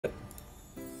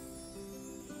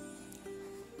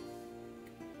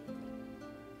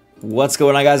What's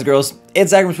going on, guys and girls?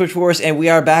 It's Zach from SwitchForce, and we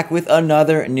are back with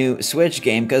another new Switch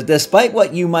game, because despite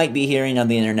what you might be hearing on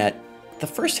the internet, the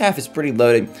first half is pretty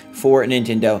loaded for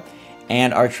Nintendo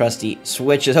and our trusty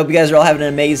Switches. Hope you guys are all having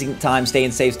an amazing time,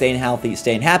 staying safe, staying healthy,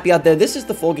 staying happy out there. This is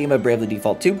the full game of Bravely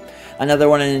Default 2, another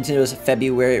one of Nintendo's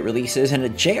February releases, and a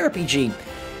JRPG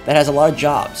that has a lot of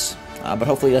jobs, but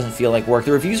hopefully it doesn't feel like work.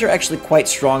 The reviews are actually quite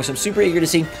strong, so I'm super eager to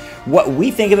see what we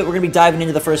think of it. We're going to be diving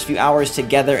into the first few hours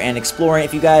together and exploring.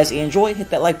 If you guys enjoy, hit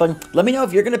that like button. Let me know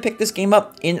if you're going to pick this game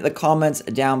up in the comments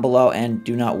down below, and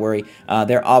do not worry,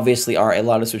 there obviously are a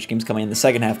lot of Switch games coming in the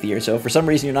second half of the year, so if for some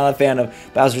reason you're not a fan of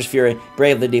Bowser's Fury,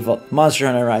 Bravely Default, Monster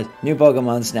Hunter Rise, New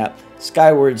Pokemon Snap,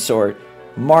 Skyward Sword,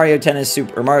 Mario Tennis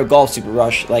Super, or Mario Golf Super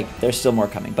Rush, like, there's still more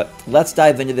coming. But let's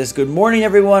dive into this. Good morning,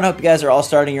 everyone. Hope you guys are all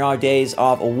starting your days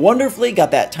off wonderfully. Got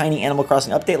that tiny Animal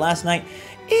Crossing update last night.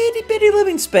 Itty bitty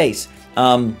living space.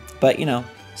 But, you know,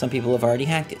 some people have already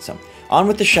hacked it. So, on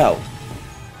with the show.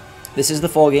 This is the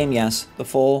full game, yes. The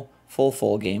full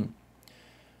game.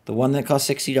 The one that costs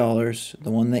 $60.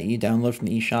 The one that you download from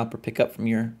the eShop or pick up from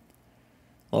your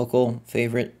local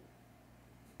favorite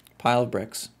pile of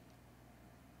bricks.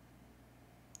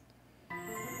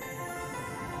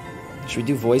 Should we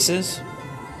do voices?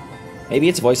 Maybe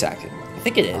it's voice acting. I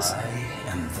think it is. I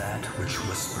am that which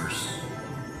whispers,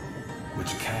 which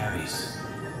carries,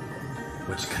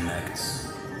 which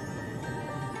connects.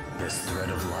 This thread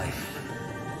of life,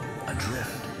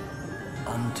 adrift,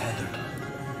 untethered.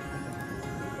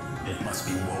 It must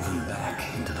be woven back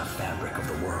into the fabric of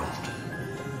the world.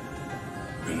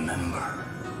 Remember.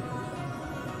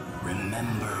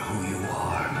 Remember who you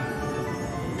are.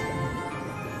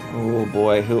 Oh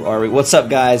boy, who are we? What's up,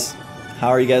 guys? How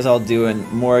are you guys all doing?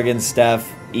 Morgan, Steph,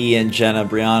 Ian, Jenna,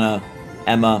 Brianna,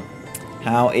 Emma.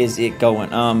 How is it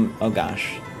going? Oh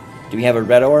gosh. Do we have a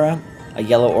red aura, a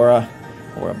yellow aura,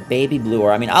 or a baby blue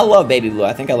aura? I mean, I love baby blue.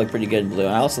 I think I look pretty good in blue.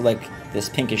 I also like this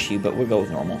pinkish hue, but we'll go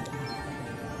with normal.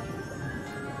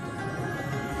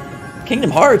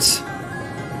 Kingdom Hearts!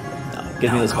 No,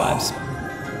 give me those vibes.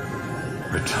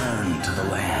 Return to the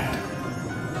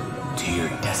land, to your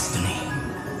destiny.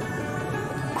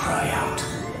 Cry out.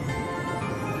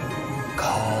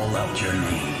 Call out your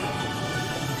name.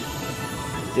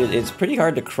 Dude, it's pretty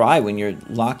hard to cry when you're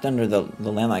locked under the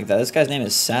land like that. This guy's name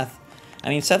is Seth. I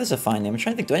mean, Seth is a fine name. I'm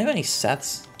trying to think, do I have any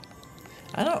Seths?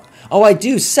 I don't... Oh, I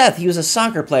do! Seth! He was a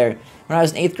soccer player when I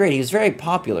was in 8th grade. He was very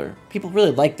popular. People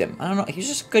really liked him. I don't know. He was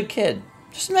just a good kid.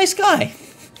 Just a nice guy.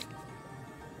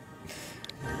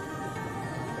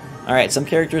 Alright, some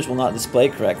characters will not display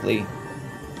correctly.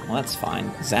 Well, that's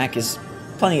fine. Zach is...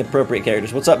 plenty of appropriate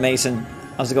characters. What's up, Mason?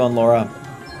 How's it going, Laura?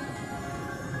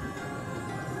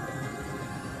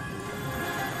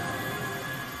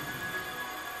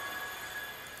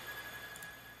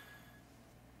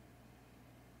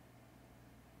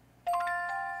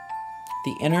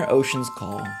 The inner ocean's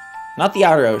call. Not the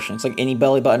outer ocean. It's like any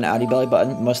belly button, outy belly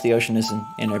button. Most of the ocean isn't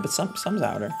inner, but some's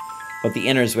outer. But the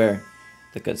inner is where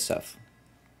the good stuff.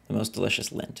 The most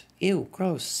delicious lint. Ew,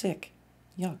 gross, sick,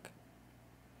 yuck.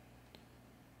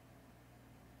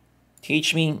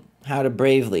 Teach me how to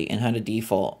bravely and how to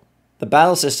default. The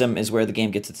battle system is where the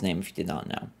game gets its name, if you did not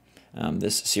know.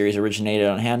 This series originated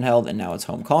on handheld, and now it's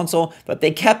home console, but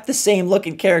they kept the same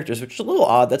looking characters, which is a little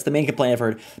odd. That's the main complaint I've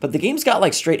heard. But the game's got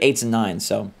like straight 8s and 9s,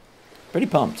 so pretty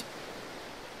pumped.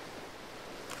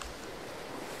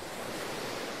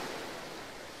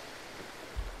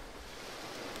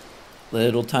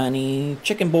 Little tiny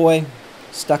chicken boy,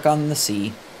 stuck on the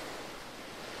sea,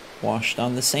 washed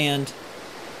on the sand.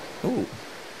 Ooh.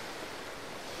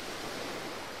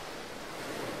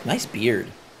 Nice beard.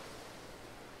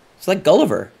 It's like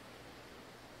Gulliver.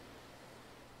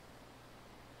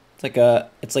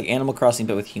 It's like Animal Crossing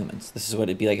but with humans. This is what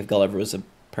it'd be like if Gulliver was a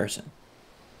person.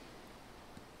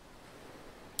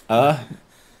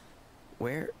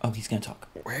 Where? Oh, he's gonna talk.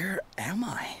 Where am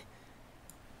I?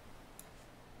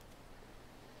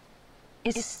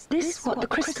 Is this what the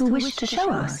crystal wished to show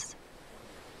us?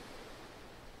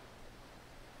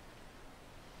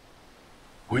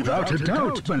 Without a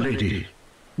doubt, my lady.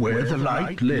 Where the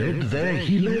light led, there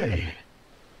he lay.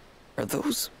 Are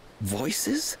those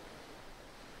voices?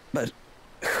 But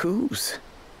whose?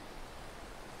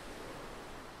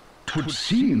 'Twould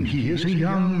seem he is a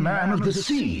young man of the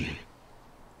sea.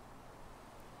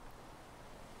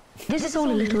 This is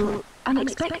all a little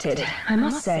unexpected, I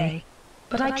must say.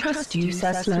 But I trust you,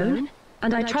 Sir Sloane,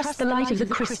 and I trust the light of the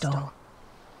crystal.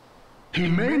 He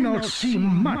may not seem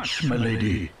much, my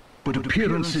lady, but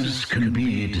appearances can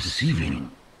be deceiving.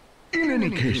 In any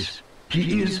case,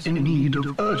 he is in need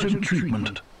of urgent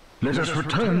treatment. Let us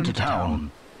return to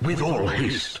town with all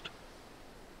haste.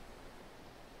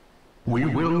 We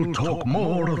will talk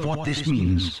more of what this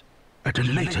means at a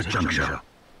later juncture.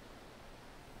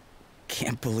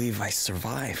 Can't believe I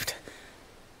survived.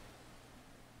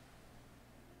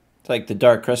 It's like the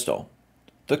Dark Crystal.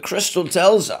 The crystal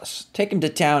tells us. Take him to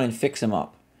town and fix him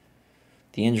up.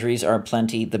 The injuries are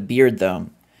plenty. The beard, though.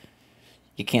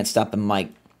 You can't stop the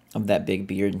might of that big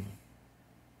beard.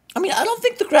 I mean, I don't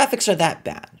think the graphics are that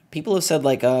bad. People have said,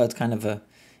 like, oh, it's kind of an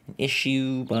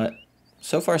issue, but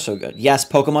so far, so good. Yes,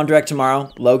 Pokemon Direct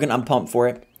tomorrow. Logan, I'm pumped for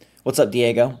it. What's up,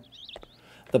 Diego?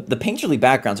 The painterly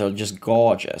backgrounds are just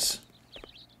gorgeous.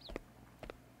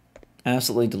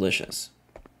 Absolutely delicious.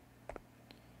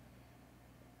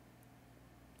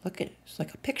 Look at it. It's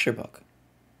like a picture book.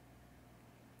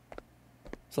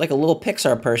 It's like a little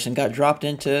Pixar person got dropped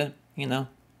into, you know,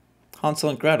 Hansel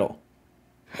and Gretel.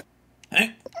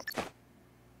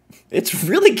 It's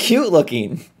really cute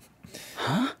looking.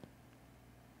 Huh?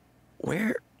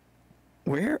 Where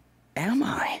am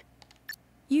I?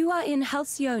 You are in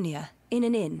Halcyonia, in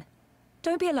an inn.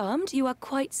 Don't be alarmed, you are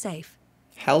quite safe.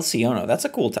 Halcyono. That's a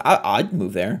cool town. I'd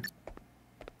move there.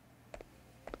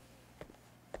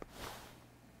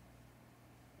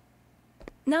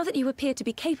 Now that you appear to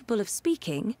be capable of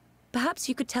speaking, perhaps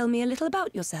you could tell me a little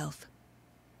about yourself.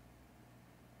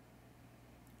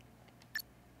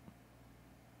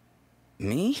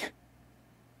 Me?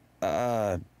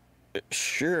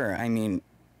 Sure, I mean,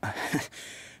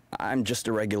 I'm just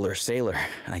a regular sailor,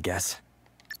 I guess.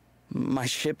 My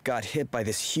ship got hit by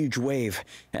this huge wave,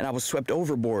 and I was swept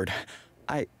overboard.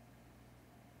 I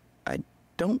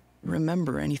don't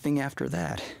remember anything after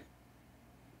that.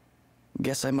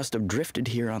 Guess I must have drifted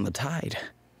here on the tide.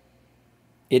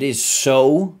 It is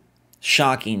so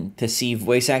shocking to see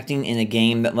voice acting in a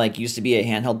game that, like, used to be a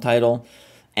handheld title,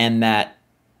 and that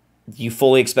you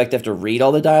fully expect to have to read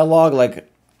all the dialogue.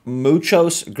 Like,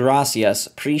 muchos gracias.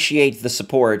 Appreciate the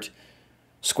support,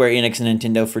 Square Enix and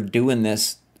Nintendo, for doing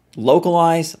this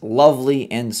localized,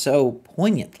 lovely, and so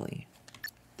poignantly.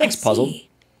 Thanks, Puzzled.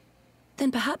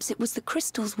 Then perhaps it was the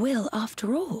crystal's will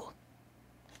after all.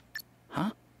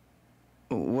 Huh?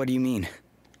 What do you mean?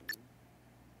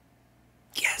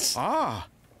 Yes. Ah,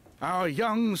 our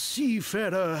young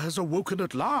seafarer has awoken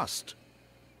at last.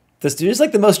 This dude is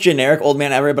like the most generic old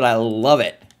man ever, but I love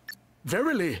it.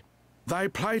 Verily, thy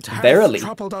plight hath Verily.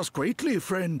 troubled us greatly,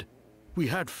 friend. We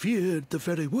had feared the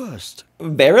very worst.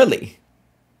 Verily.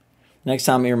 Next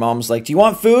time your mom's like, do you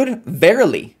want food?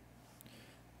 Verily.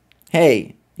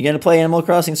 Hey, you gonna play Animal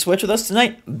Crossing Switch with us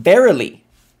tonight? Verily.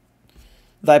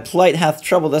 Thy plight hath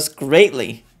troubled us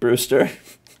greatly, Brewster.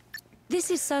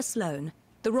 This is Sir Sloane,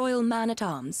 the Royal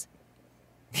Man-at-Arms.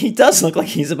 He does look like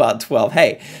he's about 12.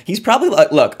 Hey, he's probably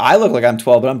like, look, I look like I'm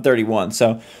 12, but I'm 31.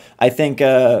 So I think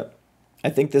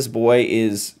this boy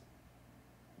is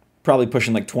probably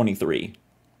pushing like 23.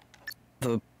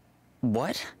 The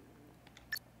what?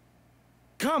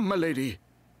 Come, my lady.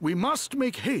 We must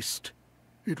make haste.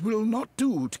 It will not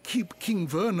do to keep King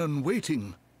Vernon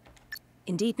waiting.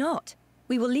 Indeed not.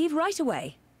 We will leave right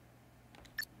away.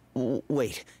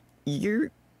 Wait,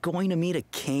 you're going to meet a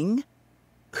king?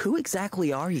 Who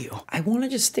exactly are you? I want to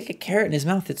just stick a carrot in his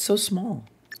mouth. It's so small.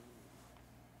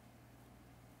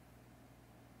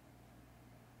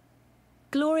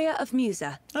 Gloria of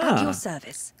Musa, at your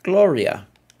service. Gloria.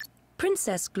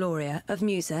 Princess Gloria of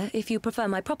Musa, if you prefer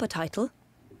my proper title.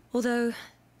 Although,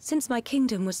 since my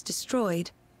kingdom was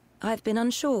destroyed, I've been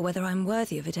unsure whether I'm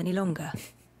worthy of it any longer.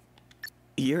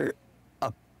 You're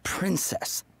a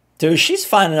princess. Dude, she's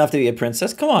fine enough to be a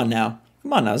princess. Come on now.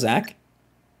 Come on now, Zach.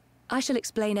 I shall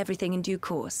explain everything in due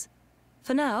course.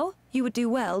 For now, you would do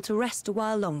well to rest a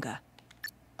while longer.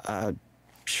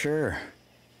 Sure.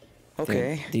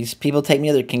 Okay. Dude, these people take me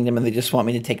to their kingdom and they just want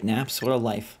me to take naps. What a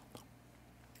life.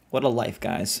 What a life,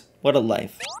 guys. What a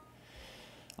life.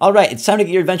 All right, it's time to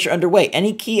get your adventure underway.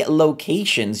 Any key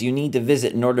locations you need to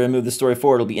visit in order to move the story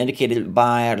forward will be indicated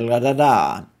by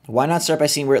da-da-da. Why not start by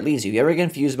seeing where it leads you? If you ever get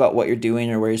confused about what you're doing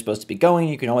or where you're supposed to be going,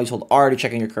 you can always hold R to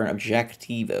check on your current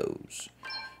objectivos.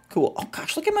 Cool. Oh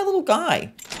gosh, look at my little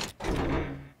guy.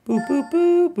 Boop boop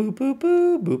boop boop boop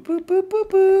boop boop boop boop boop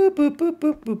boop boop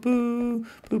boop boop boop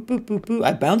boop boop boop boop.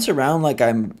 I bounce around like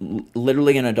I'm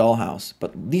literally in a dollhouse.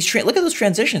 But these look at those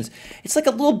transitions. It's like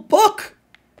a little book.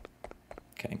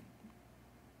 Okay.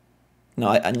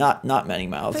 No, not many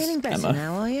mouths. Feeling better Emma.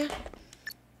 now, are you?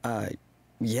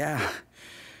 Yeah.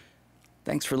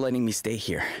 Thanks for letting me stay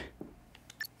here.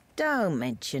 Don't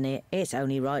mention it. It's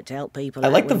only right to help people I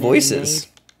out like the when they're in voices.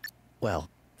 need. Well,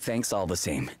 thanks all the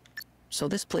same. So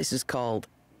this place is called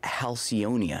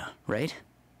Halcyonia, right?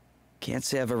 Can't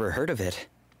say I've ever heard of it.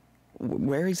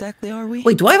 Where exactly are we?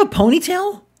 Wait, do I have a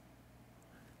ponytail?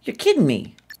 You're kidding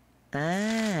me.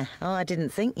 Ah, I didn't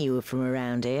think you were from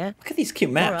around here. Look at these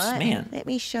cute maps, All right, man. let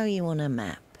me show you on a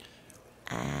map.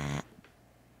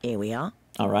 Here we are.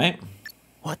 All right.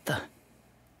 What the?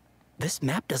 This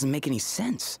map doesn't make any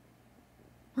sense.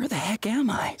 Where the heck am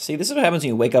I? See, this is what happens when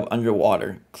you wake up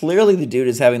underwater. Clearly the dude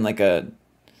is having like a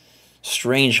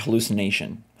strange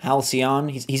hallucination. Halcyon?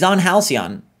 He's on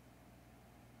Halcyon.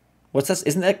 What's that?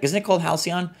 Isn't it called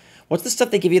Halcyon? What's the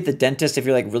stuff they give you at the dentist if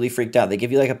you're like really freaked out? They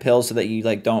give you like a pill so that you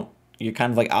like you're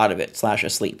kind of like out of it /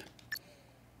 asleep.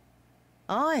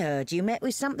 I heard you met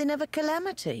with something of a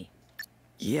calamity.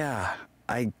 Yeah,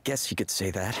 I guess you could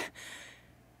say that.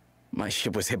 My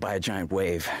ship was hit by a giant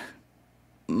wave.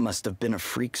 Must have been a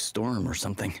freak storm or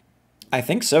something. I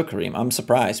think so, Kareem. I'm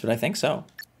surprised, but I think so.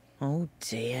 Oh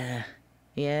dear.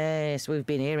 Yes, we've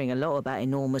been hearing a lot about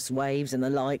enormous waves and the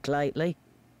like lately.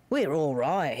 We're all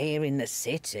right here in the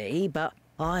city, but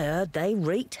I heard they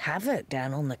wreaked havoc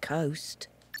down on the coast.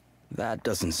 That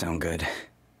doesn't sound good.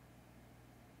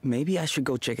 Maybe I should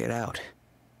go check it out.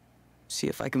 See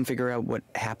if I can figure out what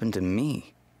happened to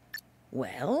me.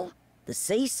 Well, the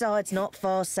seaside's not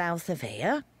far south of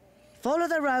here. Follow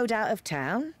the road out of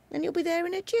town, and you'll be there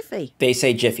in a jiffy. They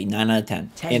say jiffy, 9 out of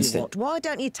 10. Tell Instant. you what, why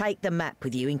don't you take the map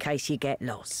with you in case you get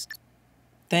lost?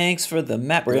 Thanks for the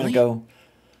map. We're Really? gonna go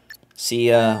see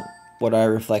what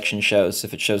our reflection shows,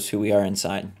 if it shows who we are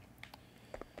inside.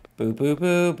 Boo boo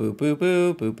boo boo boo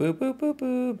boo boo boo boo boo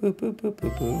boo boo boo boo boo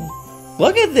boo.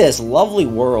 Look at this lovely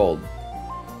world.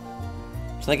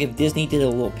 It's like if Disney did a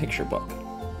little picture book.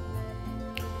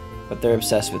 But they're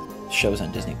obsessed with shows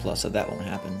on Disney Plus, so that won't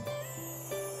happen.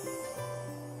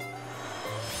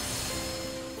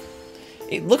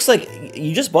 It looks like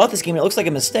you just bought this game and it looks like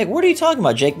a mistake. What are you talking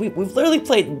about, Jake? We've literally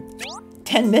played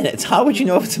 10 minutes. How would you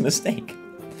know if it's a mistake?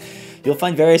 You'll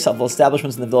find various helpful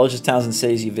establishments in the villages, towns, and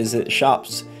cities you visit.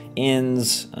 Shops,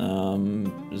 inns,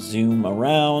 zoom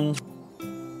around.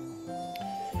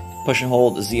 Push and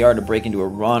hold ZR to break into a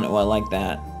run. Oh, I like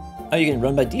that. Oh, you can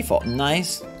run by default.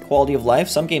 Nice. Quality of life.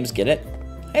 Some games get it.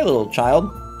 Hey, little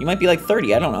child. You might be like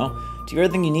 30. I don't know. Do you have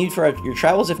everything you need for your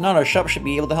travels? If not, our shop should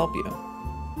be able to help you.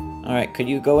 Alright, could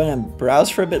you go in and browse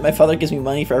for a bit? My father gives me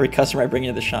money for every customer I bring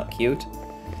into the shop. Cute.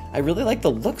 I really like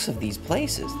the looks of these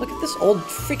places. Look at this old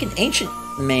freaking ancient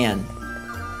man.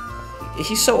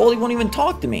 He's so old he won't even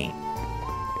talk to me.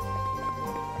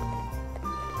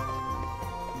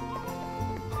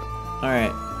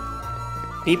 Alright.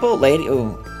 People, lady,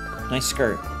 ooh, nice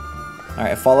skirt.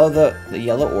 Alright, follow the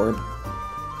yellow orb.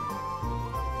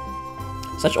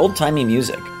 Such old-timey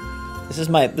music. This is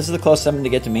the closest I'm going to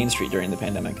get to Main Street during the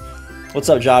pandemic. What's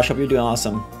up, Josh? Hope you're doing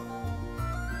awesome.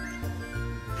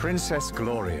 Princess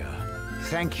Gloria,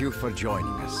 thank you for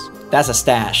joining us. That's a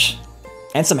stash.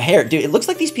 And some hair. Dude, it looks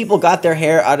like these people got their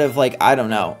hair out of, like, I don't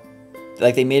know.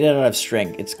 Like, they made it out of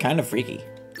string. It's kind of freaky.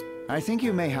 I think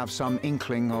you may have some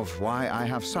inkling of why I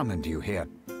have summoned you here.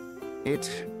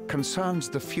 It concerns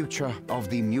the future of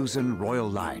the Musen royal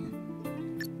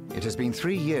line. It has been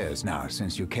 3 years now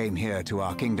since you came here to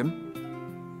our kingdom.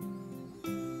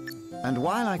 And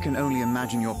while I can only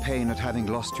imagine your pain at having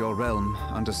lost your realm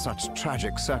under such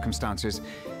tragic circumstances,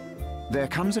 there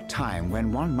comes a time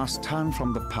when one must turn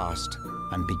from the past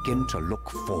and begin to look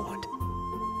forward.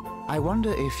 I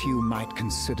wonder if you might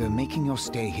consider making your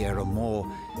stay here a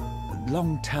more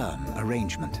long-term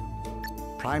arrangement.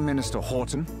 Prime Minister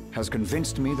Horton has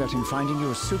convinced me that in finding you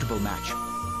a suitable match,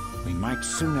 we might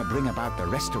sooner bring about the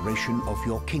restoration of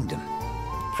your kingdom.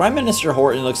 Prime Minister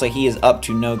Horton looks like he is up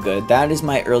to no good. That is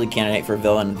my early candidate for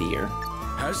Villain of the Year.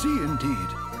 Has he indeed?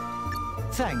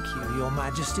 Thank you, Your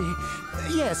Majesty.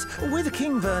 Yes, with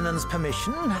King Vernon's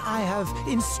permission, I have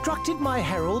instructed my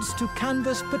heralds to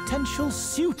canvass potential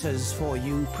suitors for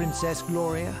you, Princess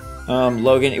Gloria.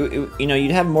 Logan, you know,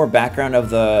 you'd have more background of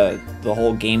the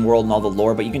whole game world and all the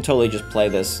lore, but you can totally just play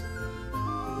this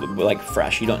like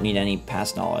fresh. You don't need any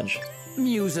past knowledge.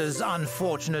 Musa's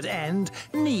unfortunate end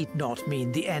need not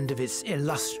mean the end of its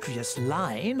illustrious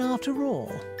line, after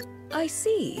all. I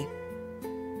see.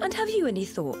 And have you any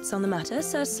thoughts on the matter,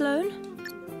 Sir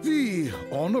Sloane? The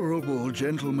honorable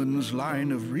gentleman's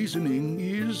line of reasoning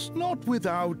is not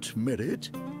without merit.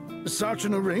 Such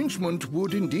an arrangement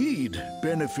would indeed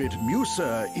benefit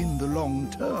Musa in the long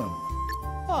term.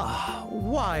 Ah,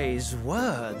 wise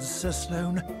words, Sir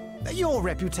Sloane. Your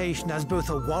reputation as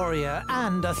both a warrior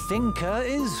and a thinker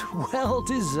is well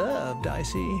deserved, I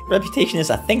see. Reputation is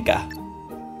a thinker.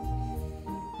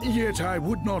 Yet I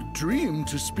would not dream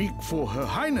to speak for Her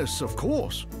Highness, of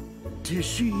course. 'Tis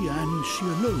she and she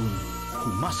alone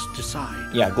who must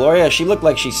decide. Yeah, Gloria, she looked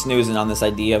like she's snoozing on this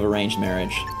idea of arranged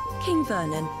marriage. King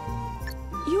Vernon,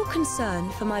 Your concern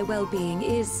for my well-being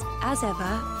is, as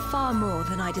ever, far more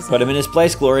than I deserve. Put him in his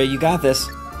place, Gloria. You got this.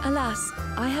 Alas,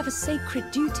 I have a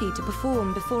sacred duty to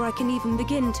perform before I can even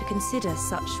begin to consider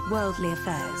such worldly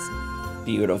affairs.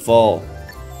 Beautiful.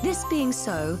 This being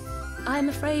so, I am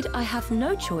afraid I have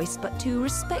no choice but to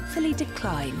respectfully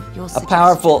decline your A suggestion.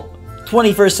 powerful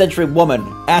 21st century woman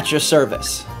at your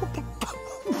service.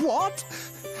 What?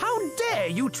 How dare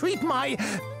you treat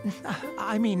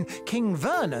I mean, King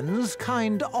Vernon's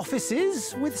kind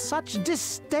offices with such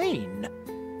disdain?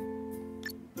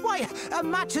 Why, a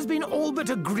match has been all but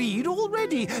agreed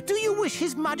already. Do you wish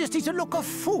His Majesty to look a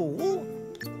fool?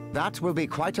 That will be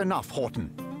quite enough,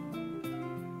 Horton.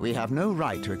 We have no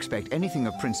right to expect anything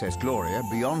of Princess Gloria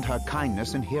beyond her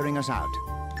kindness in hearing us out.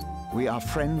 We are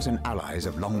friends and allies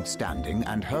of long standing,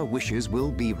 and her wishes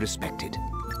will be respected.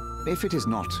 If it is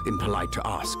not impolite to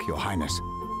ask, Your Highness,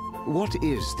 what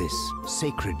is this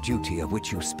sacred duty of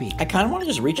which you speak? I kind of want to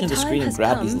just reach into the screen and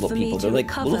grab these little people. They're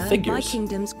like little figures. My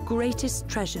kingdom's greatest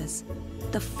treasures,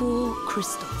 the 4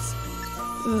 crystals.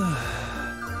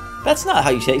 That's not how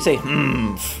you say it. You say,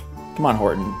 Come on,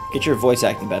 Horton. Get your voice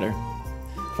acting better.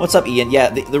 What's up, Ian? Yeah,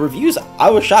 the reviews, I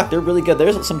was shocked. They're really good.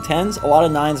 There's some 10s, a lot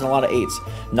of 9s, and a lot of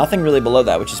 8s. Nothing really below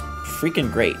that, which is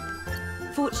freaking great.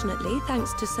 Fortunately,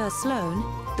 thanks to Sir Sloane,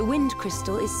 the wind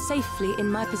crystal is safely in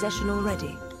my possession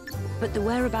already. But the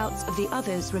whereabouts of the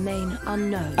others remain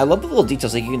unknown. I love the little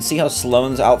details. Like, you can see how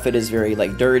Sloane's outfit is very,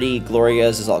 like, dirty.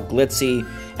 Gloria's is all glitzy.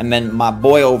 And then my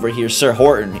boy over here, Sir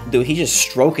Horton, dude, he's just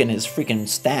stroking his freaking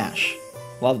stash.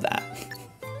 Love that.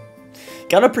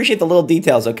 Gotta appreciate the little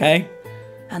details, okay?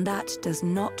 And that does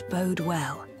not bode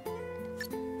well.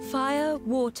 Fire,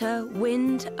 water,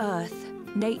 wind, earth,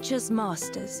 nature's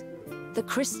masters. The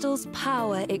crystal's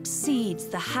power exceeds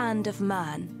the hand of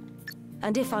man,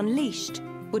 and if unleashed,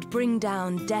 would bring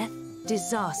down death,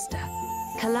 disaster,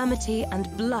 calamity, and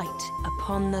blight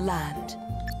upon the land.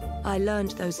 I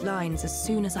learned those lines as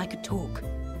soon as I could talk,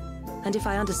 and if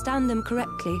I understand them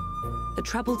correctly, the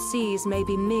troubled seas may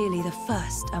be merely the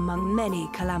first among many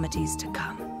calamities to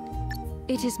come.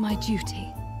 It is my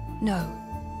duty, no,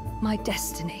 my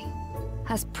destiny,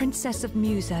 as Princess of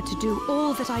Musa, to do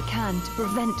all that I can to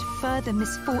prevent further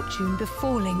misfortune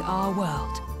befalling our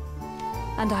world.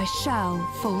 And I shall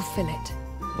fulfill it.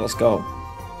 Let's go.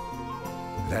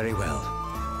 Very well.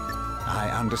 I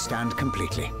understand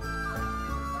completely.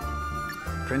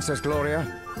 Princess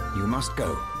Gloria, you must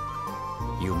go.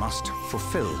 You must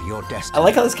fulfill your destiny. I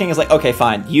like how this king is like, okay,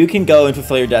 fine. You can go and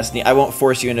fulfill your destiny. I won't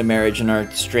force you into marriage in our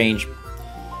strange,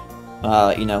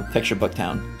 you know, picture book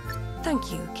town.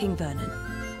 Thank you, King Vernon.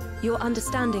 Your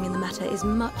understanding in the matter is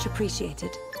much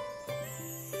appreciated.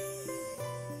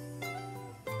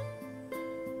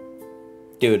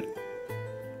 Dude,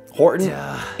 Horton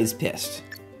is pissed.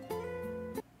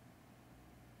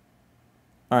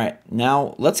 Alright,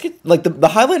 now let's get, like, the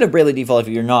highlight of Bravely Default,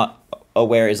 if you're not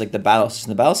aware, is like the battle system.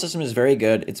 The battle system is very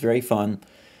good. It's very fun.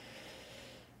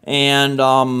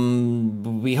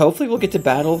 And, we hopefully will get to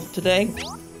battle today.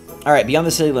 Alright, beyond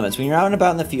the city limits. When you're out and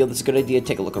about in the field, it's a good idea to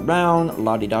take a look around.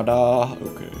 La-di-da-da.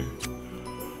 Okay.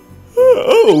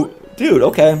 Oh, dude,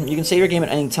 okay. You can save your game at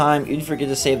any time. Even if you forget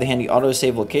to save, the handy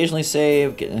autosave will occasionally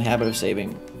save. Get in the habit of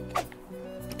saving.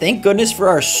 Thank goodness for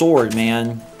our sword,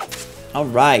 man.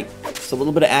 Alright. Just a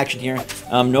little bit of action here.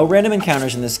 No random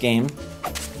encounters in this game,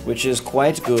 which is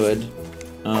quite good.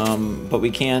 But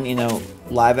we can, you know,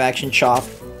 live action chop.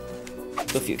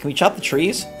 Can we chop the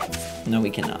trees? No,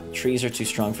 we cannot. Trees are too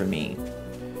strong for me.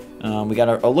 We got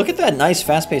our... Oh, look at that nice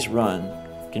fast-paced run.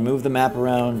 Can move the map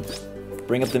around,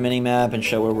 bring up the mini-map, and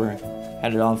show where we're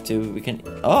headed off to. We can...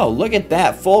 Oh, look at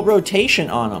that. Full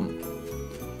rotation on them.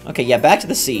 Okay, yeah, back to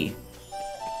the sea.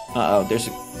 Uh-oh, there's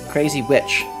a crazy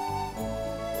witch.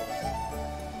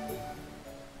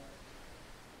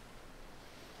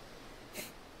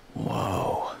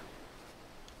 Whoa.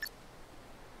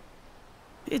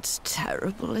 It's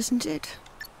terrible, isn't it?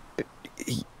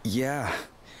 Yeah.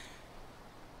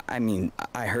 I mean,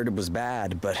 I heard it was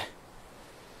bad, but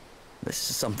this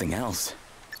is something else.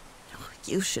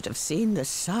 You should have seen the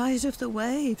size of the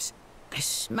waves. I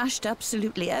smashed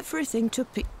absolutely everything to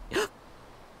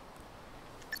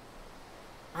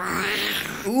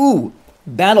Ooh,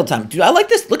 battle time. Dude, I like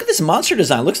this. Look at this monster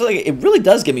design. Looks like it really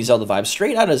does give me Zelda vibes.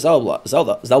 Straight out of Zelda.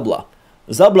 Zelda.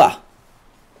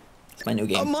 It's my new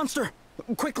game. A monster!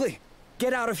 Quickly,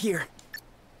 get out of here.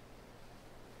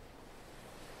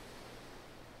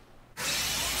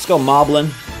 Let's go,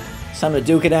 Moblin. It's time to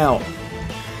duke it out.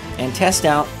 And test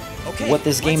out what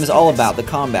this game is all about, the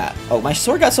combat. Oh, my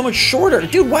sword got so much shorter.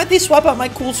 Dude, why'd they swap out my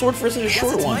cool sword for such a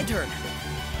short one? My turn.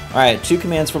 Alright, 2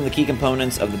 commands from the key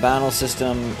components of the battle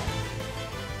system.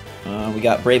 We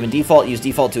got Brave and Default. Use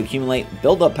Default to accumulate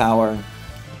build-up power,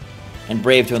 and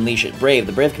Brave to unleash it. Brave.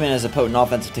 The Brave command is a potent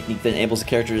offensive technique that enables the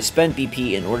character to spend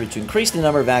BP in order to increase the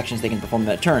number of actions they can perform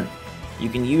that turn. You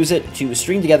can use it to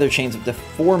string together chains of up to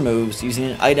 4 moves using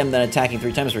an item, then attacking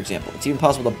 3 times, for example. It's even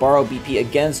possible to borrow BP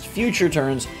against future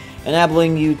turns,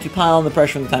 enabling you to pile on the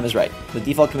pressure when the time is right. The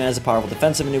Default command is a powerful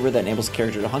defensive maneuver that enables the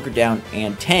character to hunker down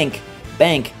and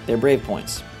bank their Brave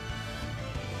points.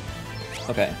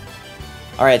 Okay.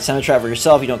 Alright, it's time to try it for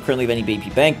yourself. You don't currently have any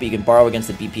BP bank, but you can borrow against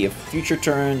the BP of future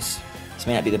turns. This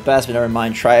may not be the best, but never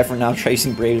mind. Try it for now. Try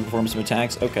using Brave to perform some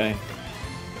attacks. Okay.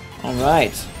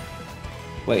 Alright.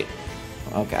 Wait.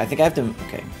 Okay, I think I have to...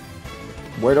 Okay.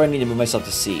 Where do I need to move myself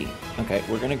to C? Okay,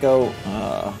 we're gonna go...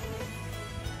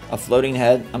 a floating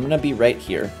head. I'm gonna be right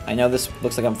here. I know this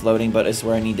looks like I'm floating, but it's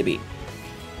where I need to be.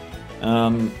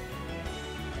 I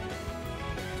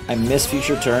miss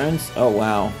future turns. Oh,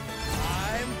 wow.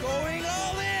 I'm going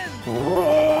all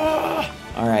in.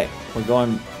 Alright, we're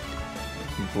going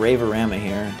Braverama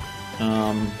here.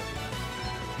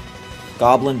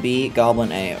 Goblin B,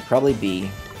 Goblin A. Probably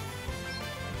B.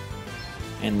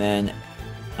 And then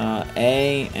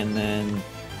A, and then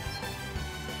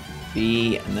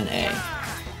B, and then A.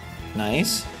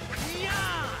 Nice.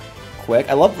 Quick.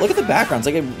 I love... Look at the backgrounds.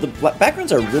 Like, the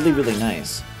backgrounds are really, really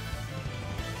nice.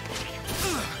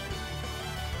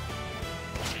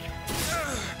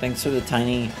 Thanks for the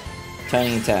tiny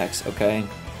attacks. Okay.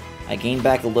 I gained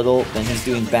back a little. Then he's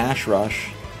doing Bash Rush.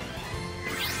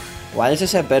 Why does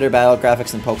this have better battle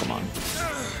graphics than Pokemon?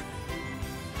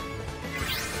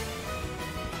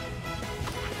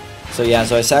 So yeah,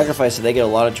 so I sacrificed so they get a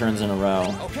lot of turns in a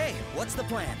row. Okay, what's the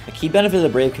plan? A key benefit of the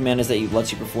Brave command is that it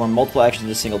lets you perform multiple actions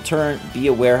in a single turn. Be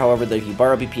aware, however, that if you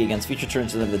borrow BP against future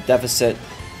turns and have the deficit,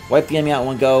 wipe the enemy out in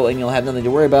one go and you'll have nothing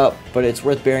to worry about, but it's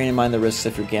worth bearing in mind the risks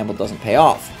if your gamble doesn't pay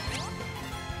off.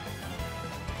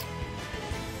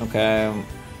 Okay.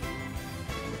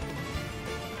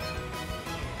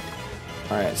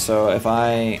 Alright, so if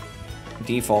I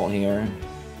default here...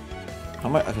 How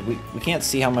much? Okay, we can't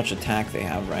see how much attack they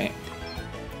have, right?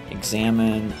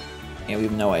 Examine. Yeah, we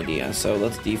have no idea. So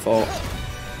let's default.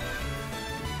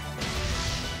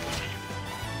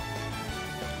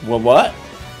 Well, what?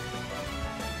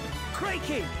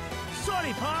 Crikey!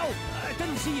 Sorry, pal. I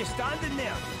didn't see you standing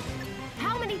there.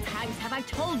 How many times have I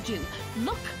told you?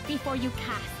 Look before you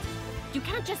cast. You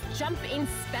can't just jump in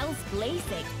spells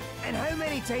blazing. And how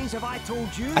many times have I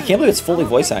told you? I can't believe it's fully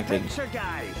voice acting. Picture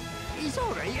guy. He's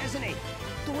alright, isn't he?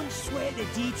 Don't sweat the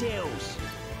details.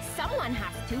 Someone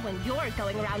has to when you're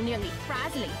going around nearly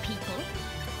frazzling people.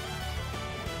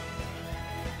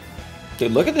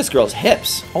 Dude, look at this girl's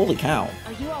hips. Holy cow.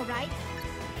 Are you alright?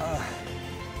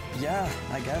 Yeah,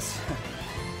 I guess.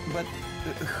 But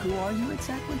who are you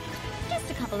exactly? Just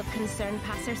a couple of concerned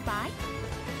passers-by.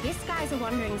 This guy's a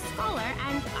wandering scholar,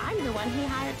 and I'm the one he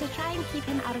hired to try and keep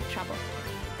him out of trouble.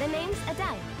 The name's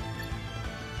Adele.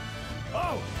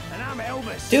 Oh, and I'm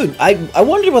Elvis. Dude, I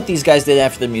wondered what these guys did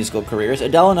after their musical careers.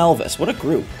 Adele and Elvis. What a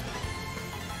group.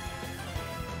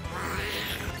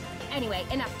 Anyway,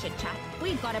 enough chit-chat.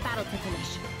 We've got a battle to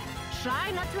finish.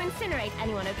 Try not to incinerate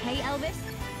anyone, okay, Elvis?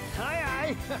 Aye,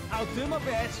 aye. I'll do my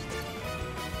best.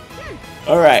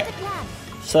 Alright. Good lad.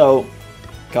 So,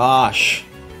 gosh.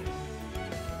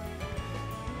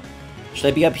 Should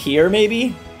I be up here,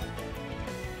 maybe?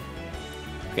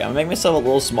 Okay, I'm gonna make myself a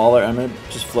little smaller. I'm gonna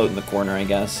just float in the corner, I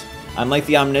guess. I'm like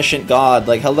the omniscient god.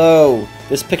 Like, hello!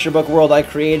 This picture book world, I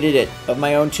created it of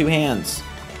my own 2 hands.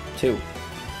 2.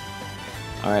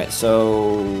 Alright,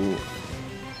 so...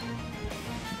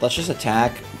 let's just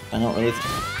attack. I don't really...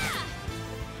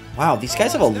 Wow, these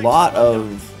guys have a lot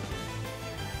of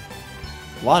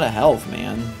health,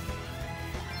 man.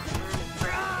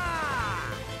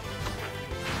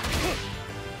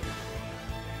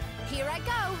 Here I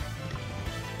go.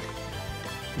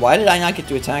 Why did I not get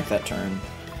to attack that turn?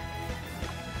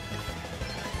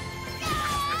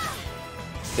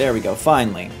 There we go,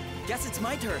 finally. Guess it's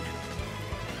my turn.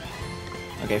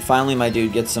 Okay, finally my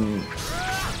dude gets some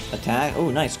attack. Oh,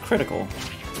 nice, critical.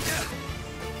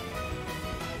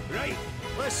 Right,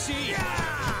 let's see.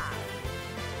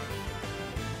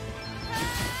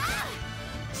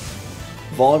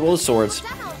 Vulnerable to swords.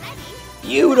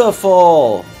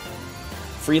 Beautiful!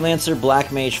 Freelancer,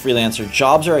 Black Mage, Freelancer.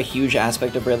 Jobs are a huge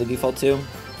aspect of Bravely Default 2.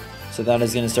 So that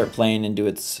is going to start playing into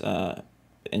its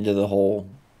into the whole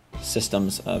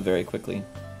systems very quickly.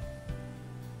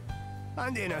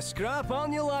 And in a scrap,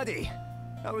 aren't you, laddie?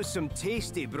 That was some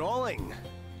tasty brawling.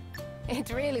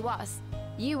 It really was.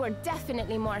 You were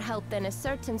definitely more help than a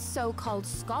certain so-called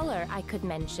scholar I could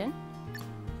mention.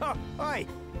 Oh, aye,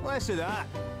 less of that.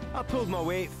 I pulled my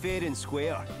weight fair and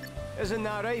square. Isn't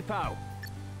that right, pal?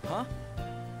 Huh?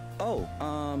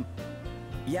 Oh,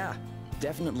 yeah,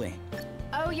 definitely.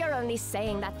 Oh, you're only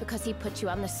saying that because he put you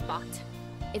on the spot.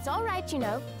 It's all right, you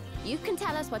know. You can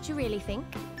tell us what you really think.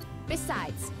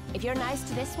 Besides, if you're nice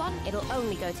to this one, it'll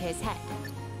only go to his head.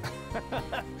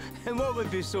 And what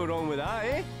would be so wrong with that,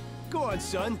 eh? Go on,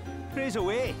 son. Praise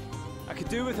away. I could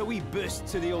do with a wee boost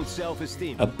to the old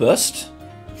self-esteem. A boost?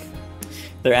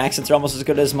 Their accents are almost as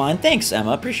good as mine. Thanks,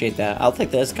 Emma. Appreciate that. I'll take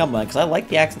that as a compliment, because I like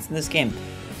the accents in this game.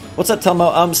 What's up,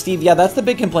 Telmo? Steve, yeah, that's the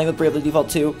big complaint with Bravely Default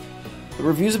 2. The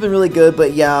reviews have been really good,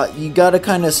 but yeah, you gotta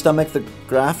kind of stomach the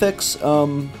graphics.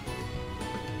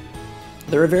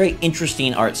 They're a very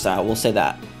interesting art style, we'll say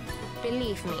that.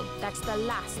 Believe me, that's the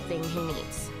last thing he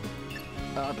needs.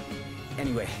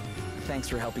 Anyway, thanks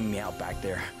for helping me out back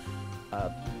there.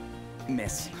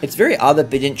 Miss. It's very odd that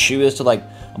they didn't choose to, like,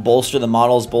 bolster the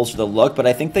models, bolster the look, but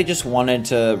I think they just wanted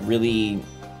to really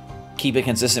keep it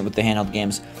consistent with the handheld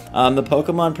games. The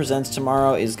Pokemon Presents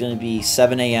tomorrow is going to be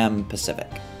 7 a.m. Pacific.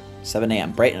 7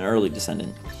 a.m. Bright and early,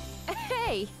 Descendant.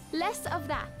 Hey, less of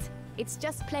that. It's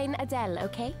just plain Adele,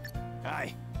 okay?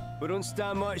 Aye, we don't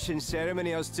stand much in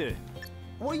ceremony, us two.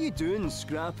 What are you doing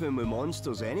scrapping with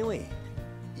monsters anyway?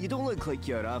 You don't look like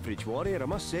your average warrior, I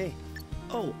must say.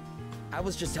 Oh, I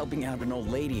was just helping out an old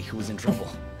lady who was in trouble.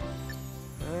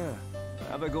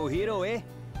 Have a go hero, eh?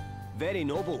 Very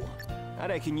noble. I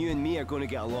reckon you and me are going to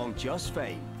get along just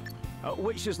fine.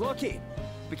 Which is lucky,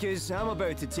 because I'm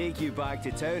about to take you back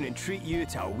to town and treat you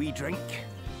to a wee drink.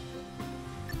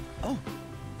 Oh,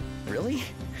 really?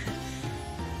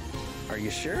 Are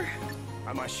you sure?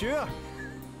 Am I sure?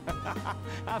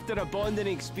 After a bonding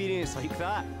experience like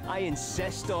that, I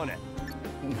insist on it.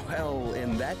 Well,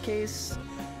 in that case,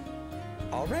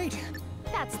 all right.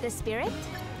 That's the spirit.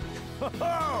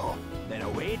 Ho-ho! Then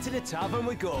away to the tavern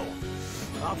we go.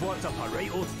 I've worked up a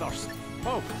right old thirst.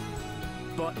 Oh,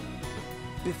 but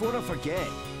before I forget,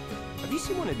 have you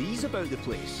seen one of these about the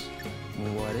place?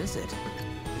 What is it?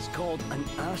 It's called an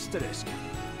asterisk.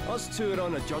 Us two are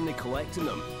on a journey collecting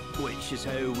them, which is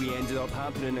how we ended up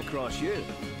happening across you.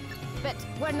 But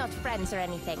we're not friends or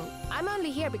anything. I'm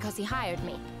only here because he hired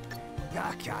me.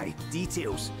 Okay,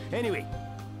 details. Anyway,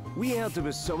 we heard there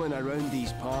was someone around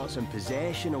these parts in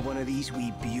possession of one of these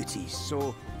wee beauties,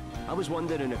 so I was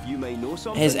wondering if you might know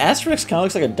something. His asterisk kind of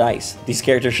looks like a dice. These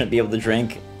characters shouldn't be able to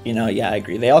drink. You know, yeah, I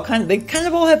agree. They kind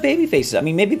of all have baby faces. I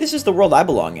mean, maybe this is the world I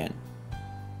belong in.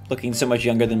 Looking so much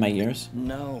younger than my years.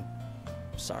 No.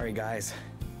 Sorry, guys.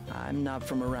 I'm not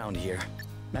from around here.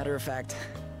 Matter of fact,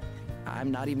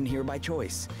 I'm not even here by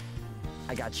choice.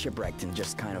 I got shipwrecked and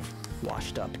just kind of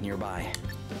washed up nearby.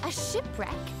 A shipwreck?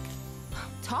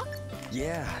 Talk?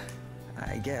 Yeah,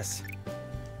 I guess.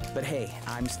 But hey,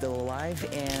 I'm still alive,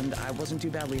 and I wasn't too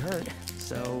badly hurt,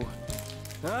 so...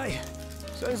 Aye,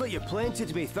 sounds like you've plenty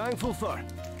to be thankful for.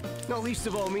 Not least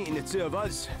of all meeting the two of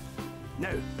us.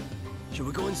 Now, shall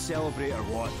we go and celebrate or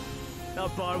what?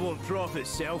 That bar won't prop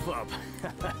itself up.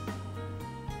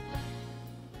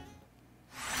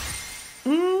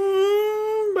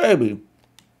 Baby.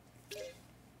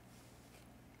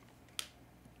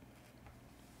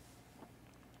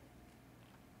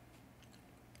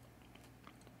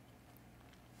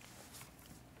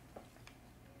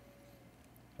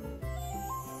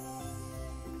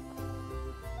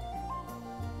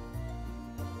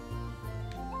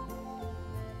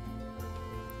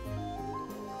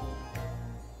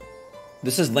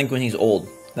 This is Link when he's old.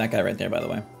 That guy right there, by the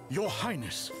way. Your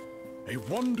Highness, a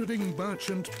wandering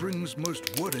merchant brings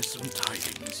most worrisome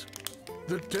tidings.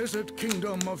 The desert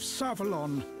kingdom of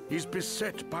Savalon is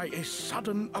beset by a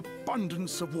sudden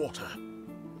abundance of water.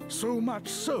 So much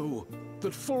so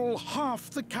that full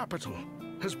half the capital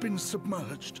has been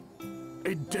submerged.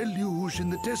 A deluge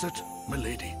in the desert,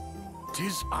 milady.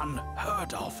 'Tis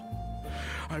unheard of.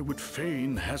 I would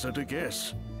fain hazard a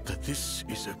guess that this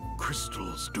is a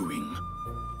crystal's doing.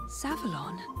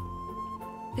 Savalon?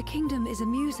 The kingdom is a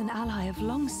muse and ally of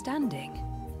long standing.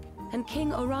 And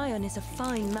King Orion is a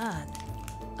fine man.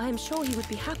 I am sure he would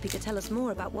be happy to tell us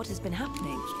more about what has been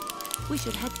happening. We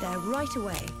should head there right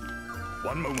away.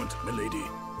 One moment, milady.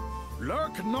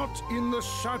 Lurk not in the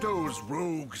shadows,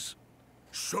 rogues.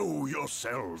 Show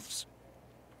yourselves.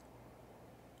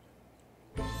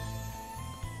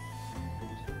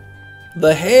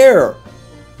 The hair!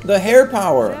 The hair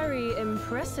power! Very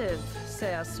impressive,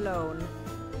 Sir Sloane.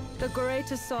 The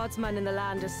greatest swordsman in the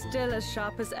land is still as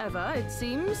sharp as ever, it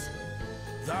seems.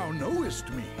 Thou knowest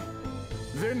me.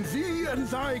 Then thee and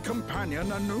thy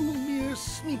companion are no mere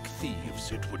sneak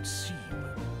thieves, it would seem.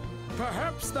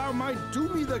 Perhaps thou might do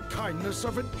me the kindness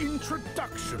of an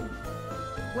introduction.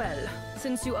 Well,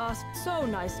 since you asked so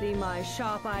nicely, my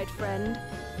sharp-eyed friend,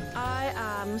 I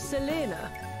am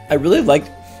Selena. I really like,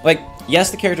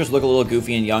 yes, the characters look a little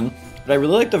goofy and young, but I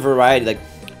really like the variety. Like,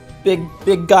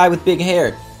 big guy with big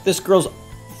hair. This girl's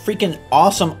freaking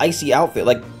awesome icy outfit.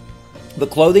 Like, the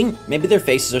clothing, maybe their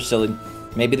faces are silly.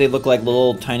 Maybe they look like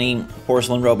little tiny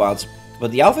porcelain robots.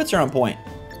 But the outfits are on point.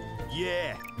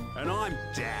 Yeah, and I'm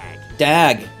Dag.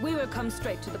 Dag. We will come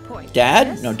straight to the point. Dad?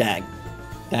 Yes? No, Dag.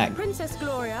 Dag. Princess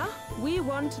Gloria, we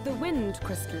want the wind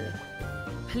crystal.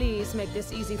 Please make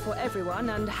this easy for everyone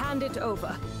and hand it over.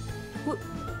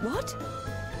 What?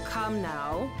 Come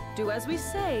now. Do as we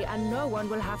say, and no one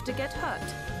will have to get hurt.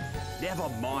 Never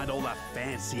mind all that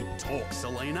fancy talk,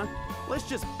 Selena. Let's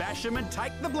just bash him and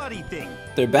take the bloody thing.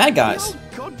 They're bad guys. The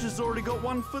old codge has already got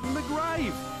one foot in the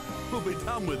grave. We'll be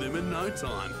done with him in no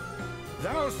time.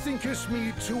 Thou thinkest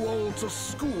me too old to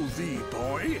school thee,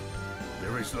 boy?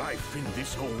 There is life in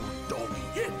this old dog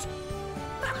yet.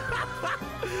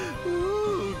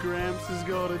 Ooh, Gramps has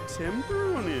got a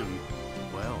temper on him.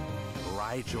 Well,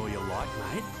 rage all you like,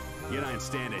 mate. You don't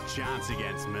stand a chance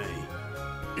against me.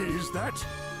 Is that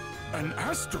an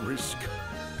asterisk?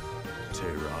 Too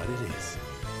right it is.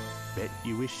 Bet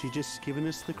you wish you'd just given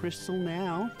us the crystal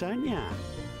now, don't ya?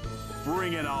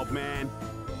 Bring it, old man.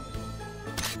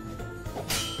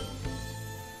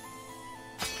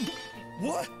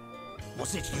 What?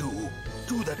 Was it you?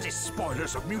 Do the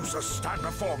despoilers of Musa stand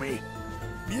before me?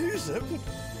 Musa?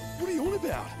 What are you on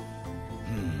about?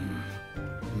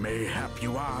 Mayhap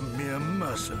you are mere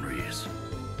mercenaries.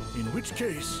 In which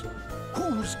case,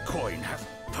 whose coin hath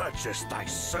purchased thy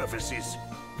services?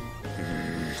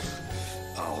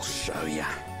 I'll show ya.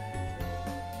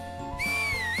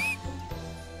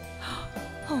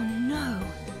 Oh no.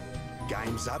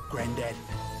 Game's up, Grandad.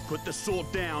 Put the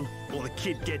sword down, or the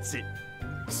kid gets it.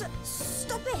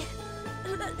 Stop it!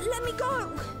 Let me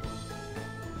go!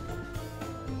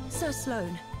 Sir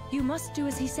Sloane, you must do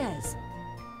as he says.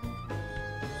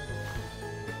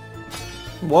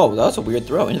 Whoa, that was a weird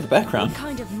throw into the background. What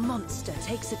kind of monster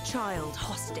takes a child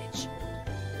hostage?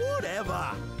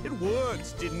 Whatever. It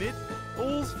worked, didn't it?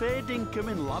 All's fair dinkum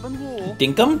in love and war.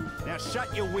 Dinkum? Now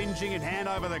shut your whinging and hand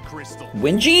over the crystal.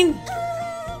 Whinging?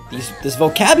 This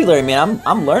vocabulary, man,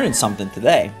 I'm learning something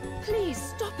today. Please,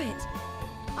 stop it!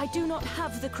 I do not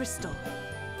have the crystal.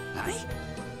 Hey?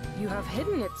 You have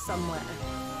hidden it somewhere.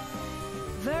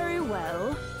 Very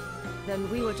well. Then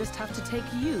we will just have to take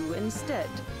you instead.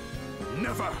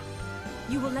 Never!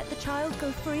 You will let the child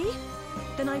go free?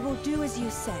 Then I will do as you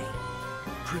say.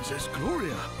 Princess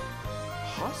Gloria!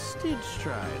 Hostage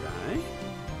trade, eh?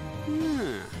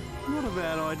 Not a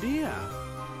bad idea.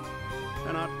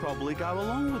 And I'd probably go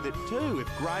along with it too if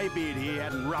Greybeard here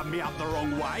hadn't rubbed me up the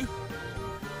wrong way.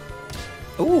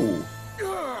 Ooh.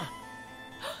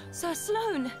 Sir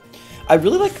Sloane! I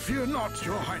really like... Fear not,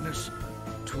 your highness.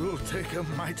 'Twill take a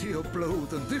mightier blow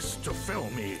than this to fell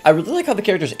me. I really like how the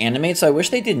characters animate, so I wish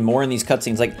they did more in these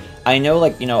cutscenes. Like, I know,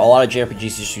 like, you know, a lot of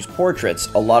JRPGs just use portraits.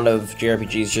 A lot of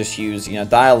JRPGs just use, you know,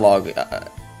 dialogue.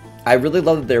 I really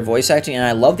love their voice acting, and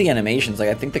I love the animations. Like,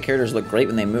 I think the characters look great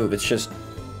when they move. It's just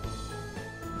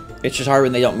hard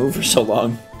when they don't move for so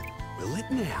long. Will it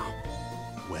now?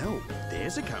 Well,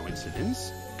 there's a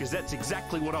coincidence, because that's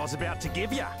exactly what I was about to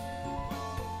give you.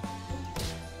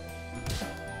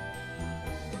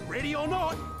 Ready or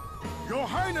not? Your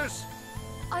highness!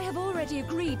 I have already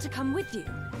agreed to come with you.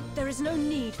 There is no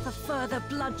need for further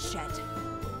bloodshed.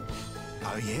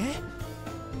 Oh yeah?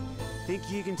 Think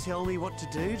you can tell me what to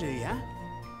do ya?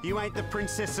 You ain't the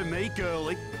princess of me,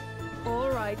 girlie.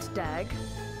 All right, Dag.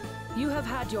 You have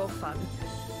had your fun.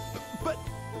 But...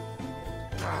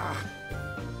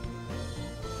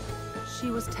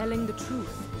 She was telling the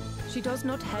truth. She does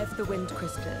not have the wind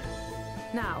crystal.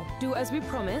 Now, do as we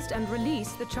promised and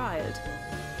release the child.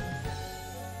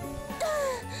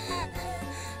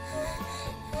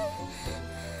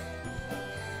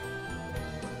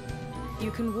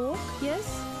 You can walk,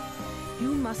 yes?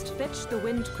 You must fetch the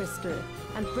wind crystal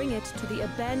and bring it to the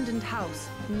abandoned house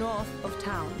north of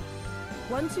town.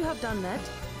 Once you have done that,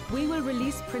 we will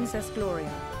release Princess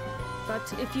Gloria.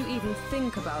 But if you even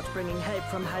think about bringing help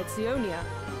from Halcyonia,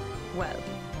 well,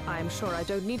 I'm sure I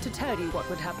don't need to tell you what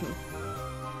would happen.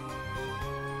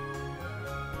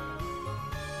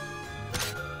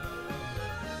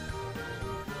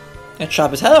 And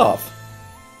chop his head off.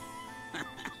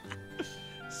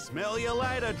 Smell you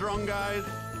later, Drongo.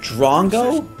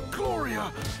 Drongo?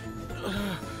 Gloria!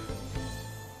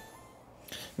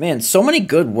 Man, so many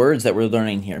good words that we're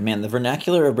learning here. Man, the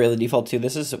vernacular of Bravely Default 2,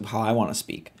 this is how I want to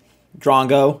speak.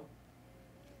 Drongo.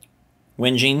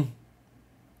 Whinging.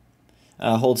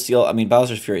 Hold Steel. I mean,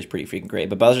 Bowser's Fury is pretty freaking great,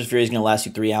 but Bowser's Fury is going to last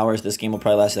you 3 hours. This game will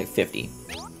probably last like 50.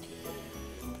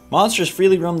 Monsters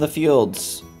freely roam the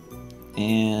fields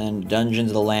and dungeons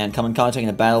of the land. Come in contact and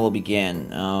the battle will begin.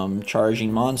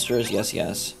 Charging monsters. Yes,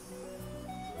 yes.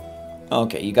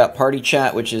 Okay, you got party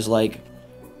chat, which is like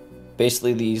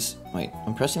basically these... Wait,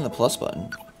 I'm pressing the plus button.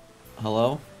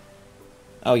 Hello?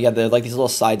 Oh, yeah, they're like these little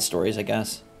side stories, I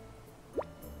guess.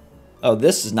 Oh,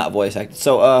 this is not voice acted.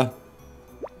 So,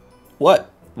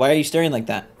 what? Why are you staring like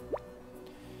that?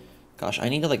 Gosh, I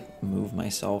need to, like, move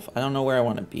myself. I don't know where I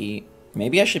want to be.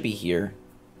 Maybe I should be here.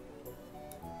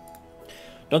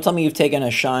 Don't tell me you've taken a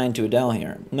shine to Adele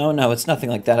here. No, no, it's nothing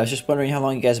like that. I was just wondering how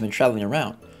long you guys have been traveling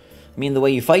around. I mean, the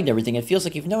way you fight and everything, it feels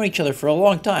like you've known each other for a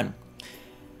long time.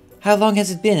 How long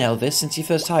has it been, Elvis, since you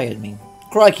first hired me?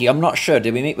 Crikey, I'm not sure.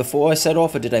 Did we meet before I set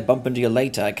off, or did I bump into you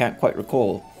later? I can't quite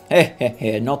recall.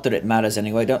 Hey, not that it matters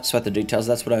anyway. Don't sweat the details,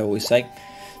 that's what I always say.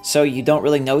 So you don't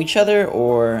really know each other,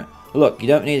 or... Look, you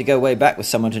don't need to go way back with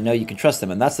someone to know you can trust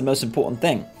them, and that's the most important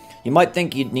thing. You might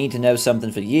think you'd need to know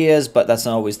something for years, but that's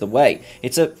not always the way.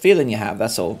 It's a feeling you have,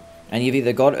 that's all. And you've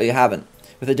either got it or you haven't.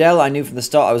 With Adele, I knew from the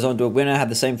start I was on to a winner. I had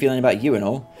the same feeling about you and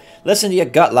all. Listen to your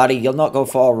gut, laddie. You'll not go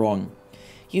far wrong.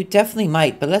 You definitely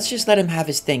might, but let's just let him have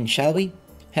his thing, shall we?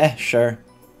 Sure.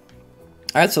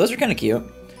 Alright, so those are kind of cute.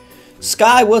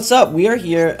 Sky, what's up? We are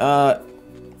here,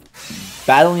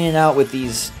 battling it out with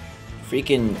these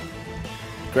freaking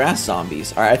grass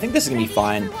zombies. Alright, I think this is gonna be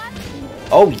fine.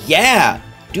 Oh, yeah!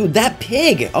 Dude, that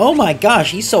pig! Oh my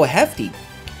gosh, he's so hefty.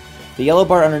 The yellow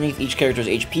bar underneath each character's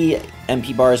HP,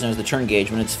 MP bar is known as the turn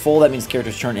gauge. When it's full, that means the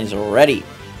character's turn is ready.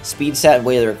 Speed stat,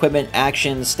 weight of their equipment,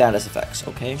 actions, status effects.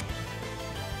 Okay.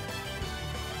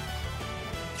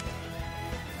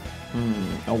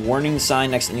 A warning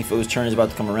sign next to any foe's turn is about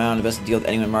to come around. It's best to deal with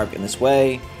anyone marked in this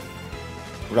way.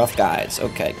 Rough guides.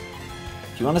 Okay.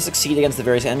 If you want to succeed against the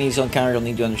various enemies you'll encounter, you'll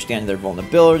need to understand their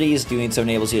vulnerabilities. Doing so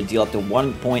enables you to deal up to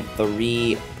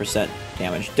 1.3%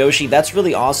 damage. Doshi, that's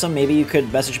really awesome. Maybe you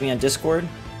could message me on Discord.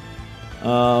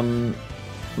 My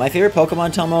favorite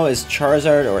Pokemon, Tomo, is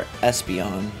Charizard or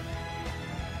Espeon.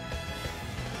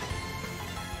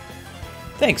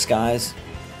 Thanks, guys.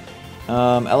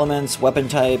 Elements, weapon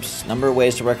types, number of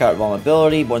ways to work out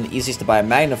vulnerability. One of the easiest to buy a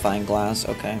magnifying glass.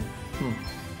 Okay.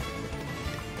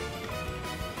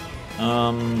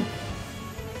 Do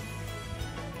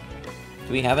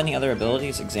we have any other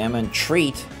abilities? Examine,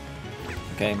 treat.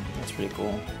 Okay, that's pretty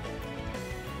cool.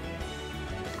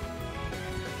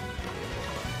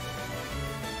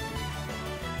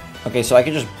 Okay, so I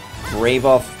can just brave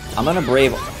off... I'm gonna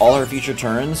brave all her future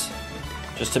turns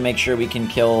just to make sure we can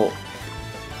kill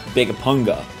Big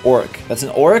Punga. Orc. That's an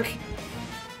orc?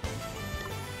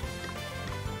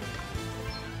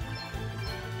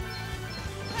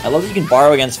 I love that you can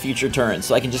borrow against future turns,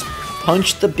 so I can just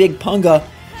punch the Big Punga.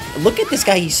 Look at this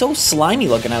guy, he's so slimy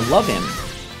looking, I love him.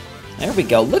 There we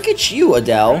go. Look at you,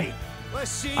 Adele.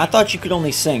 I thought you could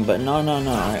only sing, but no.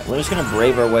 Alright, we're just gonna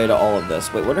brave our way to all of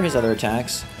this. Wait, what are his other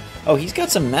attacks? Oh, he's got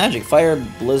some magic. Fire,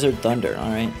 Blizzard, Thunder.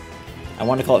 Alright. I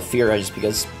want to call it Fear just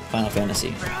because Final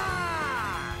Fantasy.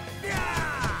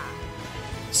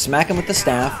 Smack him with the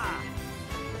staff.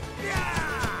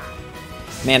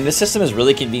 Man, this system is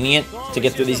really convenient to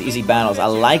get through these easy battles. I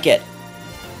like it.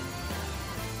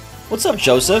 What's up,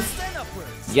 Joseph?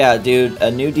 Yeah, dude,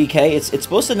 a new DK. It's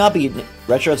supposed to not be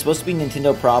retro. It's supposed to be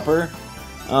Nintendo proper.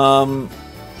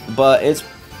 But it's...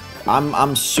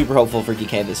 I'm super hopeful for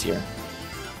DK this year.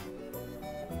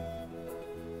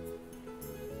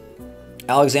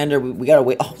 Alexander, we gotta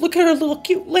wait. Oh, look at our little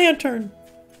cute lantern.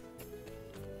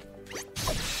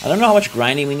 I don't know how much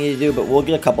grinding we need to do, but we'll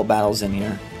get a couple battles in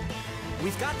here.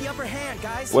 We've got the upper hand,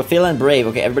 guys. We're feeling brave.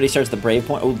 Okay, everybody starts the brave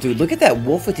point. Oh, dude, look at that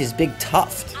wolf with his big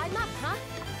tuft. I'm up, huh?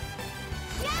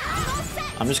 Yeah, I'm all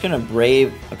set. I'm just gonna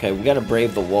brave... Okay, we gotta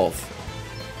brave the wolf.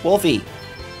 Wolfie.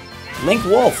 Link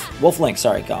Wolf. Wolf Link,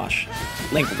 sorry, gosh.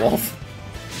 Link Wolf.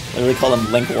 Literally call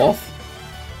him Link Wolf.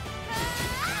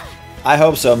 I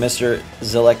hope so, Mr.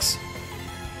 Zilix.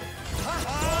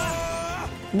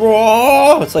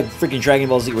 Whoa! It's like freaking Dragon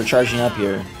Ball Z. We're charging up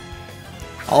here.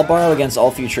 I'll borrow against all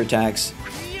future attacks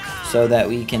so that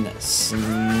we can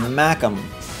smack them.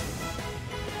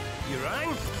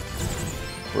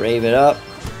 Brave it up.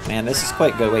 Man, this is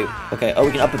quite good. Wait, okay. Oh,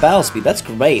 we can up the battle speed. That's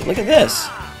great. Look at this.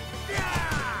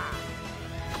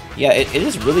 Yeah, it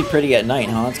is really pretty at night,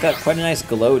 huh? It's got quite a nice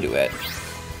glow to it.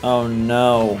 Oh,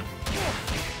 no.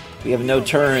 We have no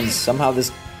turns. Somehow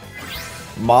this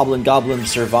Moblin Goblin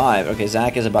survived. Okay,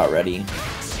 Zack is about ready.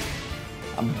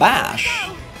 A bash.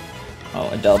 Oh,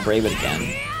 Adele, brave it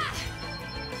again.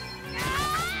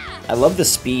 I love the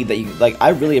speed that you, like,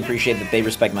 I really appreciate that they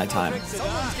respect my time.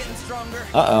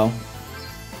 Uh-oh.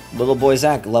 Little boy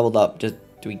Zach leveled up. Do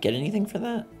we get anything for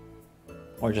that?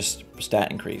 Or just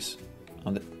stat increase?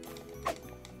 On the...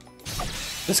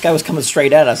 This guy was coming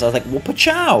straight at us. I was like, well,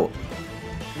 pachow!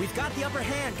 We've got the upper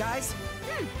hand, guys.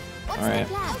 What's Alright.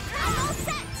 the plan? I'm all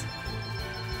set.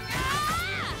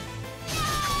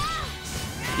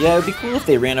 Yeah, it would be cool if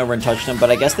they ran over and touched him,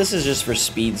 but I guess this is just for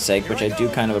speed's sake, which I do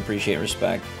kind of appreciate and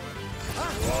respect.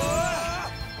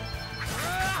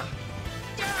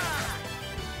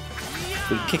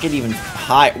 We kick it even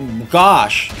high.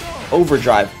 Gosh!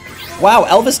 Overdrive. Wow,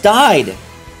 Elvis died!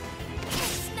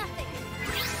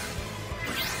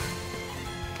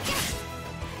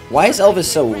 Why is Elvis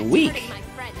so weak?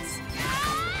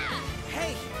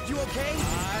 Hey, you okay?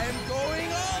 I'm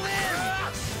going all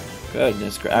in.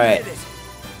 Goodness gracious. Alright.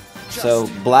 So,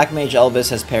 Black Mage Elvis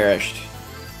has perished.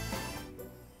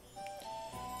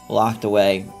 Locked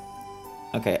away.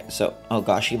 Okay, so... Oh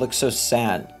gosh, he looks so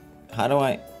sad. How do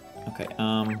I... Okay,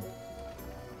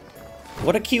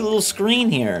 what a cute little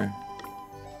screen here.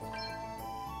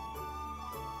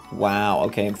 Wow,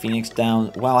 okay, Phoenix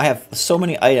down. Wow, I have so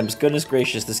many items. Goodness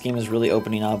gracious, this game is really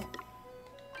opening up.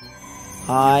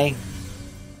 Hi.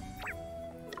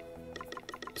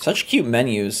 Such cute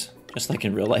menus. Just like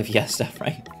in real life. Yes, that's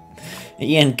right.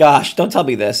 Ian, gosh, don't tell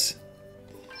me this.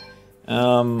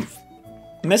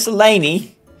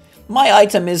 Miscellany. My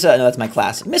item is... no, that's my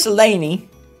class. Miscellany.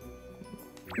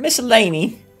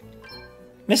 Miscellany.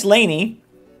 Miscellany.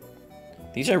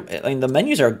 These are... I mean, the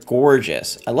menus are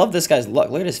gorgeous. I love this guy's look.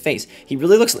 Look at his face. He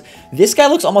really looks... This guy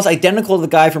looks almost identical to the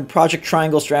guy from Project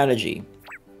Triangle Strategy.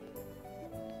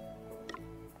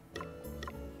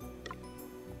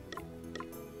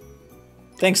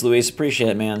 Thanks, Luis. Appreciate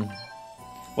it, man.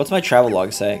 What's my travel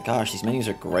log say? Gosh, these menus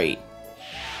are great.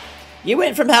 You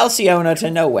went from Halcyona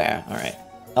to nowhere. Alright.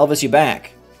 Elvis, you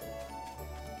back.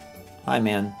 Hi,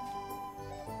 man.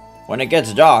 When it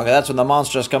gets dark, that's when the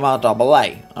monsters come out to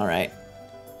play. Alright.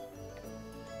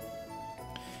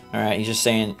 Alright, he's just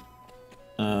saying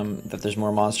that there's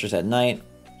more monsters at night.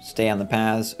 Stay on the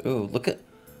paths. Ooh, look at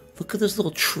those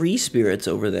little tree spirits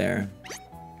over there.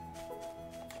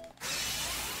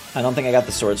 I don't think I got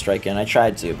the sword strike in. I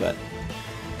tried to, but...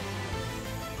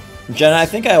 Jenna, I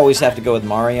think I always have to go with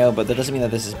Mario, but that doesn't mean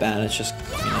that this is bad. It's just,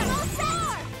 you know...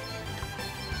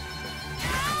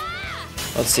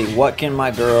 Let's see, what can my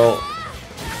girl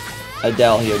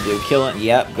Adele here do? Kill it?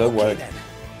 Yep, good work.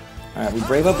 Alright, we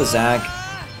brave up a Zach.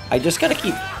 I just gotta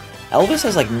keep... Elvis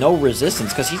has, like, no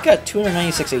resistance, because he's got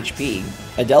 296 HP.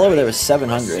 Adele over there was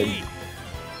 700.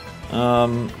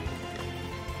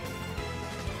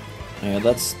 Yeah,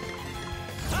 let's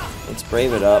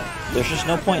brave it up. There's just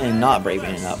no point in not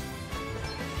braving it up.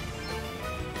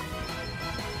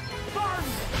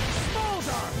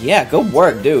 Yeah, good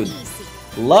work, dude.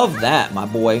 Love that, my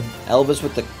boy. Elvis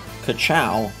with the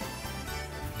ka-chow.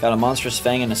 Got a monstrous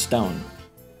fang and a stone.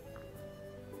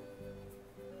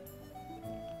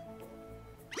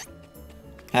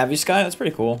 Have you, Sky? That's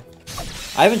pretty cool.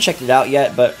 I haven't checked it out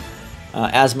yet, but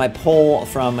as my poll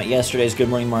from yesterday's Good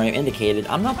Morning Mario indicated,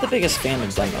 I'm not the biggest fan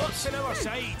of demos.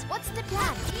 What's the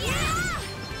plan?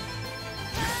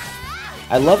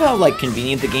 I love how, like,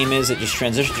 convenient the game is. It just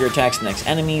transitions your attacks to the next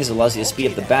enemies, allows you to speed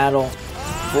up the battle.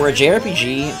 For a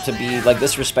JRPG to be, like,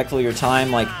 this respectful of your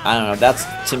time, like, I don't know, that's,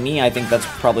 to me, I think that's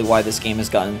probably why this game has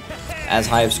gotten as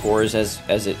high of scores as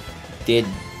it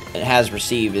has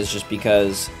received, is just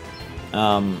because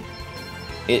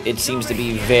it seems to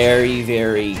be very,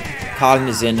 very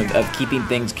cognizant of keeping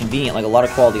things convenient, like a lot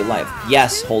of quality of life.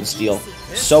 Yes, Hold Steel.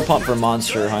 So pumped for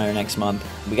Monster Hunter next month.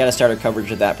 We gotta start our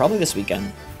coverage of that, probably this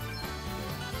weekend.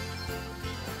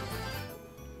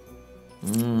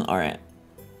 Alright.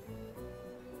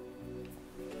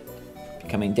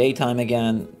 Becoming daytime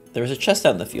again. There was a chest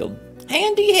out in the field.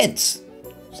 Handy hints!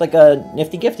 It's like a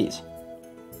Nifty Gifties.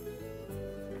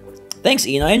 Thanks,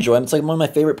 Ian. I enjoy them. It's like one of my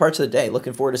favorite parts of the day.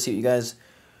 Looking forward to see what you guys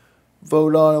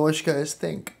vote on and what you guys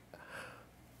think.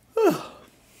 Help!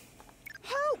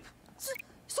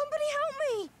 Somebody help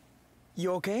me!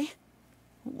 You okay?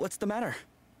 What's the matter?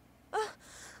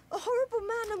 A horrible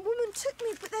man and woman took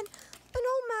me, but then an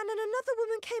old man and another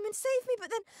woman came and saved me, but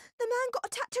then the man got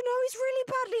attacked and now he's really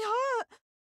badly hurt.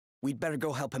 We'd better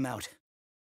go help him out.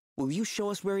 Will you show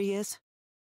us where he is?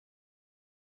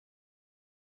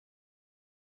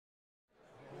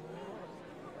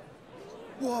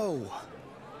 Whoa!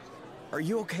 Are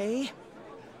you okay?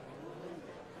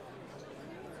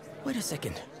 Wait a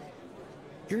second.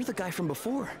 You're the guy from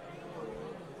before.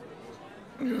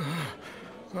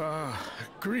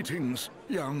 Greetings,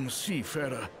 young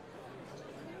seafarer.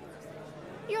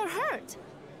 You're hurt.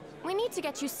 We need to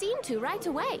get you seen to right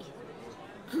away.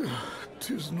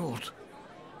 'Tis not.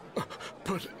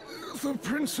 But the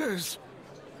princess...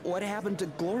 What happened to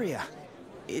Gloria?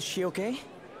 Is she okay?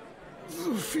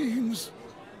 The fiends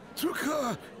took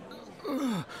her.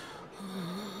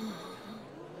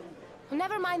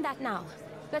 Never mind that now.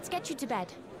 Let's get you to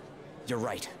bed. You're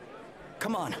right.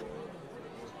 Come on.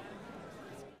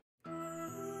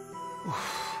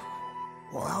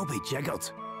 Well, I'll be jiggered.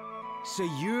 So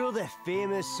you're the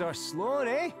famous Sir Sloan,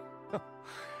 eh?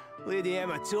 Lady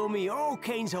Emma told me all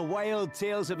kinds of wild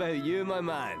tales about you, my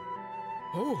man.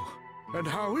 Oh, and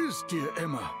how is dear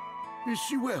Emma? Is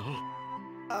she well?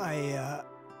 I'm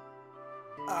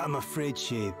afraid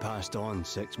she passed on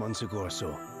 6 months ago or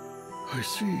so. I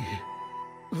see.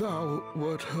 Thou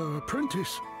wert her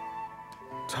apprentice.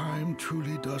 Time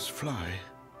truly does fly.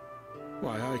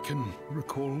 Why, I can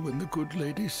recall when the good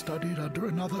lady studied under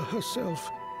another herself.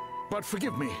 But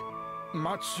forgive me,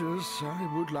 much as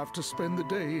I would love to spend the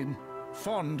day in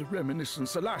fond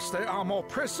reminiscence, alas, there are more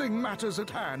pressing matters at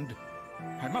hand.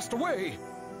 I must away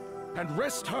and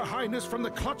wrest Her Highness from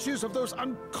the clutches of those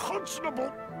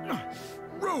unconscionable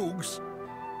rogues.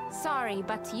 Sorry,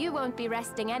 but you won't be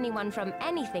resting anyone from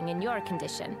anything in your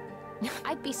condition.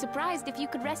 I'd be surprised if you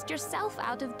could rest yourself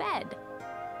out of bed.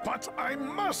 But I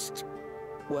must!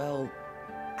 Well,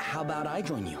 how about I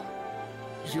join you?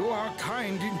 You are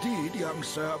kind indeed, young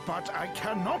sir, but I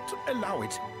cannot allow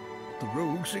it. The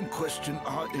rogues in question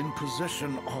are in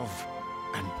possession of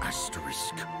an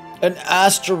asterisk. An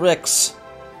asterisk!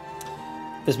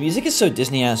 This music is so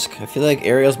Disney-esque. I feel like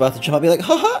Ariel's about to jump up and be like,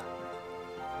 haha!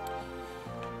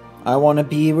 I want to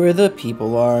be where the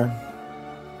people are.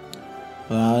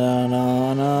 Na,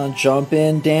 na, na,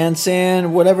 jumping,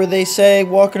 dancing, whatever they say,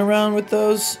 walking around with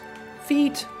those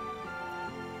feet.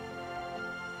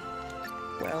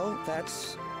 Well,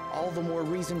 that's all the more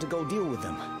reason to go deal with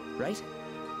them, right?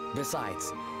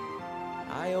 Besides,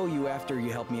 I owe you after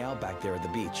you helped me out back there at the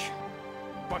beach.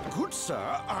 But good sir,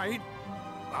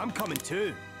 I'm coming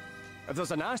too. If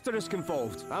there's an asterisk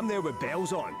involved, I'm there with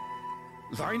bells on.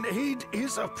 Thine aid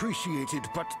is appreciated,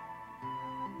 but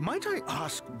might I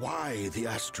ask why the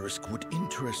asterisk would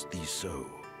interest thee so?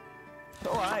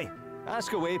 Oh aye,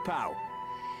 ask away, pal.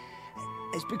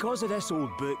 It's because of this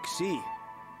old book, see?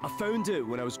 I found it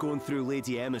when I was going through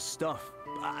Lady Emma's stuff.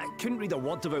 I couldn't read a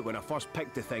word of it when I first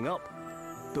picked the thing up.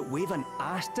 But wave an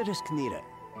asterisk near it,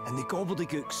 and the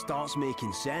gobbledygook starts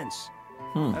making sense.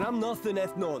 And I'm nothing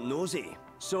if not nosy.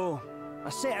 So, I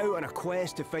set out on a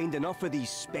quest to find enough of these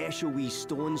special wee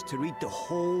stones to read the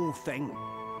whole thing.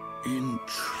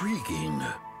 Intriguing.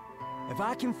 If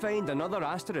I can find another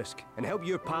asterisk and help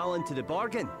your pal into the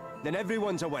bargain, then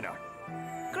everyone's a winner.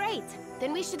 Great!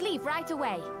 Then we should leave right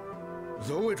away.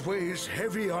 Though it weighs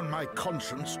heavy on my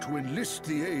conscience to enlist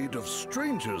the aid of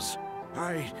strangers,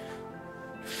 I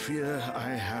fear I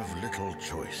have little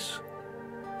choice.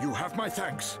 You have my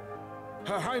thanks.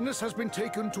 Her Highness has been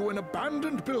taken to an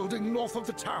abandoned building north of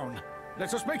the town.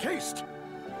 Let us make haste.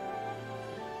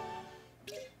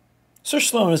 Sir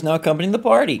Sloan is now accompanying the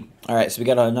party. Alright, so we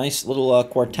got a nice little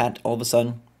quartet all of a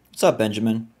sudden. What's up,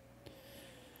 Benjamin?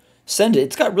 Send it.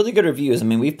 It's got really good reviews. I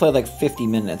mean, we've played like 50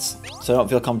 minutes, so I don't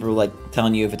feel comfortable like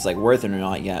telling you if it's like worth it or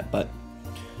not yet, but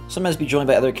sometimes be joined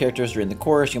by other characters during the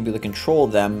course. You can be able to control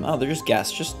them. Oh, they're just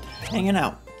guests, just hanging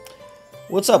out.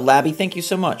 What's up, Labby? Thank you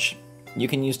so much. You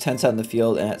can use tents out in the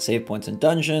field and at save points in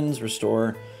dungeons,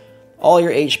 restore all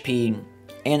your HP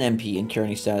and MP and cure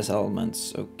any status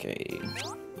elements. Okay.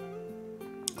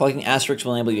 Collecting asterisks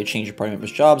will enable you to change your party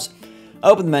members' jobs.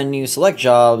 Open the menu, select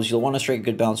jobs. You'll want to strike a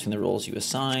good balance between the roles you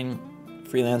assign.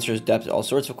 Freelancers adept at all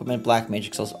sorts of equipment. Black mage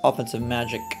excels offensive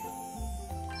magic.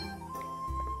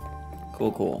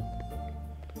 Cool, cool.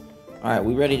 Alright,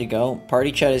 we ready to go?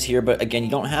 Party chat is here, but again, you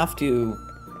don't have to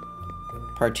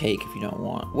partake if you don't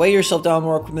want. Weigh yourself down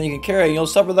more equipment than you can carry and you'll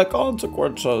suffer the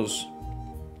consequences.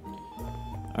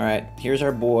 Alright, here's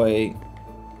our boy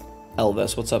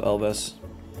Elvis. What's up, Elvis?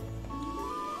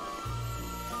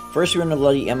 First, we run into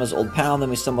Lady Emma's old pal, then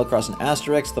we stumble across an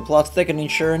asterisk. The plot's thickening,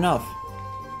 sure enough.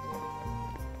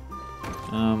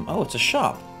 Oh, it's a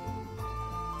shop.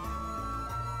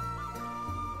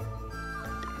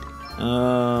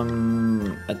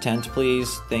 A tent,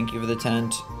 please. Thank you for the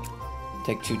tent.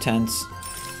 Take 2 tents.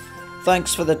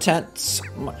 Thanks for the tents.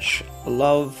 Much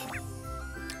love.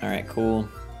 Alright, cool.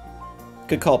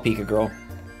 Good call, Pika girl.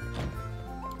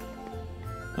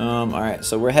 Alright,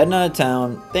 so we're heading out of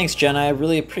town. Thanks, Jen, I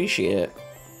really appreciate it.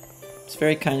 It's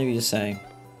very kind of you to say.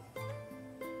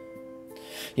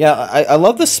 Yeah, I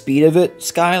love the speed of it,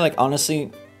 Sky. Like,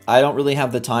 honestly, I don't really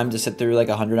have the time to sit through, like,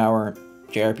 a 100-hour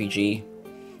JRPG.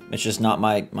 It's just not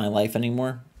my life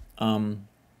anymore.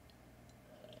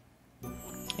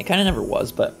 It kind of never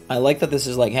was, but I like that this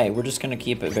is like, hey, we're just gonna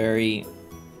keep it very,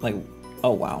 like,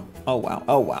 oh wow, oh wow,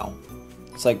 oh wow.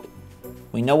 It's like,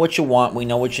 we know what you want, we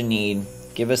know what you need.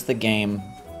 Give us the game.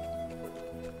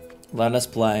 Let us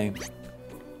play.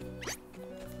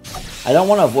 I don't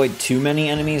want to avoid too many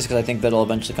enemies because I think that'll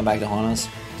eventually come back to haunt us.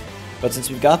 But since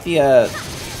we've got the,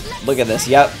 look at this,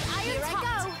 yep.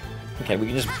 Okay, we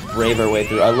can just brave our way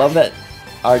through. I love that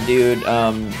our dude,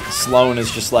 Sloan,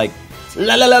 is just like,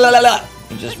 la la la la la la.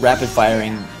 And just rapid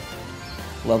firing.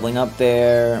 Leveling up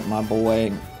there, my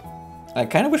boy. I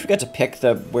kind of wish we got to pick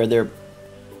where their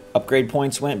upgrade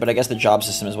points went, but I guess the job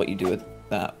system is what you do with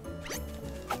that.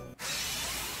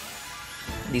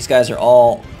 These guys are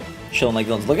all chilling like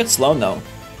villains. Look at Sloan, though.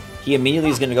 He immediately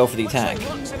is going to go for the attack.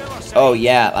 Oh,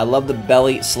 yeah. I love the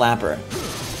belly slapper.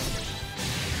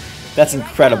 That's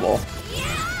incredible.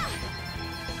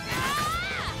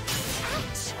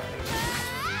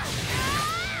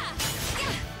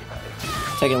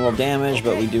 Taking a little damage,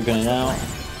 but we do get it out.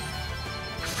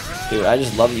 Dude, I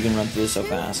just love that you can run through this so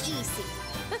fast.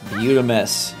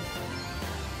 Beautimous.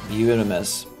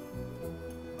 Beautimous.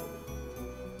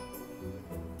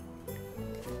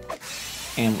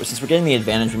 And since we're getting the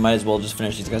advantage, we might as well just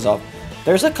finish these guys off.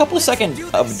 There's a couple of seconds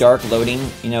of dark loading,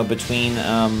 you know, between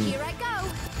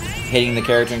hitting the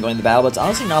character and going to battle, but it's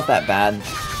honestly not that bad.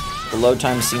 The load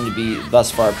times seem to be,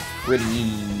 thus far,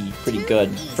 pretty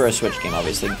good for a Switch game,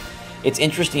 obviously. It's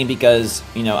interesting because,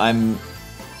 you know,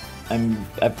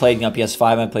 I've played, you know,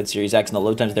 PS5, I've played Series X, and the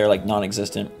load times there are, like,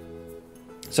 non-existent.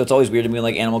 So it's always weird to me,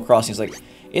 like, Animal Crossing is like,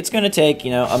 it's going to take,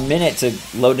 you know, a minute to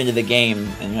load into the game,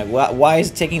 and you're like, why is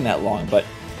it taking that long? But,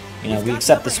 you know, we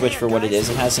accept the Switch for what it is.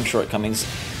 It has some shortcomings.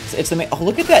 It's the oh,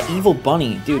 look at that evil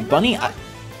bunny. Dude, bunny,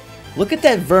 look at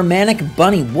that Vermanic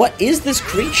bunny. What is this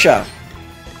creature?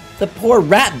 The poor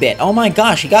rat bit. Oh my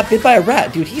gosh, he got bit by a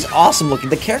rat. Dude, he's awesome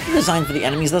looking. The character design for the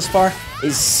enemies thus far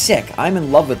is sick. I'm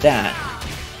in love with that.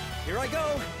 Here I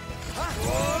go.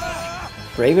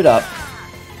 Brave it up.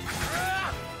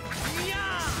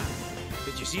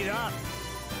 Did you see that?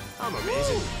 I'm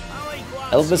amazing.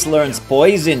 Elvis learns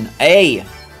poison. Hey!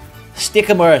 Stick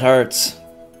him where it hurts.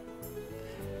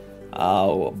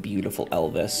 Oh, beautiful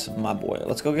Elvis. My boy.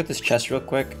 Let's go get this chest real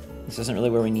quick. This isn't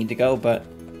really where we need to go, but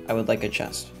I would like a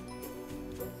chest.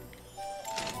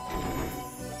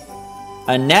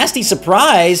 A nasty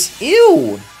surprise?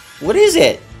 Ew! What is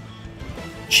it?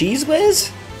 Cheese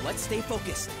whiz? Let's stay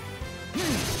focused.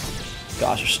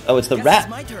 Gosh, oh, it's the rat.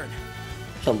 It's my turn.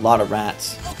 There's a lot of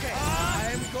rats. Okay,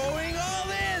 I'm going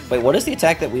all in. Wait, what is the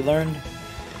attack that we learned?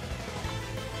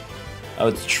 Oh,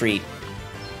 it's treat.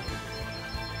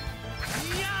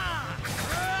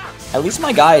 At least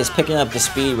my guy is picking up the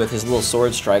speed with his little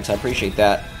sword strikes. I appreciate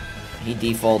that. He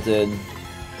defaulted.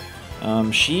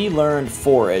 She learned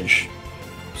forage.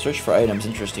 Search for items.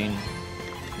 Interesting.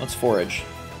 Let's forage.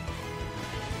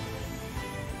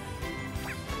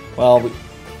 Well,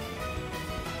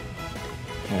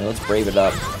 here, let's brave it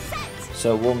up.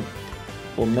 So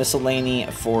we'll miscellany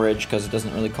forage because it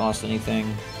doesn't really cost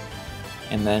anything,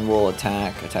 and then we'll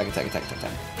attack.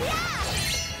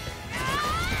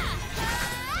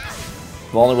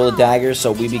 Vulnerable to daggers,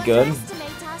 so we be good.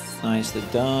 Nicely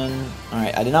done.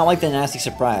 Alright, I did not like the nasty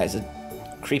surprise.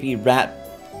 A creepy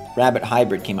rabbit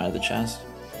hybrid came out of the chest.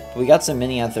 But we got some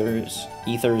mini ethers.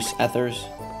 Ether.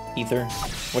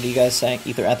 What do you guys say?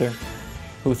 Ether, ether.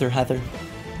 Huther, heather.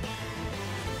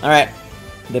 Alright.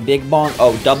 The big bong.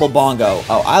 Oh, double bongo.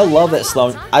 Oh, I love that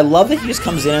Sloan. I love that he just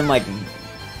comes in and, like,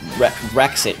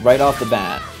 wrecks it right off the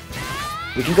bat.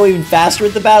 We can go even faster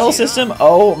with the battle system?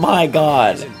 Oh my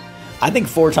god. I think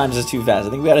 4 times is too fast. I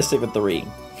think we gotta stick with 3.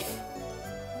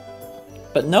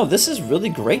 But no, this is really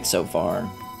great so far.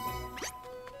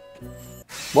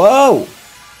 Whoa!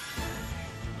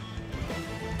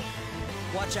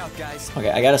 Watch out, guys. Okay,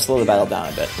 I gotta slow the battle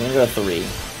down a bit. We're gonna go to 3.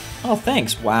 Oh,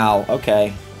 thanks. Wow,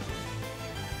 okay.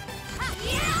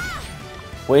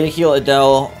 Way to heal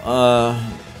Adele,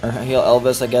 or heal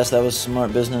Elvis, I guess that was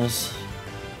smart business.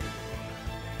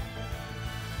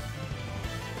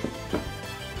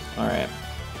 Alright.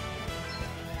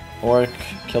 Orc,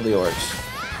 kill the orcs.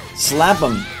 Slap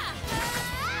him!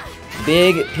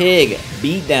 Big pig,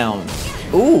 beat down.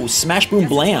 Ooh, smash boom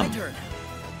blam.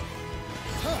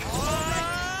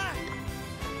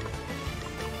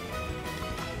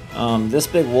 This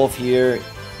big wolf here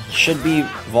should be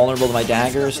vulnerable to my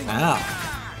daggers. Ow.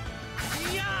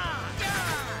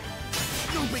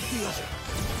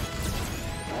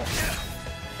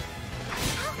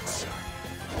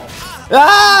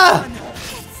 Ah!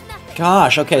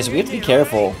 Gosh, okay, so we have to be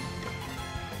careful.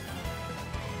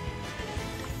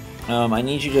 I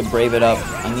need you to brave it up.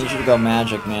 I need you to go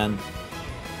magic, man.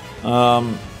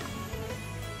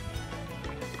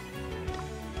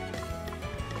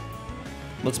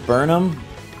 Let's burn him.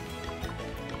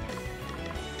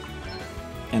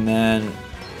 And then...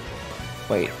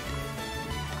 Wait.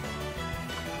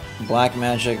 Black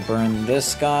magic, burn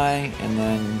this guy, and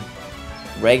then...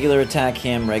 Regular attack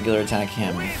him, regular attack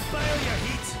him.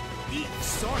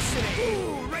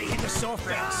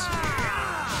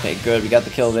 Okay, good. We got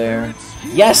the kill there.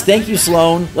 Yes, thank you,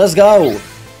 Sloan. Let's go.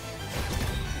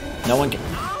 No one can...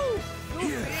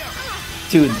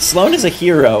 Dude, Sloan is a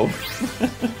hero.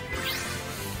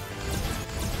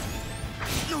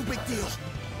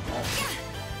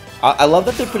 I love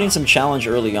that they're putting some challenge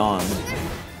early on.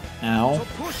 Ow.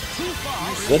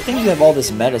 Good thing you have all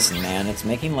this medicine, man. It's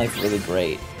making life really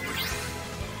great.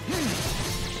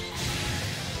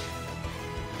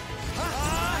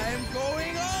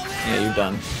 Yeah, you're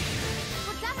done.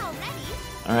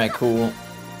 Alright, cool.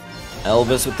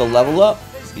 Elvis with the level up.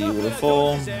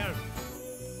 Beautiful.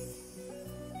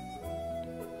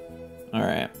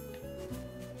 Alright.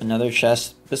 Another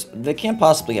chest. They can't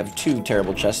possibly have 2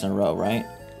 terrible chests in a row, right?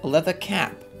 A leather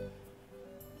cap.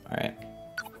 Alright.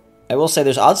 I will say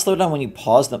there's odd slowdown when you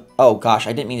pause them. Oh gosh,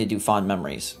 I didn't mean to do fond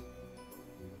memories.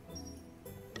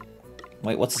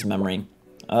 Wait, what's his memory?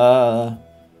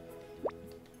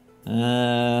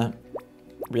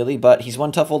 Really? But he's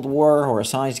one tough old war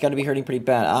horse, huh? He's got to be hurting pretty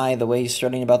bad. Aye, the way he's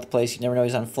strutting about the place, you never know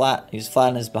he's on flat. He was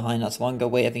flat on his behind not so long ago.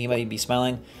 Wait, I think he might be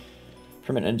smiling.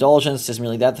 Permanent indulgence isn't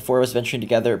really that. The 4 of us venturing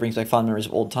together, it brings back fond memories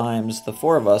of old times. The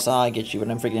 4 of us, I get you, but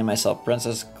I'm forgetting myself.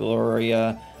 Princess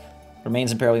Gloria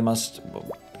remains in peril. We must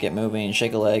get moving.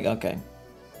 Shake a leg. Okay.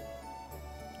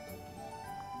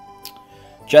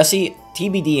 Jesse,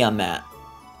 TBD on that.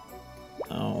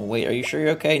 Oh, wait, are you sure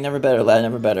you're okay? Never better, lad,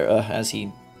 never better. As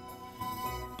he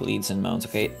bleeds and moans.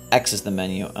 Okay, X is the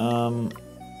menu.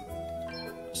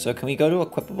 So can we go to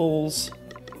equipables?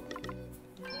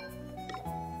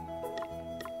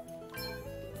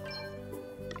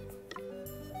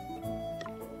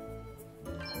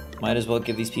 Might as well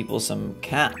give these people some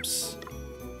caps.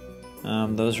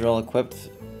 Those are all equipped.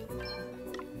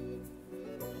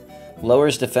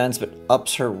 Lowers defense, but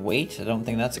ups her weight? I don't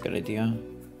think that's a good idea.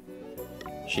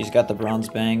 She's got the bronze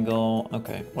bangle.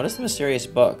 Okay. What is the mysterious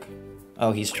book?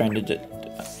 Oh, he's trying to...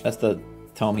 That's the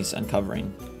tome he's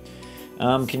uncovering.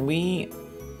 Can we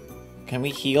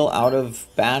heal out of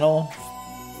battle?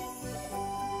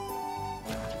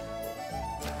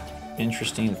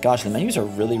 Interesting. Gosh, the menus are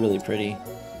really, really pretty.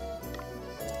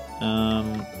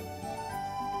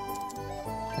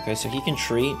 Okay, so he can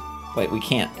treat... Wait, we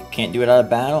can't. Can't do it out of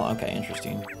battle? Okay,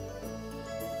 interesting.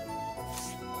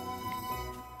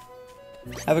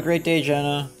 Have a great day,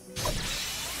 Jenna.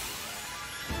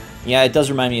 Yeah, it does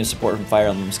remind me of support from Fire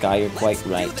Emblem Sky. You're quite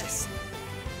right.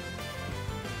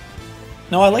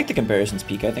 No, I like the comparisons,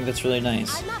 Pika. I think that's really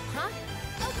nice.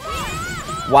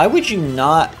 Why would you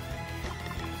not...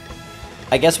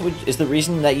 I guess is the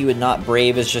reason that you would not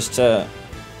brave is just to...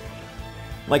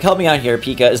 Like, help me out here,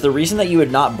 Pika. Is the reason that you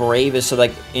would not brave is so,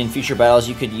 like, in future battles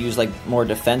you could use, like, more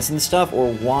defense and stuff?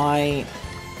 Or why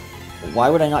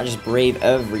would I not just brave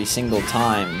every single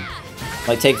time?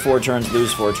 Like, take 4 turns,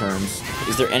 lose 4 turns.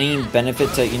 Is there any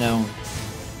benefit to, you know,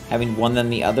 having one than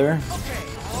the other?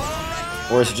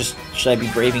 Or is it just, should I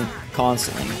be braving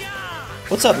constantly?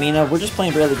 What's up, Mina? We're just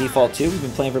playing Bravely Default 2. We've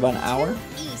been playing for about an hour.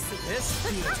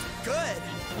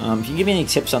 If you give me any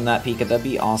tips on that, Pika, that'd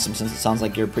be awesome, since it sounds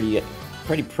like you're pretty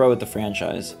pro at the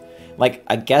franchise. Like,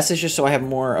 I guess it's just so I have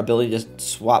more ability to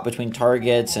swap between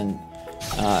targets and,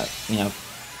 you know,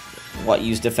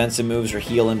 use defensive moves or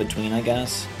heal in between, I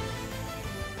guess.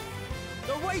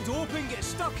 They're wide open, get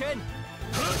stuck in.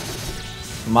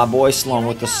 My boy Sloan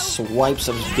with the swipes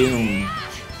of doom.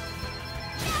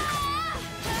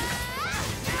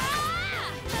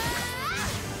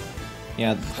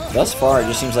 Yeah, thus far it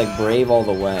just seems like brave all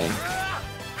the way.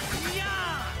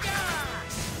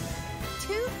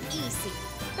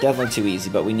 Definitely too easy,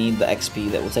 but we need the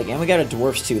XP that we'll take. And we got a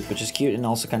dwarf's tooth, which is cute and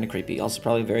also kind of creepy. Also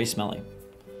probably very smelly.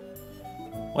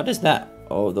 What is that?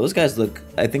 Oh, those guys look...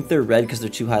 I think they're red because they're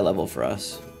too high level for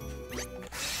us.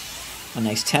 A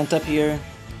nice tent up here.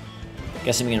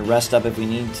 Guessing we can rest up if we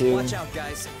need to. Watch out,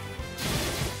 guys.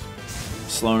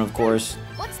 Sloan, of course.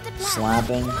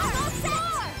 Slapping.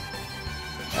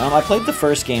 I played the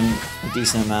first game a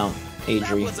decent amount, Adri.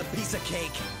 That was a piece of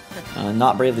cake.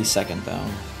 Not Bravely second, though.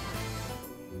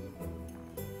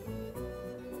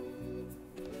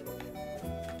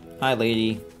 Hi,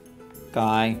 lady.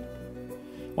 Guy.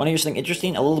 Want to hear something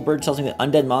interesting? A little bird tells me that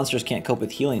undead monsters can't cope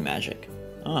with healing magic.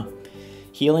 Huh.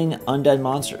 Healing undead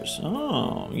monsters.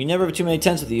 Oh, you never have too many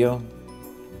tents with you.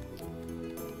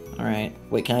 Alright.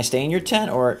 Wait, can I stay in your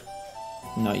tent or...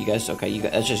 No, you guys... Okay, you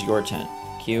guys, that's just your tent.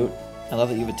 Cute. I love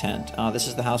that you have a tent. This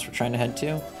is the house we're trying to head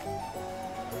to.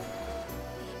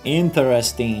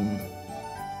 Interesting.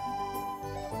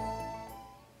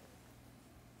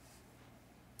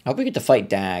 I hope we get to fight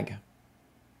Dag.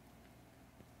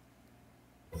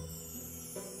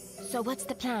 So what's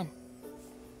the plan?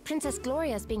 Princess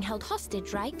Gloria's being held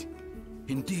hostage, right?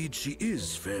 Indeed she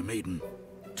is, fair maiden.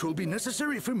 'Twill be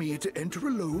necessary for me to enter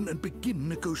alone and begin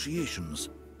negotiations,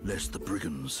 lest the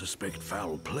brigands suspect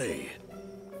foul play.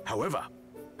 However,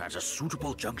 at a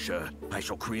suitable juncture, I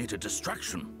shall create a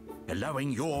distraction,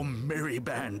 allowing your merry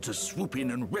band to swoop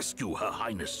in and rescue Her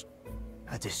Highness.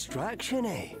 A distraction,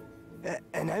 eh?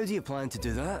 And how do you plan to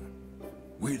do that?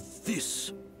 With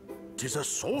this. 'Tis a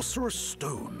sorcerer's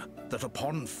stone that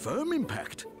upon firm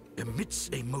impact emits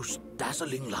a most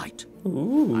dazzling light.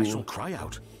 Ooh. I shall cry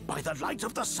out, "By the light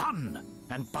of the sun,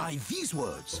 and by these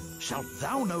words shalt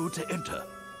thou know to enter."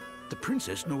 The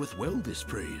princess knoweth well this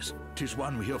phrase. 'Tis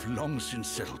one we have long since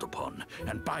settled upon,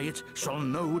 and by it shall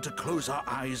know to close our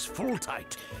eyes full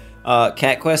tight.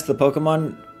 Cat Quest, the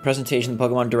Pokemon presentation, the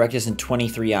Pokemon Direct is in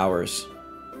 23 hours.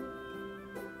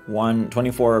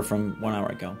 24 from 1 hour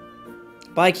ago.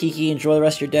 Bye, Kiki. Enjoy the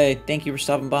rest of your day. Thank you for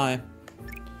stopping by.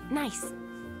 Nice.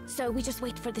 So we just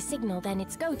wait for the signal, then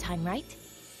it's go time, right?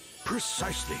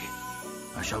 Precisely.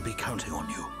 I shall be counting on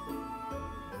you.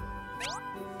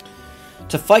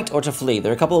 To fight or to flee.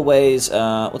 There are a couple of ways.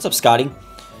 What's up, Scotty?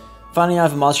 Finding out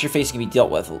if a monster you're facing can be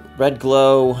dealt with. Red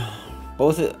glow.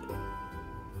 Both of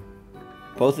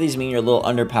these mean you're a little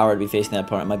underpowered to be facing that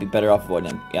opponent. Might be better off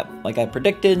avoiding him. Yep, like I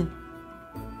predicted.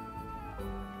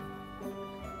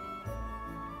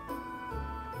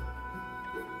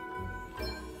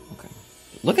 Okay.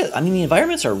 Look at, I mean, the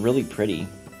environments are really pretty.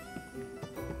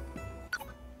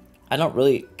 I don't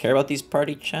really care about these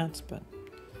party chats, but...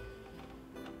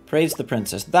 Praise the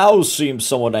princess. Thou seemst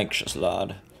somewhat anxious,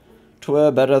 lad.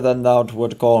 'Twere better than thou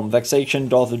wert calm. Vexation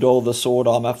doth dull the sword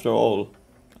arm after all.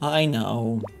 I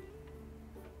know.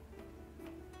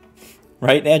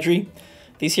 Right, Adri?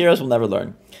 These heroes will never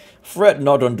learn. Fret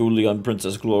not unduly on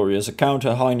Princess Gloria's account.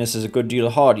 Her Highness is a good deal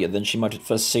hardier than she might at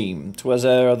first seem. 'Twas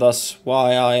thus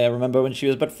why I remember when she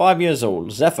was but 5 years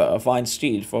old. Zephyr, a fine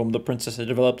steed for whom the princess had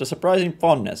developed a surprising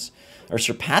fondness, or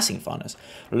surpassing fondness,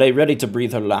 lay ready to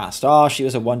breathe her last. Ah, she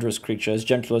was a wondrous creature, as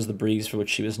gentle as the breeze for which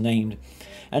she was named.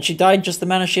 And she died just the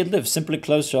manner she had lived, simply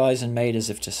closed her eyes and made as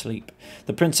if to sleep.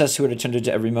 The princess, who had attended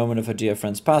to every moment of her dear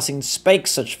friend's passing, spake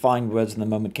such fine words when the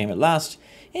moment came at last.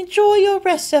 Enjoy your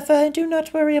rest, Zephyr, and do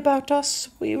not worry about us.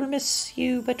 We will miss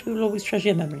you, but we will always treasure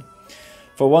your memory.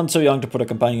 For one so young to put a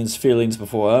companion's feelings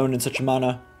before her own in such a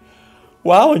manner.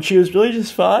 Wow, and she was really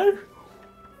just 5?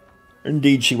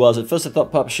 Indeed she was. At first I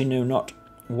thought perhaps she knew not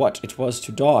what it was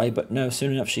to die, but no,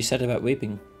 soon enough she set about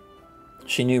weeping.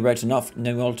 She knew right enough,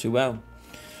 knew all too well.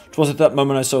 'Twas at that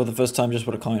moment I saw for the first time just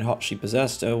what a kind heart she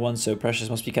possessed. Oh, one so precious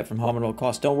must be kept from harm at all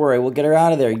costs. Don't worry, we'll get her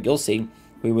out of there, you'll see.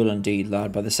 We will indeed,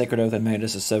 lad. By the sacred oath I made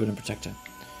us a servant and protector.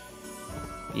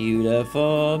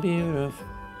 Beautiful, beautiful.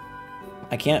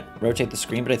 I can't rotate the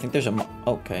screen, but I think there's a...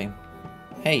 Okay.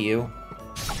 Hey, you.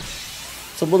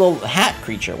 It's a little hat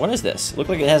creature. What is this? It looks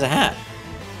like it has a hat.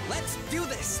 Let's do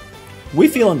this. We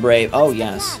feeling brave. Oh,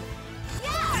 yes.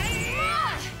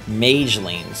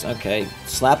 Magelings. Okay.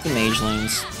 Slap the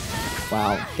Magelings.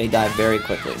 Wow, they die very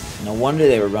quickly. No wonder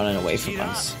they were running away from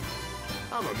us.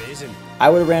 I'm amazing. I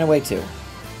would have ran away too.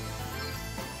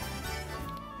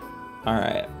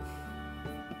 Alright.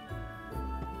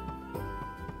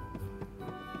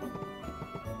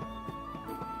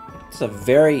 It's a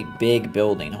very big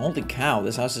building. Holy cow,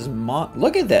 this house is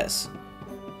look at this!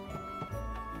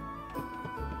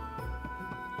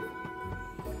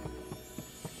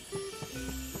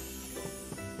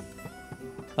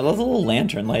 I love the little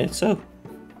lantern light. It's so...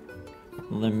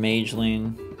 The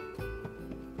Mageling.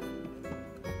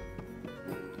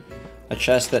 A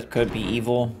chest that could be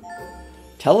evil.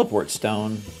 Teleport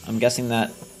stone. I'm guessing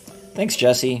that... Thanks,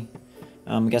 Jesse.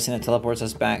 I'm guessing that teleports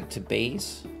us back to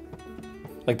base?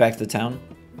 Like back to the town?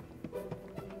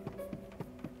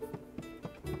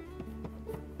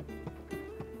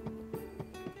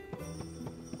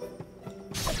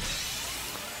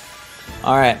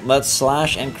 Alright, let's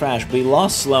slash and crash. We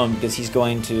lost Sloan because he's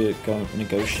going to go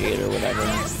negotiate or whatever.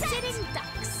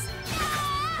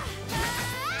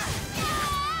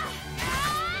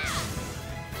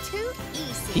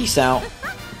 Peace out.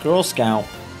 Girl Scout.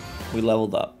 We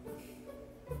leveled up.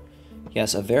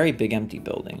 Yes, a very big empty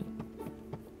building.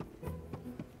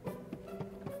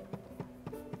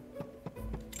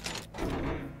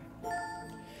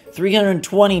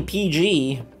 320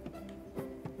 PG.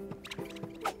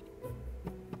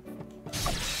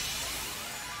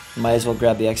 Might as well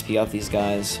grab the XP off these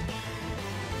guys.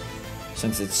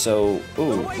 Since it's so...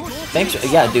 Ooh.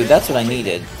 Thanks. Yeah, dude, that's what I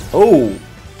needed. Oh!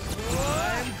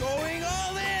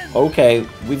 Okay,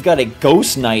 we've got a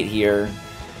Ghost Knight here.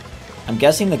 I'm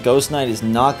guessing the Ghost Knight is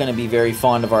not going to be very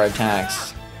fond of our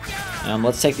attacks.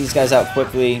 Let's take these guys out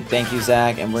quickly. Thank you,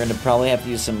 Zach. And we're going to probably have to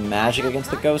use some magic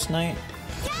against the Ghost Knight.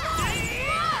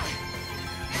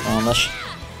 Unless...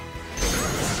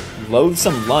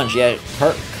 Loathsome Lunge. Yeah,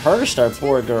 cursed our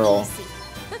poor girl.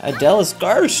 Adele is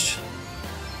cursed.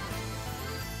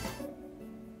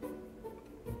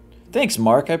 Thanks,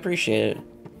 Mark. I appreciate it.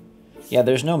 Yeah,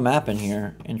 there's no map in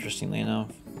here, interestingly enough.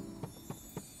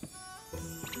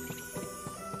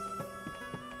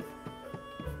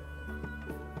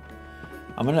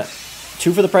 I'm gonna...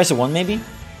 2 for the price of 1, maybe?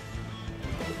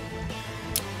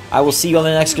 I will see you on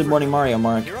the next Good Morning Mario,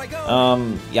 Mark.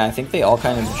 Yeah, I think they all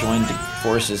kind of joined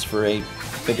forces for a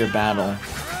bigger battle.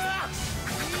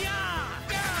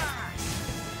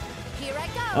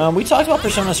 We talked about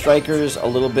Persona Strikers a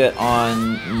little bit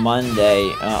on Monday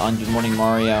on Good Morning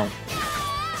Mario.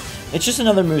 It's just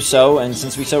another Musou, and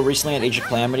since we so recently had Age of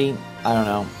Calamity, I don't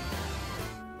know.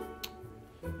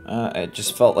 It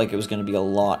just felt like it was going to be a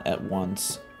lot at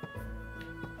once.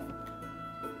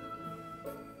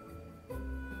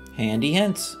 Handy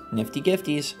hints. Nifty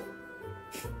gifties.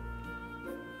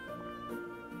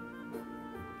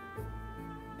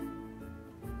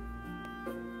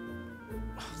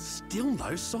 Still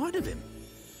no sign of him.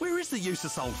 Where is the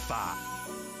useless old fart?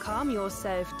 Calm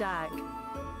yourself, Dag.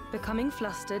 Becoming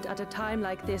flustered at a time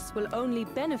like this will only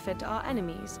benefit our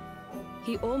enemies.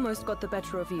 He almost got the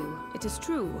better of you, it is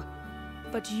true.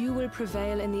 But you will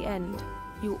prevail in the end.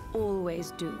 You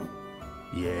always do.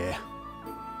 Yeah.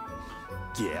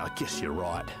 Yeah, I guess you're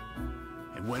right.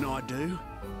 And when I do,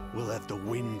 we'll have the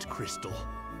wind crystal.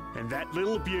 And that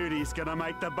little beauty's gonna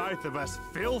make the both of us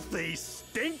filthy,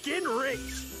 stinking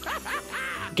rich!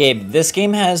 Gabe, this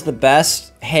game has the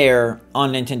best hair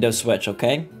on Nintendo Switch,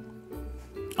 okay?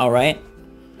 Alright.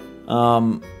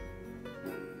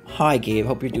 Hi, Gabe.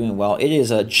 Hope you're doing well. It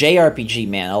is a JRPG,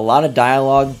 man. A lot of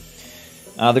dialogue.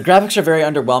 The graphics are very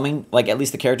underwhelming, like at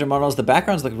least the character models. The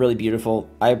backgrounds look really beautiful.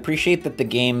 I appreciate that the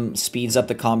game speeds up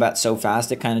the combat so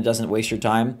fast it kind of doesn't waste your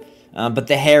time. But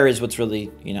the hair is what's really,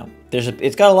 you know,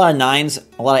 it's got a lot of 9s,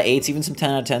 a lot of 8s, even some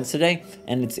 10 out of 10s today,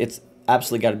 and it's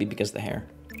absolutely got to be because of the hair.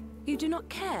 You do not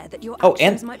care that your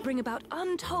actions might bring about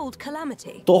untold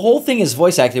calamity. The whole thing is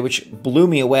voice acted, which blew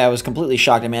me away. I was completely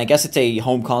shocked. I mean, I guess it's a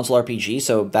home console RPG,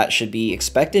 so that should be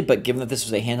expected, but given that this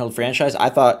was a handheld franchise, I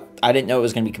didn't know it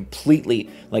was going to be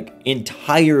completely, like,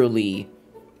 entirely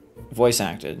voice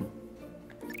acted.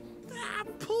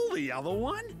 Pull the other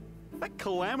one? That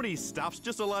calamity stuff's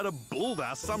just a load of bull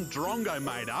that some drongo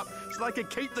made up so they could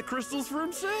keep the crystals for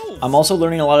themselves. I'm also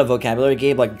learning a lot of vocabulary,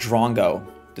 Gabe, like drongo.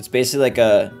 It's basically like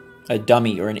a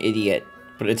dummy or an idiot,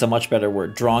 but it's a much better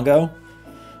word. Drongo.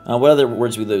 What other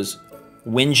words we lose?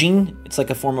 Whinging. It's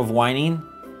like a form of whining.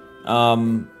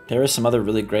 There are some other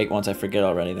really great ones I forget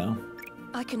already, though.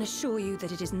 I can assure you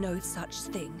that it is no such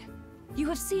thing. You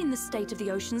have seen the state of the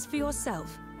oceans for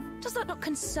yourself. Does that not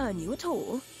concern you at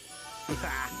all?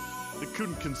 It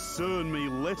couldn't concern me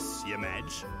less, you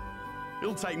Madge.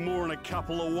 It'll take more than a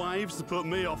couple of waves to put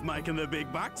me off making the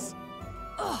big bucks.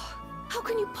 Oh, how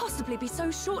can you possibly be so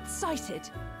short-sighted?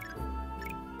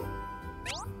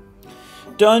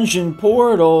 Dungeon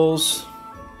portals.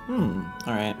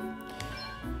 Alright.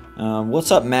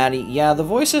 What's up, Maddie? Yeah, the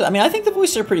voices, I mean, I think the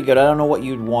voices are pretty good. I don't know what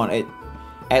you'd want.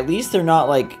 At least they're not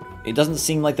like, it doesn't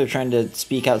seem like they're trying to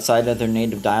speak outside of their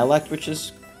native dialect, which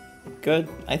is good,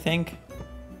 I think.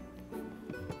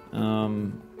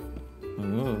 Ooh,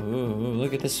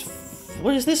 look at this.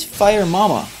 What is this? Fire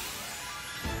Mama.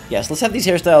 Yes, let's have these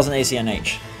hairstyles in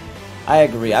ACNH. I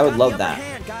agree. I would love that.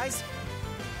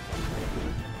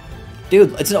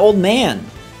 Dude, it's an old man.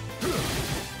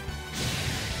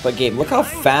 But Gabe, look how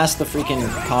fast the freaking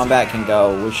combat can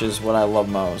go, which is what I love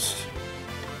most.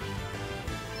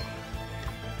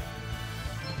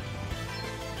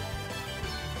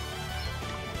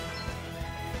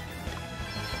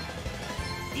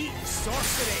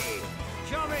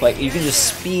 Like, you can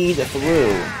just speed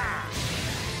through.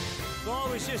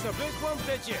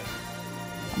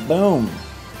 Boom.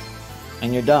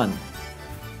 And you're done.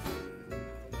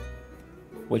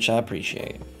 Which I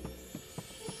appreciate.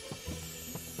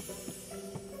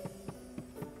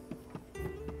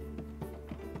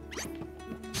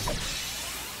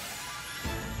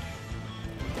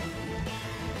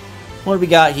 What do we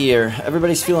got here?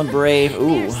 Everybody's feeling brave.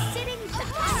 Ooh.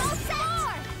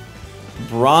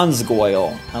 Bronze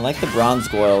Goyle. I like the Bronze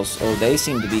Goyles. Oh, they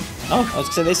seem to be... Oh, I was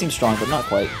gonna say they seem strong, but not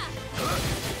quite.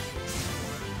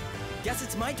 Guess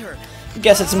it's my turn.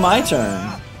 Guess it's my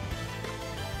turn.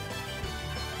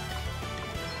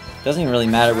 Doesn't even really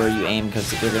matter where you aim because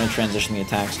they're going to transition the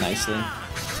attacks nicely.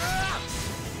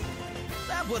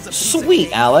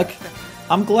 Sweet, Alec.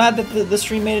 I'm glad that the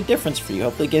stream made a difference for you.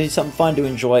 Hopefully it gives you something fun to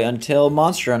enjoy until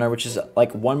Monster Hunter, which is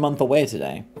like 1 month away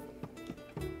today.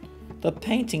 The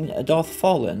painting doth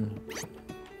fallen.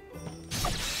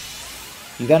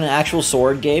 You got an actual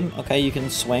sword, Gabe? Okay, you can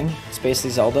swing. It's basically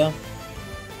Zelda.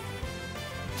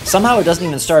 Somehow it doesn't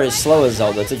even start as slow as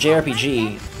Zelda. It's a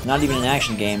JRPG, not even an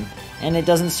action game. And it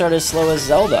doesn't start as slow as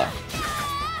Zelda.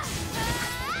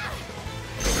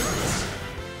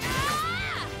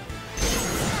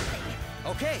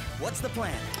 Okay, what's the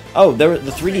plan? Oh, the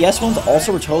 3DS ones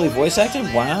also were totally voice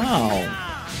acted? Wow.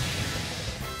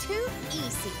 Too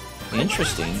easy.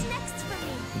 Interesting.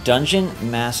 Dungeon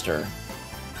Master.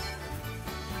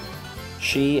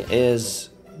 She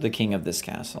is the king of this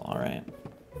castle, alright.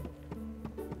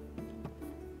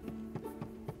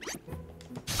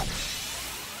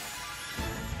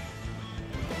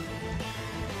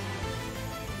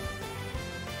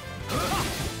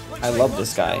 I love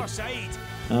this guy.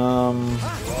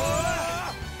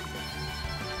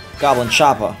 Goblin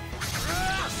Choppa.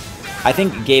 I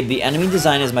think, Gabe, the enemy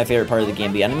design is my favorite part of the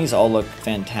game. The enemies all look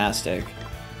fantastic.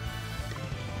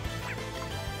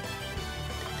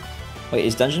 Wait,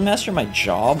 is Dungeon Master my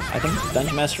job? I think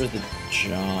Dungeon Master is the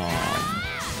job.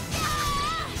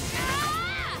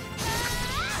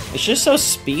 It's just so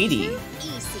speedy.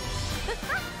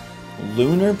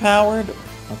 Lunar powered?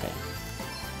 Okay.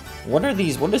 What are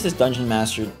these? What is this Dungeon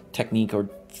Master technique or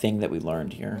thing that we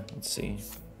learned here? Let's see.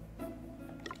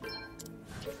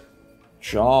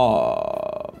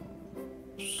 Jobs.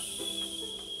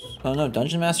 Oh no,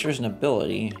 Dungeon Master is an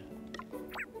ability.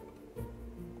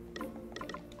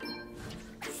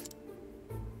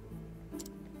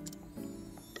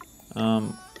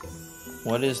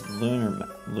 What is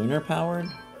lunar powered?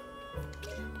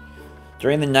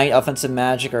 During the night, offensive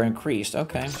magic are increased.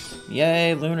 Okay.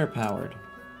 Yay, lunar powered.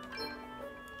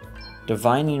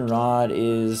 Divining Rod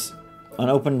is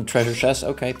unopened treasure chest.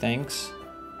 Okay, thanks.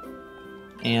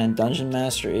 And Dungeon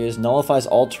Master is nullifies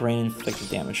all terrain inflicted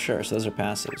damage. Sure, so those are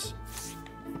passives.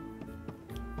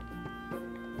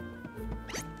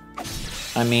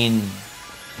 I mean,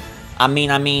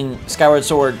 Skyward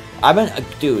Sword.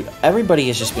 Dude, everybody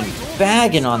has just been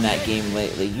bagging on that game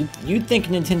lately. You'd think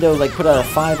Nintendo like put out a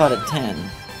 5 out of 10.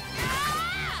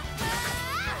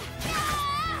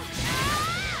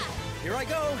 Here I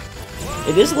go.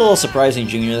 It is a little surprising,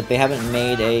 Junior, that they haven't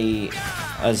made a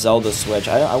Zelda Switch.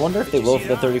 I wonder if they will for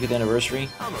the 35th anniversary,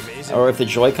 or if the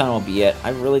Joy-Con will be it. I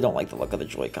really don't like the look of the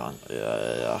Joy-Con.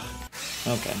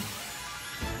 Okay.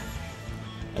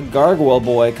 A Gargoyle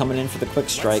Boy coming in for the quick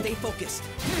strike. Stay focused.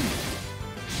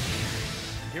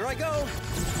 Here I go.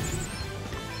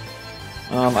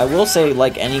 I will say,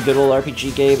 like any good old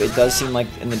RPG game, it does seem like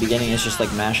in the beginning it's just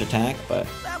like mash attack, but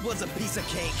That was a piece of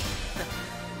cake.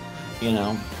 you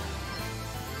know,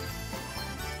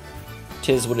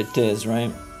 tis what it is,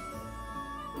 right?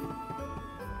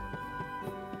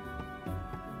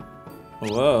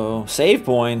 Whoa, save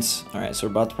points. All right, so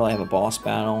we're about to probably have a boss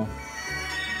battle.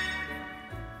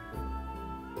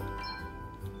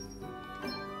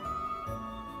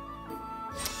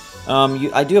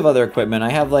 I do have other equipment. I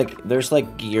have like, there's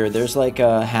like gear, there's like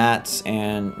hats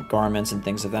and garments and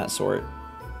things of that sort.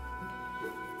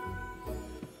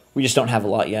 We just don't have a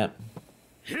lot yet.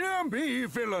 Hear me,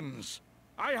 villains.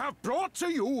 I have brought to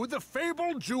you the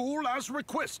fabled jewel as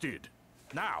requested.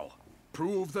 Now,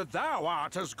 prove that thou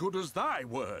art as good as thy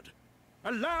word.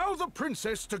 Allow the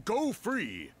princess to go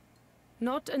free.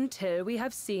 Not until we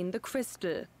have seen the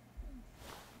crystal.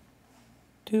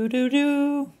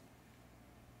 Do.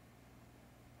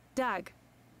 Dag.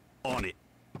 On it.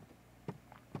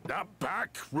 Now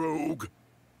back, rogue.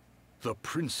 The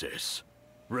princess.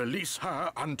 Release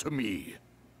her unto me.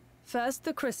 First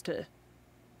the crystal.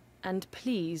 And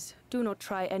please, do not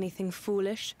try anything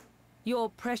foolish. Your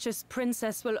precious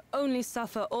princess will only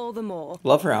suffer all the more.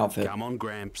 Love her outfit. Come on,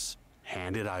 Gramps.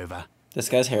 Hand it over. This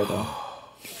guy's hair, though.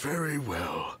 Very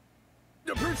well.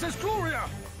 The Princess Gloria,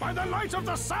 by the light of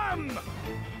the sun!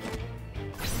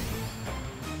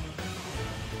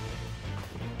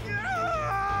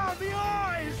 The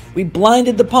eyes! We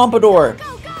blinded the Pompadour!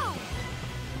 Go, go!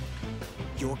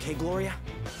 You okay, Gloria?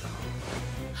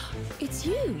 It's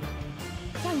you.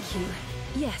 Thank you.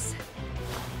 Yes.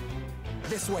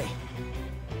 This way.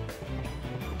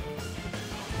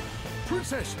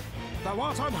 Princess, thou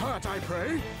art unhurt, I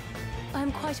pray?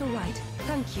 I'm quite all right.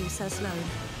 Thank you, Sir Sloan.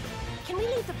 Can we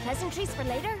leave the pleasantries for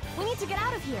later? We need to get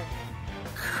out of here.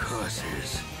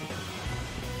 Curses.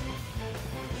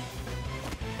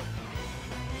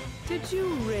 Did you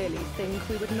really think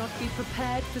we would not be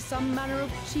prepared for some manner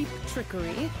of cheap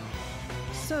trickery?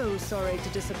 So sorry to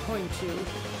disappoint you.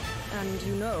 And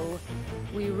you know,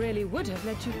 we really would have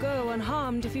let you go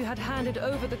unharmed if you had handed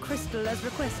over the crystal as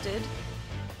requested.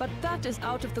 But that is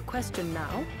out of the question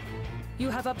now. You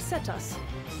have upset us,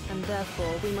 and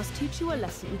therefore we must teach you a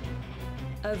lesson.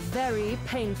 A very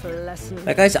painful lesson.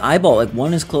 That guy's eyeball, like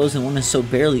one is closed and one is so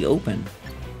barely open.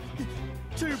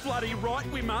 Too bloody right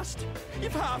we must.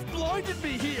 You've half blinded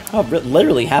me here. Oh,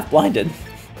 literally half blinded.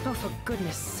 Oh, for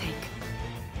goodness sake.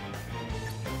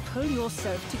 Pull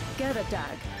yourself together,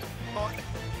 Dag.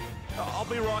 I'll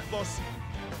be right, boss.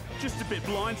 Just a bit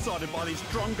blindsided by these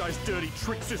Drongo's dirty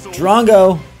tricks is all.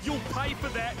 Drongo! You'll pay for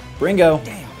that. Bringo!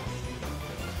 Damn.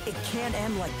 It can't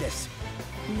end like this.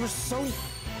 We were so...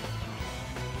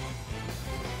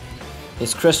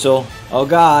 This crystal. Oh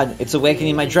god, it's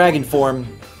awakening my dragon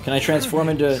form. Can I transform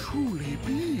into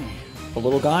a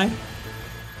little guy?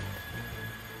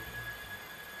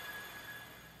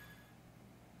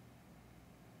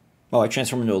 Oh, I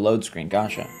transform into a load screen.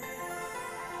 Gotcha.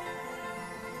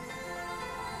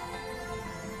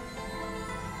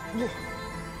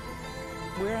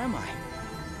 Where am I?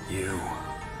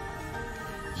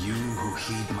 You who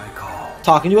heed my call.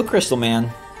 Talking to a crystal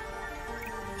man.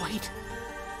 Wait.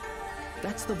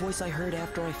 That's the voice I heard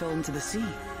after I fell into the sea.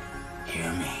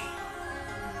 Hear me.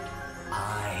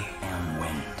 I am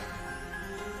wind.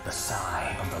 The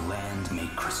sigh of the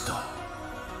land-made crystal.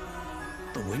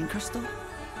 The wind crystal?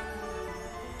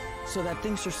 So that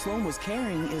thing Sir Sloan was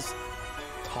carrying is...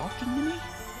 talking to me?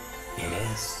 It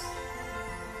is.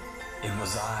 It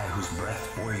was I whose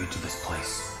breath bore you to this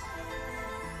place.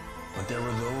 But there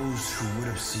were those who would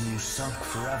have seen you sunk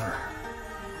forever.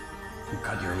 Who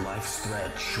cut your life's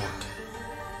thread short.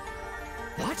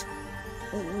 What?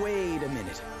 Wait a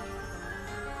minute.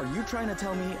 Are you trying to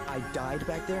tell me I died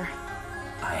back there?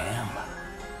 I am.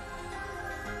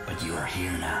 But you are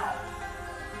here now.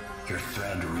 Your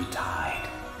thread retied,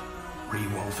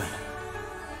 rewoven.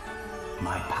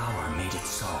 My power made it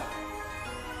so.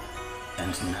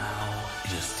 And now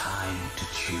it is time to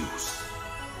choose.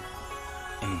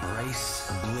 Embrace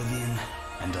oblivion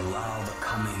and allow the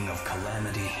coming of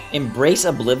calamity. Embrace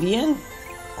oblivion?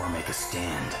 Or make a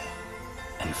stand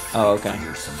and fight for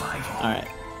your survival. Alright.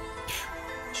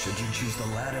 Should you choose the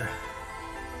latter,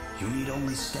 you need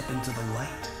only step into the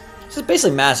light. This is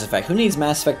basically Mass Effect. Who needs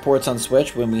Mass Effect ports on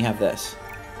Switch when we have this?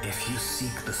 If you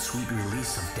seek the sweet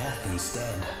release of death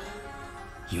instead,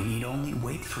 you need only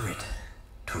wait for it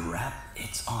to wrap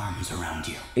its arms around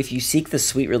you. If you seek the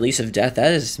sweet release of death,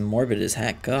 that is morbid as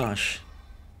heck. Gosh.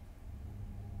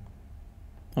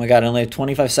 Oh my god, I only have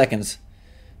 25 seconds.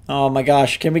 Oh my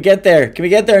gosh, can we get there? Can we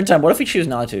get there in time? What if we choose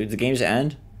not to? Does the game just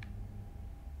end?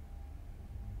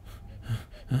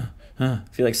 I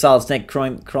feel like Solid Snake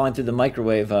crawling through the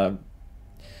microwave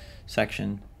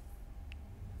section.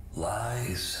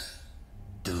 Lies,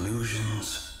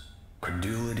 delusions,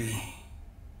 credulity,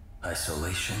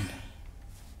 isolation,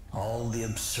 all the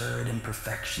absurd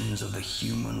imperfections of the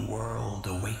human world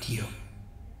await you.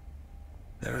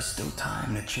 There is still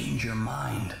time to change your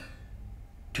mind,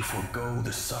 to forego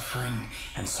the suffering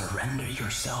and surrender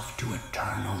yourself to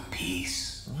eternal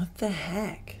peace. What the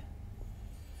heck?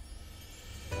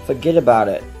 Forget about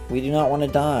it. We do not want to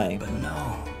die. But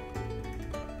no.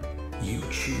 You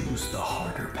choose the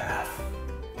harder path.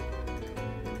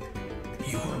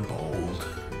 You are bold.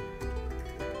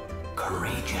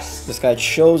 Courageous. This guy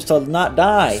chose to not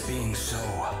die. This being so,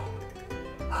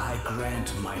 I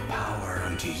grant my power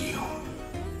unto you.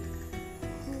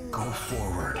 Go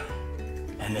forward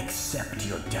and accept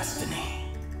your destiny.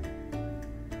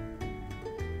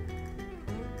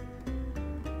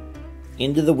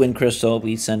 Into the wind crystal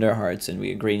we send our hearts, and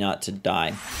we agree not to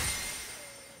die.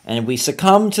 And we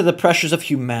succumb to the pressures of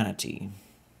humanity.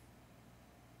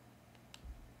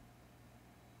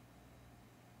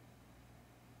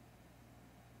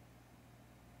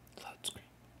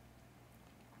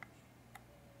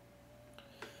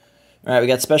 Alright, we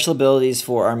got special abilities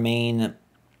for our main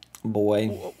boy.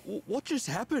 What just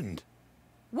happened?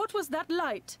 What was that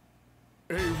light?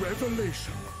 A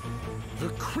revelation. The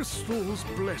crystal's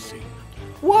blessing.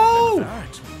 Whoa! And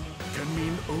that can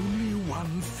mean only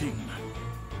one thing.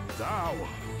 Thou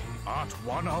art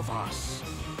one of us.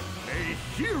 A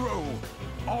hero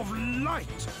of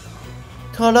light.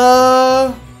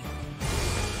 Ta-da!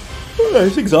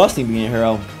 It's exhausting being a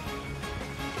hero.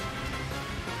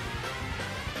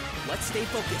 Let's stay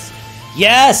focused.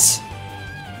 Yes!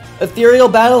 ethereal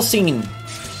battle scene.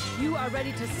 You are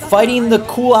ready to suffer, Fighting the Idol.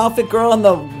 cool outfit girl and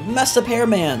the messed up hair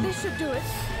man. This should do it.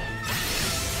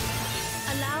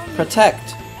 Allow me.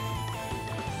 Protect.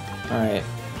 Alright.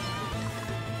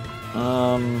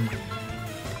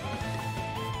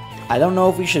 I don't know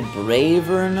if we should brave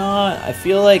her or not. I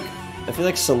feel like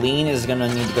Celine is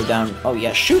gonna need to go down. Oh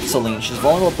yeah, shoot Celine. She's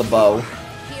vulnerable with the bow.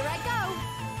 Here I go.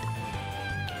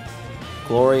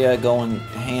 Gloria going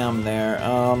ham there.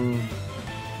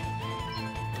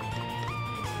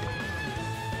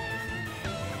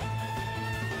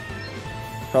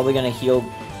 Probably gonna heal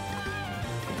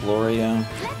Gloria.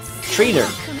 Treat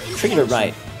her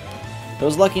right.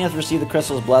 Those lucky enough to receive the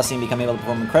crystal's blessing become able to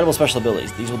perform incredible special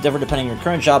abilities. These will differ depending on your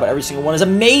current job, but every single one is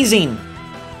amazing!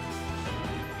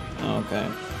 Okay.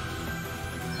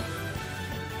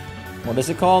 What is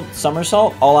it called?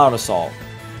 Somersault? All-out assault.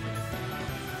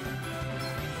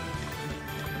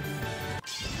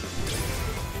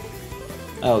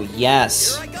 Oh,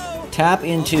 yes. Tap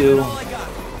into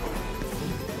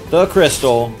the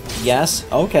crystal. Yes,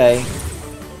 okay.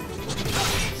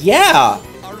 Yeah!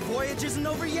 Our voyage isn't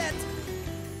over yet.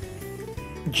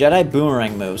 Jedi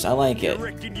boomerang moves. I like it. You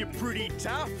reckon you're pretty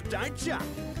tough, don't ya?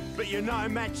 But you're no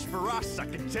match for us, I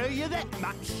can tell you that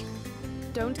much.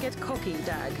 Don't get cocky,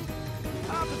 Dag.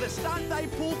 After the stunt they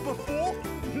pulled before?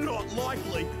 Not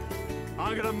likely.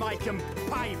 I'm gonna make them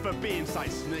pay for being so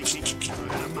sneaky. I'm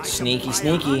gonna make 'em Sneaky, pay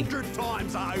sneaky. 100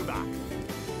 times over.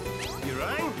 You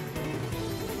ready?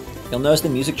 You'll notice the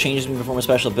music changes when you perform a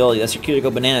special ability. That's your cue to go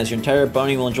bananas. Your entire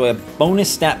opponent will enjoy a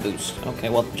bonus stat boost. Okay,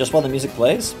 well, just while the music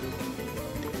plays?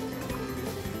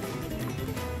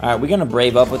 Alright, we're gonna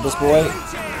brave up with this boy.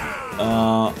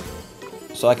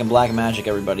 So I can black magic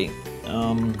everybody.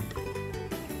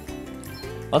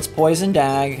 Let's poison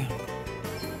Dag.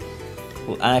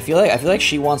 And I feel like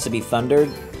she wants to be thundered.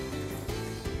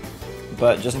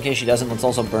 But just in case she doesn't, let's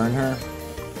also burn her.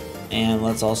 And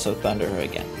let's also thunder her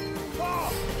again.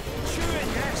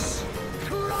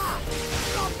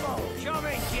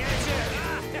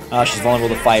 Oh, she's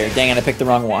vulnerable to fire. Dang it, I picked the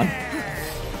wrong one.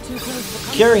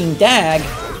 Curing Dag.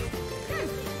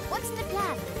 What's the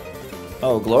plan?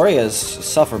 Oh, Gloria's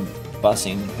suffer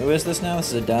bussing. Who is this now?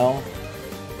 This is Adele.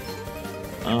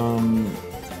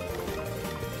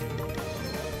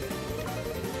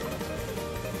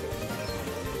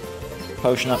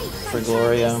 Potion up for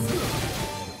Gloria.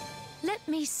 Let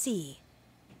me see.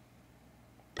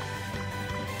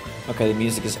 Okay, the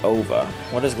music is over.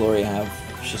 What does Gloria have?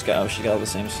 She got all the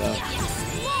same stuff.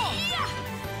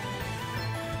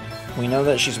 We know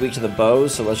that she's weak to the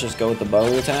bows, so let's just go with the bow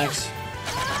attacks.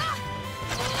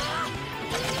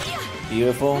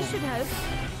 Beautiful. This should help.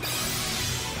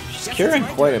 She's curing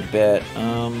quite a bit.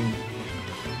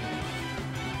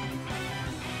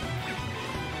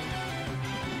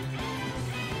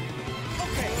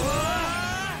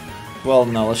 Well,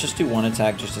 no, let's just do one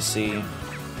attack just to see.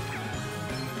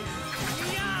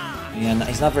 Yeah,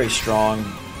 he's not very strong.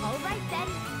 All right then.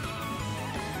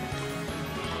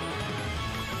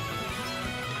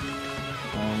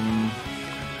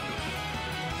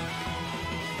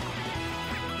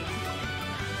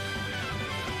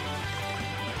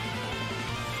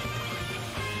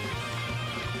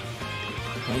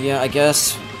 Yeah, I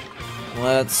guess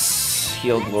let's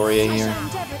heal Gloria here.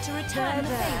 Endeavor to return the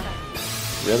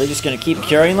favor. Really? Just gonna keep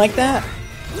curing like that?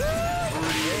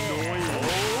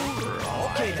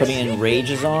 Putting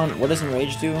enrages on? What does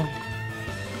enrage do?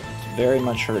 It's very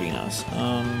much hurting us.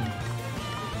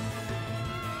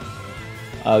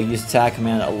 Oh, use attack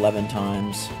command 11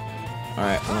 times.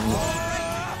 Alright,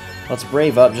 let's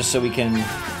brave up just so we can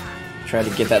try to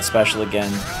get that special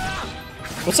again.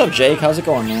 What's up, Jake? How's it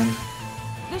going, man?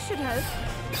 This should help.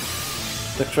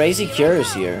 The crazy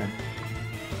cures here.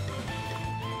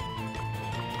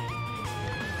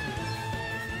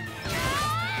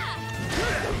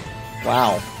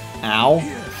 Wow. Ow.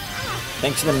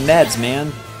 Thanks for the meds,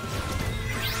 man.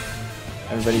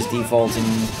 Everybody's defaulting.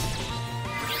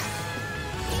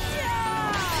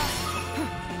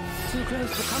 Too close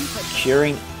for comfort.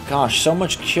 Curing. Gosh, so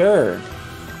much cure.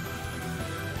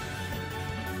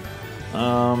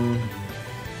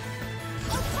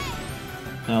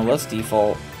 No, let's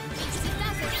default.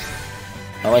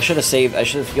 Oh, I should have saved. I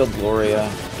should have healed Gloria.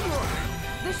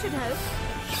 This should help.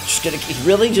 Just gonna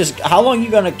really just. How long you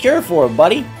gonna cure for,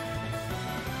 buddy?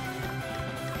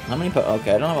 How many?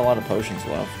 Okay, I don't have a lot of potions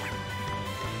left.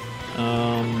 Hey,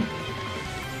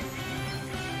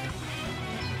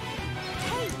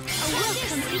 a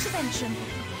welcome intervention.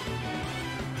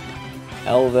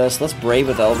 Elvis. Let's brave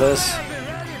with Elvis.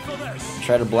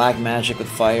 Try to black magic with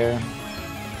fire.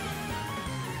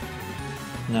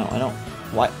 No, I don't.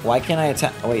 Why can't I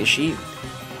attack? Oh, wait, is she?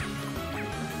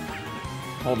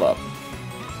 Hold up.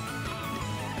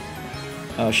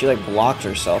 Oh, she like blocked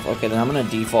herself. Okay, then I'm gonna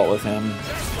default with him.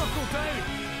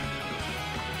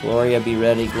 Gloria, be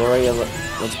ready. Gloria,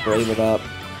 let's brave it up.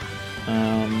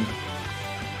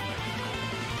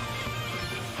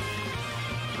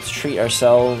 Let's treat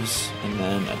ourselves and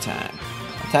then attack.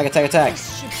 Attack, attack, attack.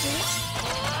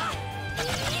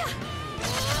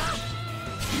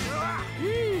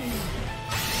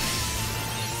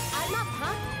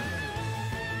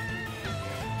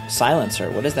 Silence her.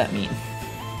 What does that mean?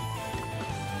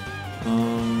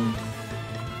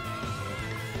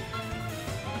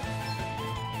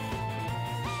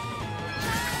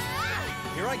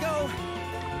 Here I go.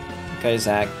 Okay,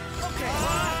 Zach.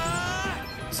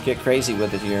 Let's get crazy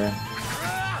with it here.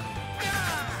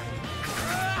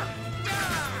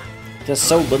 Does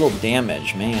so little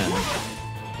damage, man.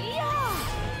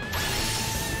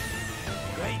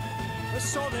 Right, let's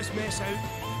sort this mess out.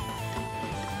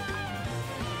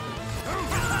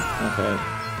 Okay.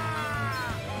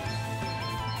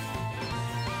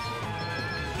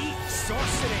 Eat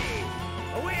sorcery.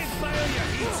 Away and fire your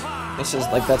heat. This is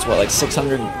like, that's what, like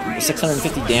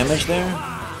 650 damage there?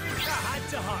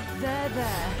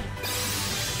 There.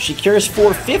 She cures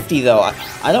 450 though.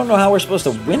 I don't know how we're supposed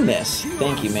to win this.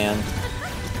 Thank you, man.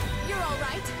 You're all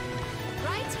right,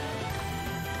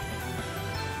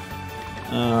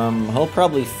 right? He'll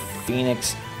probably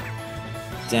Phoenix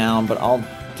down, but I'll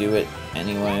do it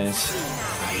anyways.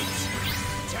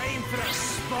 Time for a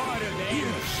spot of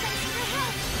them.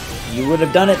 You would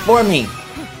have done it for me.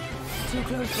 Too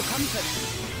close for comfort.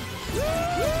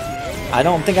 I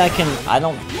don't think I can. I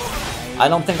don't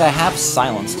think I have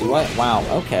silence, do I? Wow.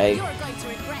 Okay. You're going to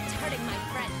regret hurting my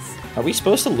friends. Are we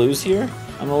supposed to lose here?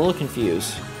 I'm a little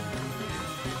confused.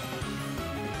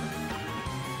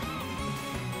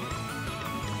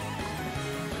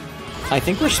 I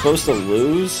think we're supposed to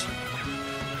lose.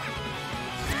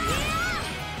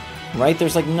 Right?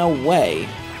 There's like no way.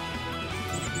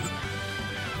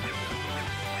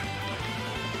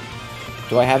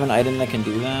 Do I have an item that can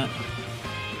do that?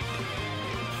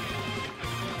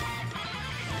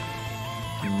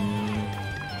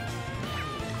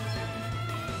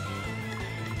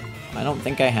 I don't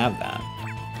think I have that.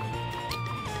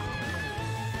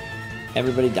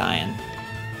 Everybody dying.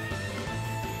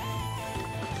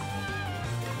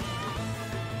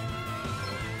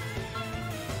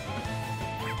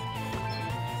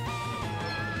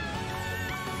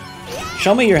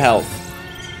 Show me your health.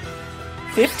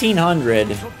 1,500.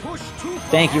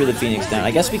 Thank you for the Phoenix down.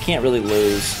 I guess we can't really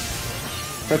lose.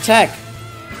 Protect.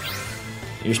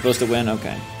 You're supposed to win?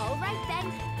 Okay. All right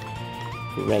then.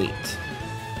 Great.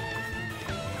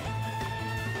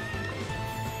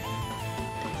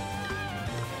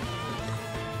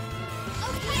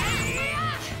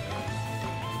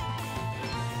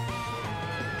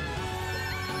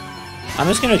 I'm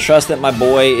just gonna trust that my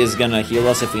boy is gonna heal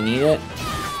us if we need it.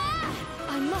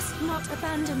 I must not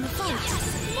abandon the fight.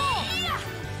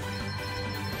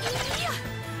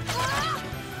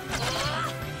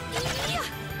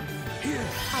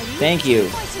 Thank you.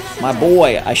 My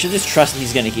boy. I should just trust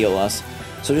he's gonna heal us.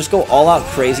 So just go all out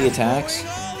crazy attacks.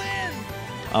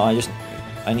 Oh,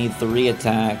 I need 3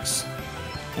 attacks.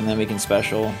 And then we can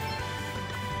special.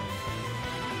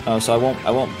 Oh, so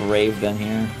I won't brave then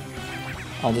here.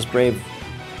 I'll just brave.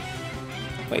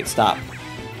 Wait, stop.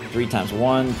 3 times.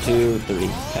 1, 2, 3.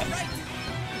 Okay.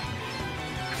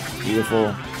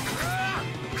 Beautiful.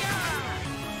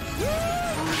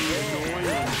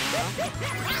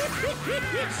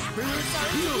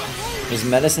 His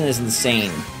medicine is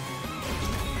insane.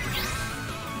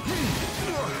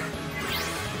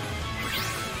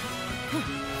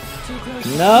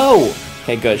 No!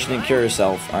 Okay, good. She didn't cure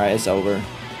herself. Alright, it's over.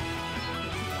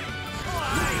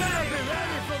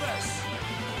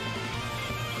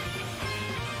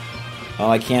 Oh,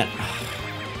 I can't.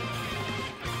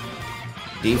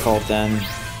 Default then.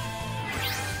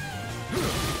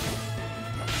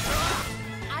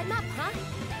 I'm up, huh?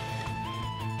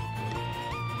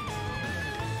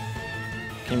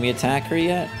 Can we attack her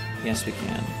yet? Yes, we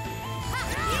can.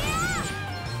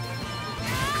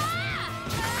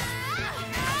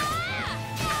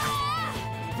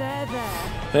 There.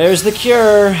 There's the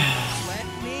cure.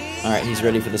 Alright, he's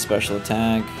ready for the special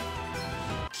attack.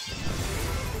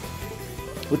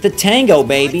 With the tango,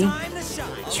 baby.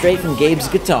 Straight from Gabe's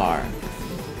guitar.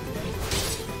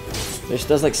 This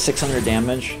does like 600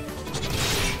 damage.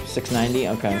 690?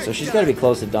 Okay, so she's gotta be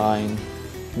close to dying.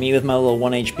 Me with my little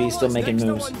 1 HP still making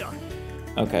moves.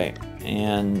 Okay,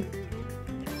 and...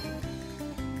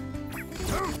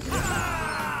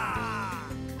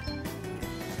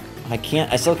 I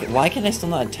can't, I still, why can I still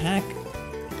not attack?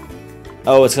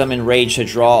 Oh, it's because I'm enraged to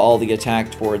draw all the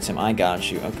attack towards him. I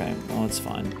got you. Okay, well, it's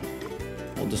fine.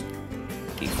 We'll just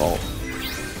default.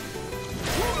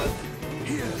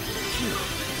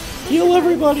 Heal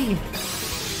everybody!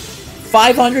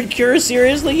 500 cure?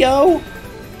 Seriously, yo?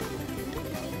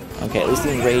 Okay, at least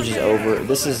the enrage is over.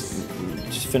 This is...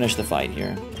 just finish the fight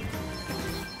here.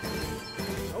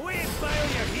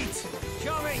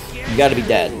 You gotta be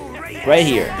dead. Right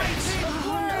here.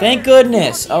 Thank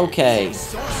goodness! Okay.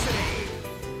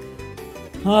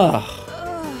 Ugh.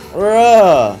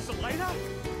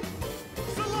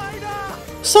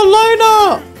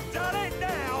 Selena!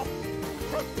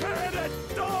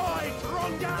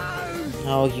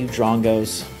 Oh, you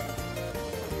drongos.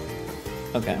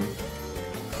 Okay.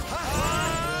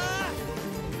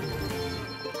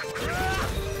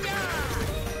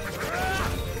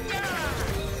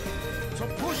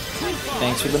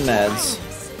 Thanks for the meds.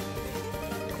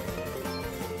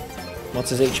 What's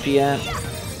his HP at?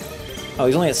 Oh,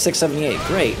 he's only at 678.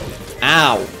 Great.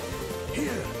 Ow!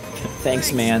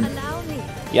 Thanks, man.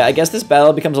 Yeah, I guess this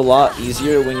battle becomes a lot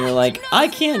easier when you're like, I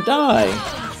can't die.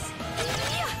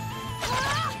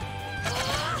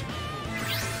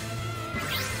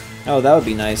 Oh, that would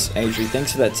be nice, Adri.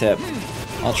 Thanks for that tip.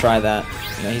 I'll try that.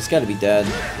 Yeah, he's got to be dead.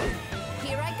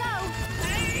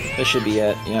 This should be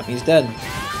it. Yep, he's dead.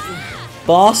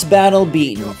 Boss battle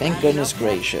beaten. Thank goodness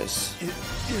gracious.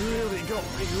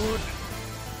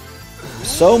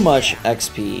 So much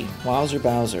XP. Wowzer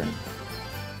Bowser.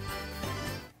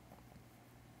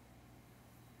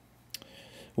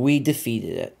 We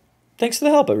defeated it. Thanks for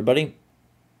the help, everybody.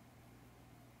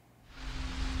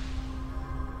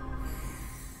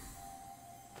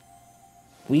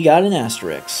 We got an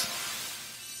asterisk.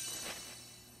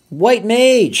 White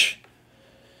Mage!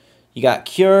 You got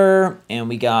Cure, and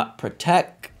we got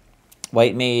Protect.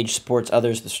 White Mage supports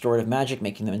others with restorative magic,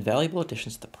 making them invaluable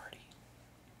additions to the party.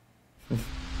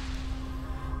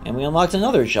 And we unlocked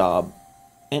another job.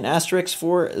 An asterisk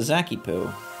for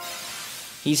Zakipu.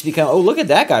 He's become... Oh, look at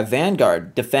that guy.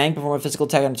 Vanguard. Defang, perform a physical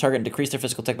attack on a target and decrease their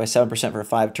physical attack by 7% for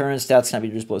 5 turns. Stats cannot be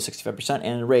reduced below 65%. And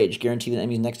Enrage. Guarantee that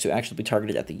enemies next to action will be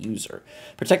targeted at the user.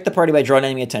 Protect the party by drawing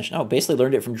enemy attention. Oh, basically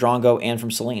learned it from Drongo and from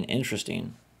Celine.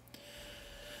 Interesting.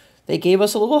 They gave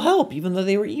us a little help, even though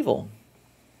they were evil.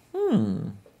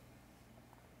 We'll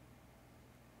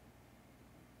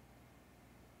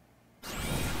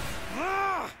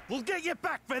get you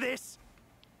back for this!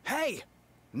 Hey!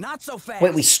 Not so fast!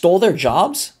 Wait, we stole their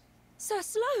jobs? Sir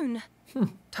Sloane!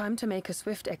 Time to make a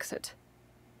swift exit.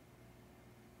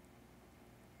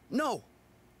 No!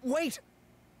 Wait!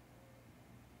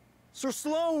 Sir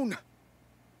Sloane!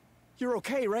 You're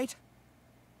okay, right?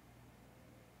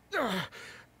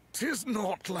 'Tis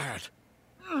not, lad.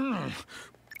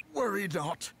 Worry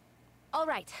not. All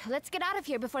right, let's get out of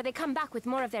here before they come back with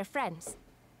more of their friends.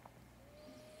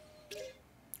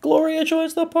 Gloria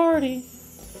joins the party.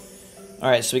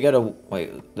 Alright, so we gotta...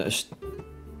 Wait, this...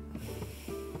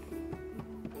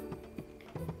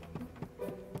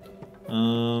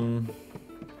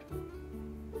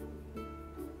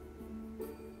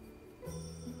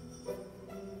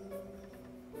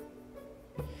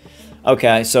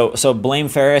 Okay, so blame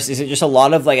Ferris. Is it just a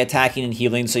lot of like attacking and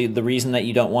healing? So the reason that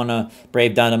you don't want to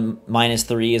brave down to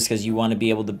 -3 is because you want to be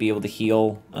able to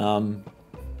heal kind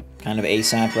of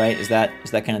ASAP, right? Is that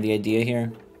kind of the idea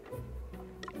here?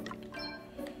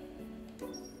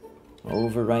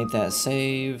 Overwrite that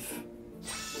save.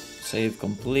 Save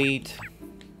complete.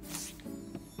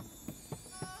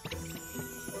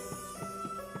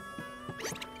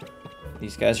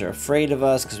 These guys are afraid of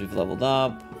us because we've leveled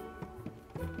up.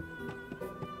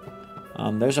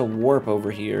 There's a warp over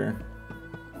here.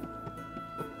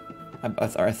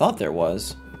 I thought there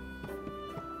was.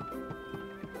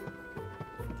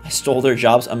 I stole their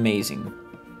jobs. Amazing.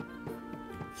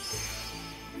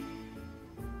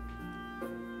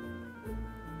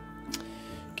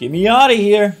 Get me out of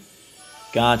here.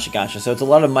 Gotcha. So it's a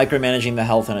lot of micromanaging the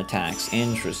health and attacks.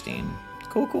 Interesting.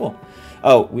 Cool.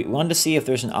 Oh, we wanted to see if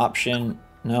there's an option.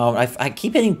 No, I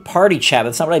keep hitting party chat, but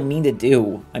that's not what I mean to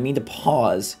do. I mean to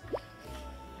pause.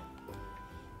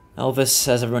 Elvis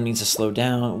says everyone needs to slow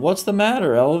down. What's the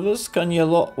matter, Elvis? Can you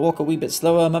walk a wee bit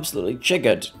slower? I'm absolutely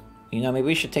jiggered. You know, maybe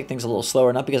we should take things a little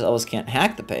slower, not because Elvis can't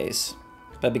hack the pace,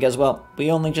 but because, well, we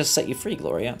only just set you free,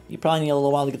 Gloria. You probably need a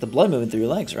little while to get the blood moving through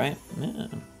your legs, right? Yeah.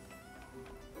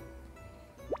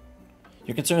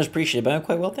 Your concern is appreciated, but I'm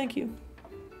quite well, thank you.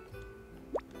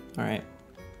 Alright.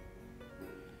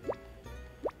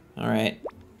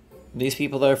 These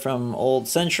people are from old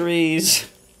centuries.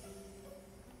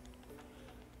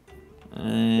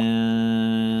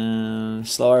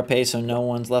 Slow our pace so no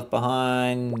one's left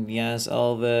behind. Yes,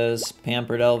 Elvis.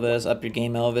 Pampered Elvis. Up your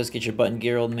game, Elvis. Get your butt in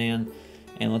gear, old man.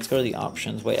 And let's go to the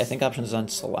options. Wait, I think options is on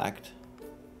select.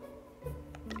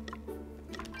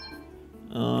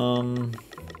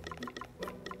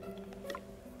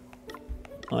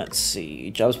 Let's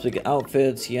see. Job split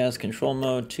outfits. Yes. Control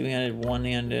mode. Two-handed,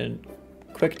 one-handed.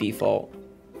 Quick default.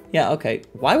 Yeah, okay.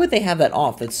 Why would they have that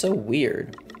off? That's so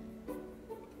weird.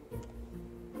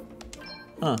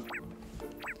 Huh.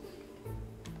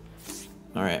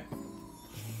 Alright.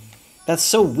 That's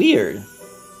so weird.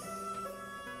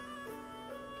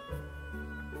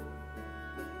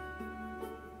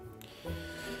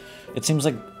 It seems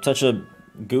like such a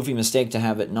goofy mistake to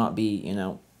have it not be, you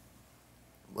know...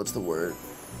 What's the word?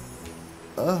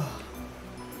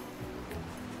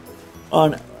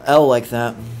 On L like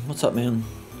that. What's up, man?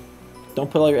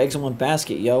 Don't put all your eggs in one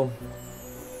basket, yo.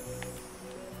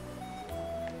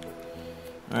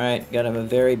 Alright, gotta have a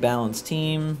very balanced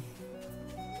team.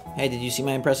 Hey, did you see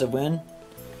my impressive win?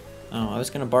 Oh, I was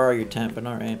gonna borrow your tent, but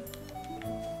alright.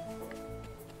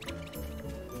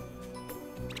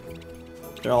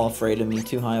 They're all afraid of me,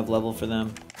 too high of level for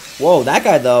them. Whoa, that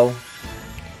guy though!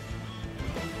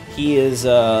 He is,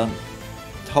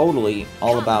 totally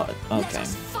all about it. Okay.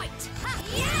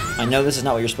 I know this is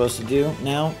not what you're supposed to do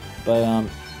now, but,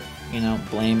 you know,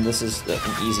 blame, this is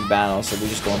an easy battle, so we're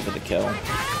just going for the kill.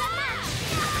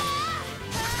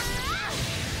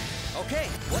 Okay,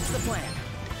 what's the plan?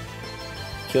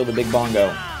 Kill the big bongo.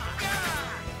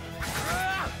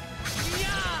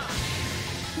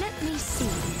 Let me see.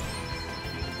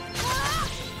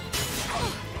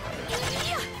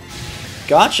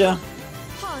 Gotcha!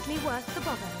 Hardly worth the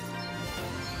bother.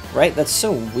 Right? That's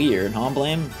so weird, huh,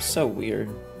 Blame? So weird.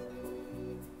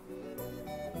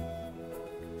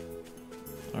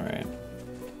 Alright.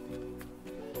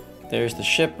 There's the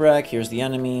shipwreck, here's the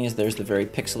enemies, there's the very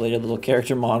pixelated little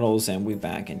character models, and we're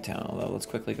back in town. Although, let's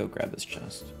quickly go grab this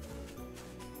chest.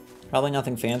 Probably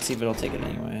nothing fancy, but I'll take it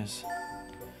anyways.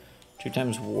 2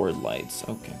 times ward lights,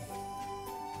 okay.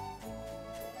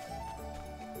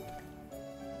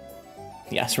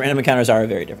 Yes, random encounters are a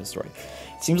very different story.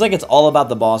 It seems like it's all about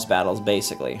the boss battles,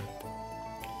 basically.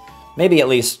 Maybe at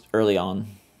least early on.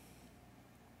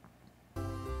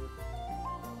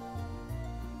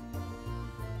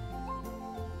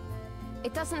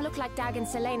 It doesn't look like Dag and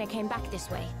Selena came back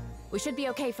this way. We should be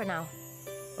okay for now.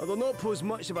 They'll not pose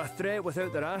much of a threat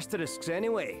without their asterisks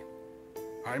anyway.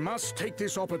 I must take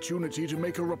this opportunity to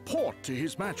make a report to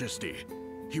His Majesty.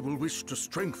 He will wish to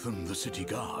strengthen the city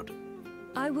guard.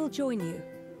 I will join you.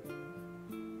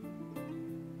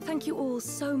 Thank you all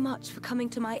so much for coming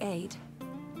to my aid.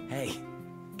 Hey,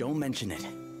 don't mention it.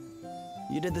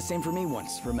 You did the same for me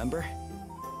once, remember?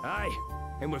 Aye,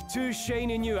 and with 2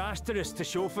 shiny new asterisks to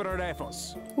show for our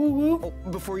efforts. Oh,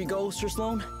 before you go, Sir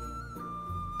Sloan,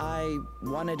 I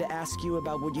wanted to ask you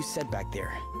about what you said back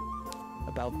there.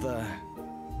 About the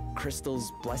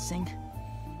crystal's blessing?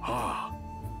 Ah,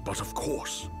 but of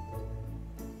course.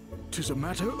 'Tis a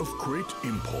matter of great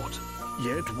import,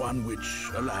 yet one which,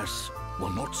 alas, will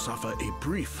not suffer a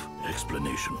brief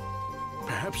explanation.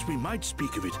 Perhaps we might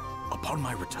speak of it upon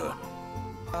my return.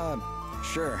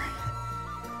 Sure.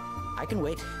 I can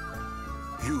wait.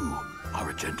 You are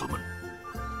a gentleman.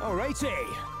 Alrighty.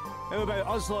 How about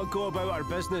us lot go about our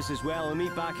business as well and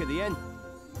meet back at the inn?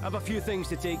 I've a few things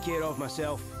to take care of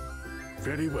myself.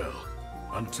 Very well.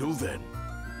 Until then.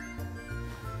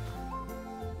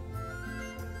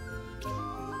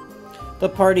 The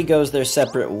party goes their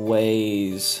separate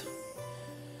ways.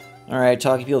 Alright,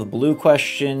 talking people with blue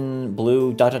question,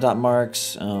 blue ...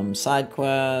 marks, side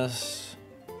quests.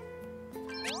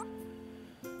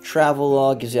 Travel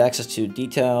log gives you access to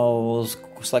details,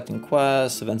 selecting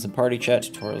quests, events and party chat,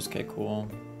 tutorials, okay, cool.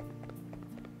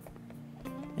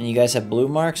 And you guys have blue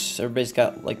marks? Everybody's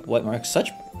got, like, white marks. Such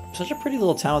a pretty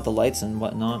little town with the lights and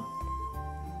whatnot.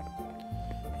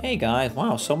 Hey guys,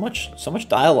 wow, so much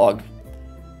dialogue.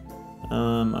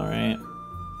 Alright.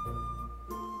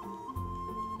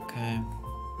 Okay.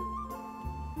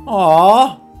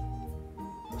 Aww!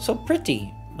 So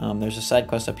pretty. There's a side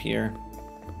quest up here.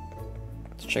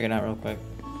 Let's check it out real quick.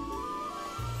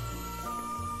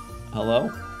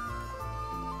 Hello?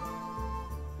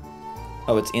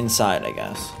 Oh, it's inside, I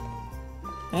guess.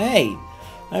 Hey!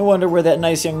 I wonder where that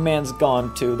nice young man's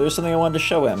gone to. There's something I wanted to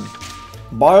show him.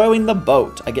 Borrowing the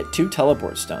boat. I get 2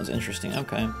 teleport stones. Interesting,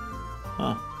 okay.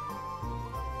 Huh.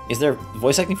 Is there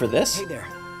voice acting for this? Hey there.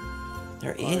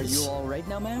 There is. Are you all right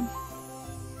now, ma'am?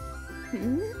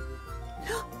 Hmm?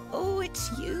 Oh,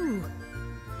 it's you.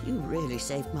 You really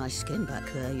saved my skin back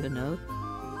there, you know.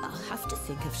 I'll have to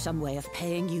think of some way of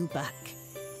paying you back.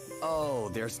 Oh,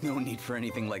 there's no need for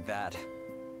anything like that.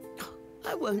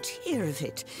 I won't hear of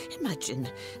it. Imagine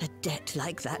a debt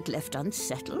like that left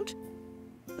unsettled.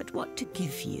 But what to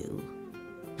give you?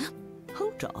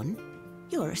 Hold on.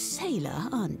 You're a sailor,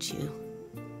 aren't you?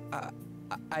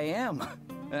 I am.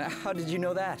 How did you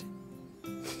know that?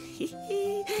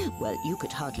 Well, you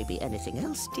could hardly be anything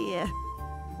else, dear.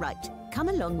 Right, come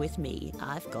along with me.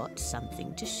 I've got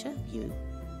something to show you.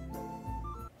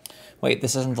 Wait,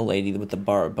 this isn't the lady with the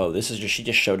borrowed bow. This is just, she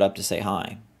just showed up to say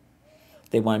hi.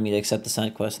 They wanted me to accept the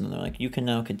side quest, and then they're like, you can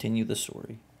now continue the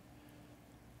story.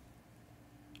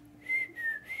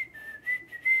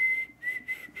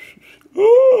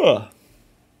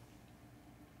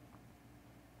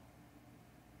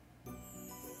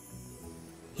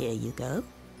 Here you go.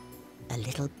 A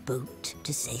little boot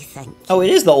to say thank you. Oh, it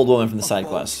is the old woman from the side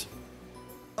quest.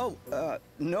 Oh,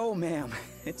 no, ma'am.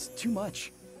 It's too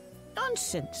much.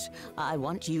 Nonsense. I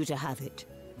want you to have it.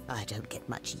 I don't get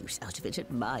much use out of it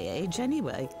at my age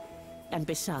anyway. And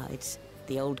besides,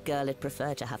 the old girl would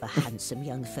prefer to have a handsome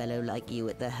young fellow like you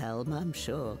at the helm, I'm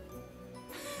sure.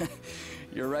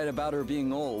 You're right about her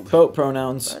being old. Boat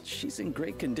pronouns. But she's in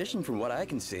great condition from what I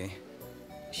can see.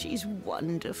 She's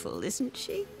wonderful, isn't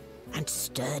she? And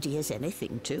sturdy as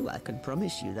anything, too, I can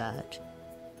promise you that.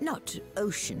 Not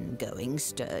ocean-going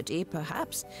sturdy,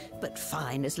 perhaps, but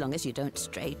fine as long as you don't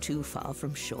stray too far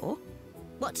from shore.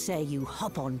 What say you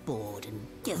hop on board and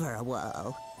give her a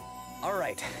whirl? All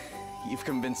right. You've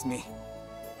convinced me.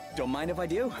 Don't mind if I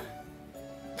do?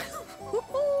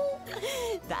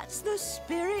 That's the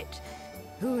spirit.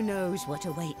 Who knows what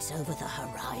awaits over the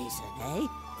horizon, eh?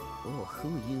 Or who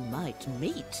you might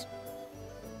meet.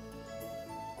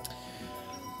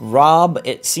 Rob,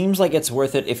 it seems like it's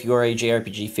worth it if you're a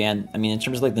JRPG fan. I mean, in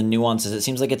terms of like the nuances, it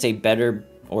seems like it's a better,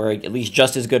 or at least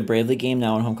just as good Bravely game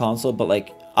now on home console, but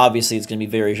like, obviously it's going to be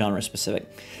very genre specific.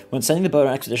 When sending the boat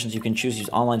on expeditions, you can choose to use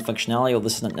online functionality, although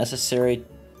this is not necessary.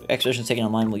 Expeditions taken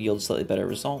online will yield slightly better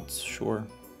results, sure.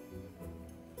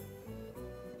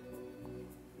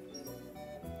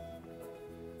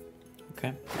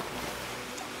 Okay.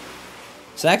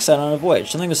 Zack set on a voyage.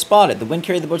 Something was spotted. The wind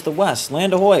carried the boat to the west.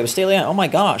 Land ahoy. It was stay land. Oh my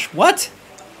gosh. What?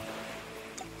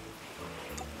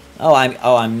 Oh,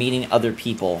 I'm meeting other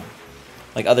people.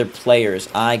 Like other players.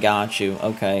 I got you.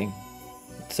 Okay.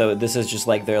 So this is just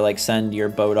like they're like send your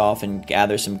boat off and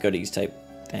gather some goodies type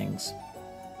things.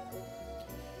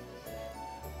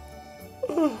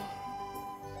 I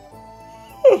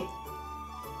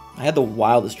had the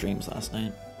wildest dreams last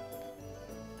night.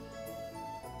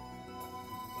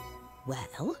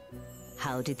 Well,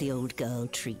 how did the old girl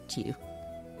treat you?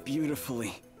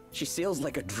 Beautifully. She sails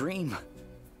like a dream.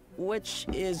 Which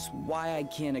is why I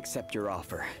can't accept your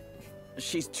offer.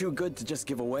 She's too good to just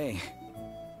give away.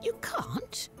 You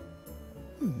can't?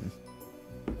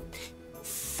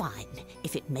 Fine.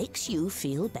 If it makes you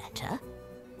feel better,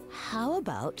 how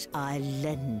about I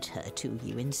lend her to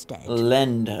you instead?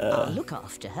 Lend her. I'll look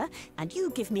after her, and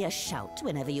you give me a shout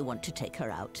whenever you want to take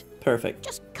her out. Perfect.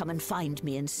 Just come and find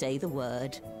me and say the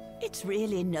word. It's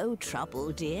really no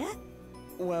trouble, dear.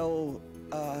 Well,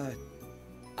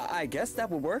 I guess that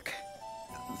would work.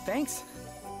 Thanks.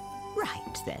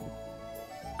 Right, then.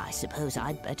 I suppose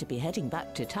I'd better be heading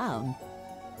back to town.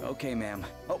 Okay, ma'am.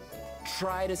 Oh,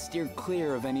 try to steer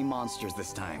clear of any monsters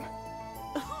this time.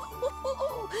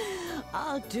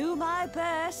 I'll do my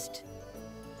best.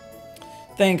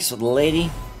 Thanks, lady.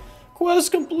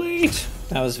 Quest complete.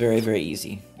 That was very, very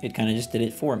easy. It kind of just did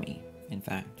it for me, in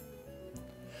fact.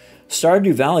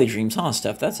 Stardew Valley Dreams, huh,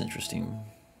 Steph? That's interesting.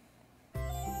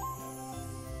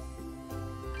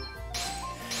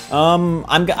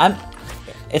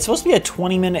 It's supposed to be a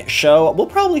 20-minute show. We'll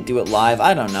probably do it live.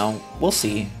 I don't know. We'll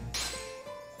see.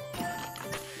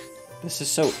 This is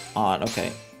so odd.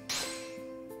 Okay.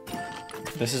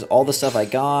 This is all the stuff I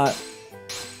got.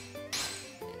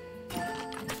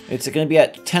 It's going to be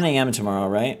at 10 a.m. tomorrow,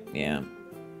 right? Yeah.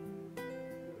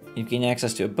 You gain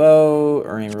access to a boat,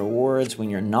 earning rewards when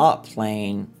you're not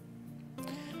playing.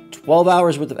 12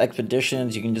 hours worth of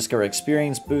expeditions. You can discover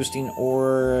experience boosting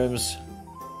orbs.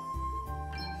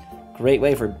 Great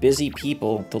way for busy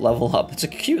people to level up. It's a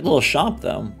cute little shop,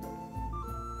 though.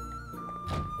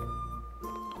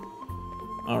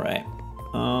 Alright.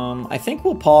 I think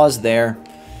we'll pause there.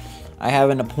 I have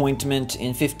an appointment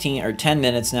in 15 or 10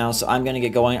 minutes now, so I'm going to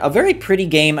get going. A very pretty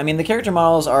game. I mean, the character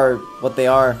models are what they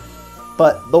are,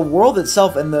 but the world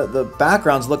itself and the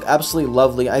backgrounds look absolutely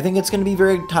lovely. I think it's going to be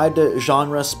very tied to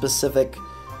genre-specific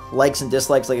likes and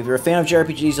dislikes. Like, if you're a fan of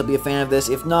JRPGs, you'll be a fan of this.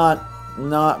 If not,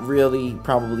 not really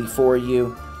probably for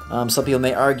you. Some people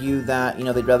may argue that, you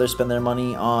know, they'd rather spend their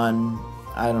money on,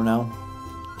 I don't know,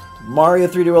 Mario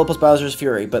 3D World plus Bowser's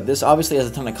Fury, but this obviously has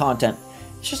a ton of content.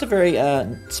 It's just a very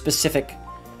specific,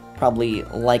 probably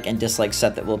like and dislike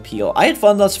set that will appeal. I had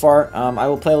fun thus far. I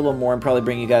will play a little more and probably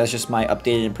bring you guys just my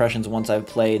updated impressions once I've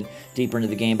played deeper into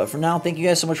the game. But for now, thank you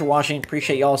guys so much for watching.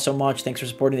 Appreciate y'all so much. Thanks for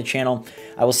supporting the channel.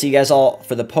 I will see you guys all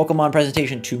for the Pokemon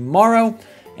presentation tomorrow.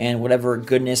 And whatever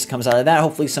goodness comes out of that,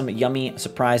 hopefully some yummy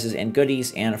surprises and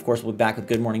goodies. And of course, we'll be back with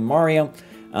Good Morning Mario.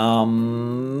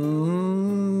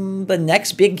 The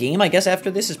next big game, I guess, after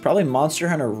this is probably Monster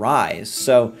Hunter Rise.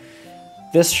 So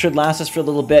this should last us for a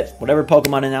little bit. Whatever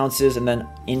Pokemon announces, and then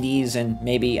indies, and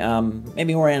maybe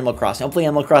maybe more Animal Crossing. Hopefully,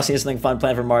 Animal Crossing is something fun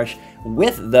planned for March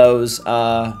with those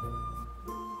Sanrio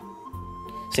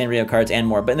cards and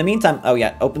more. But in the meantime, oh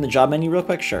yeah, open the job menu real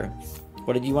quick. Sure.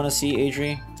 What did you want to see,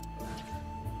 Adri?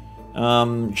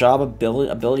 Job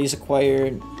abilities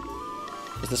acquired.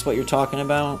 Is this what you're talking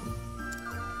about?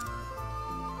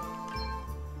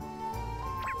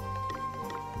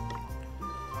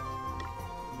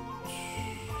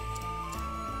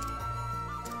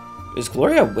 Is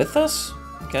Gloria with us?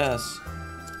 I guess.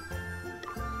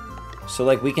 So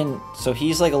like we can, so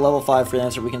he's like a level 5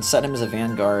 freelancer. We can set him as a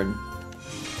vanguard.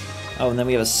 Oh, and then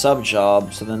we have a sub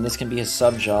job. So then this can be his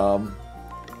sub job.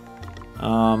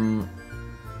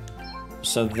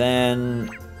 So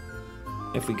then,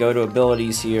 if we go to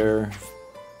abilities here,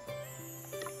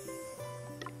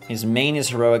 his main is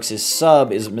heroics, his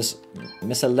sub is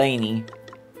miscellany.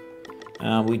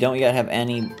 We don't yet have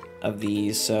any of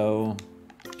these, so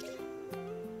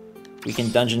we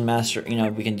can dungeon master. You know,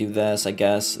 we can do this, I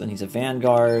guess. Then he's a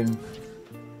vanguard,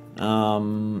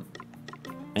 and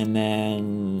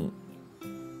then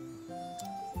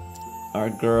our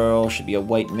girl should be a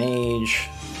white mage.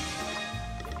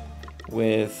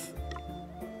 With,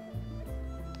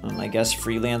 I guess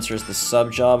freelancer is the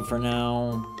sub job for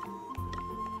now.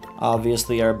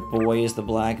 Obviously our boy is the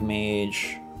black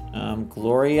mage.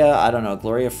 Gloria, I don't know,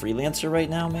 Gloria freelancer right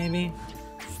now maybe?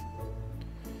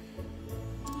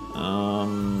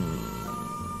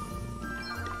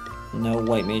 No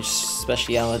white mage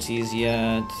specialities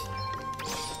yet.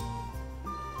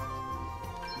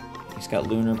 He's got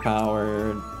lunar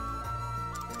powered.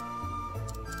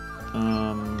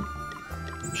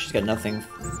 She's got nothing.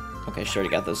 Okay, she already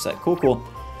got those set. Cool, cool.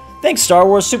 Thanks, Star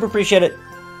Wars. Super appreciate it.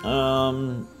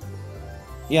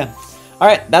 Yeah.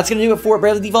 Alright, that's going to do it for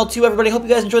Bravely Default 2, everybody. Hope you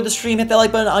guys enjoyed the stream. Hit that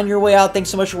like button on your way out. Thanks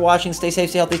so much for watching. Stay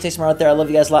safe, stay healthy, stay smart out there. I love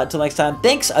you guys a lot. Until next time,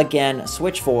 thanks again.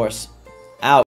 SwitchForce.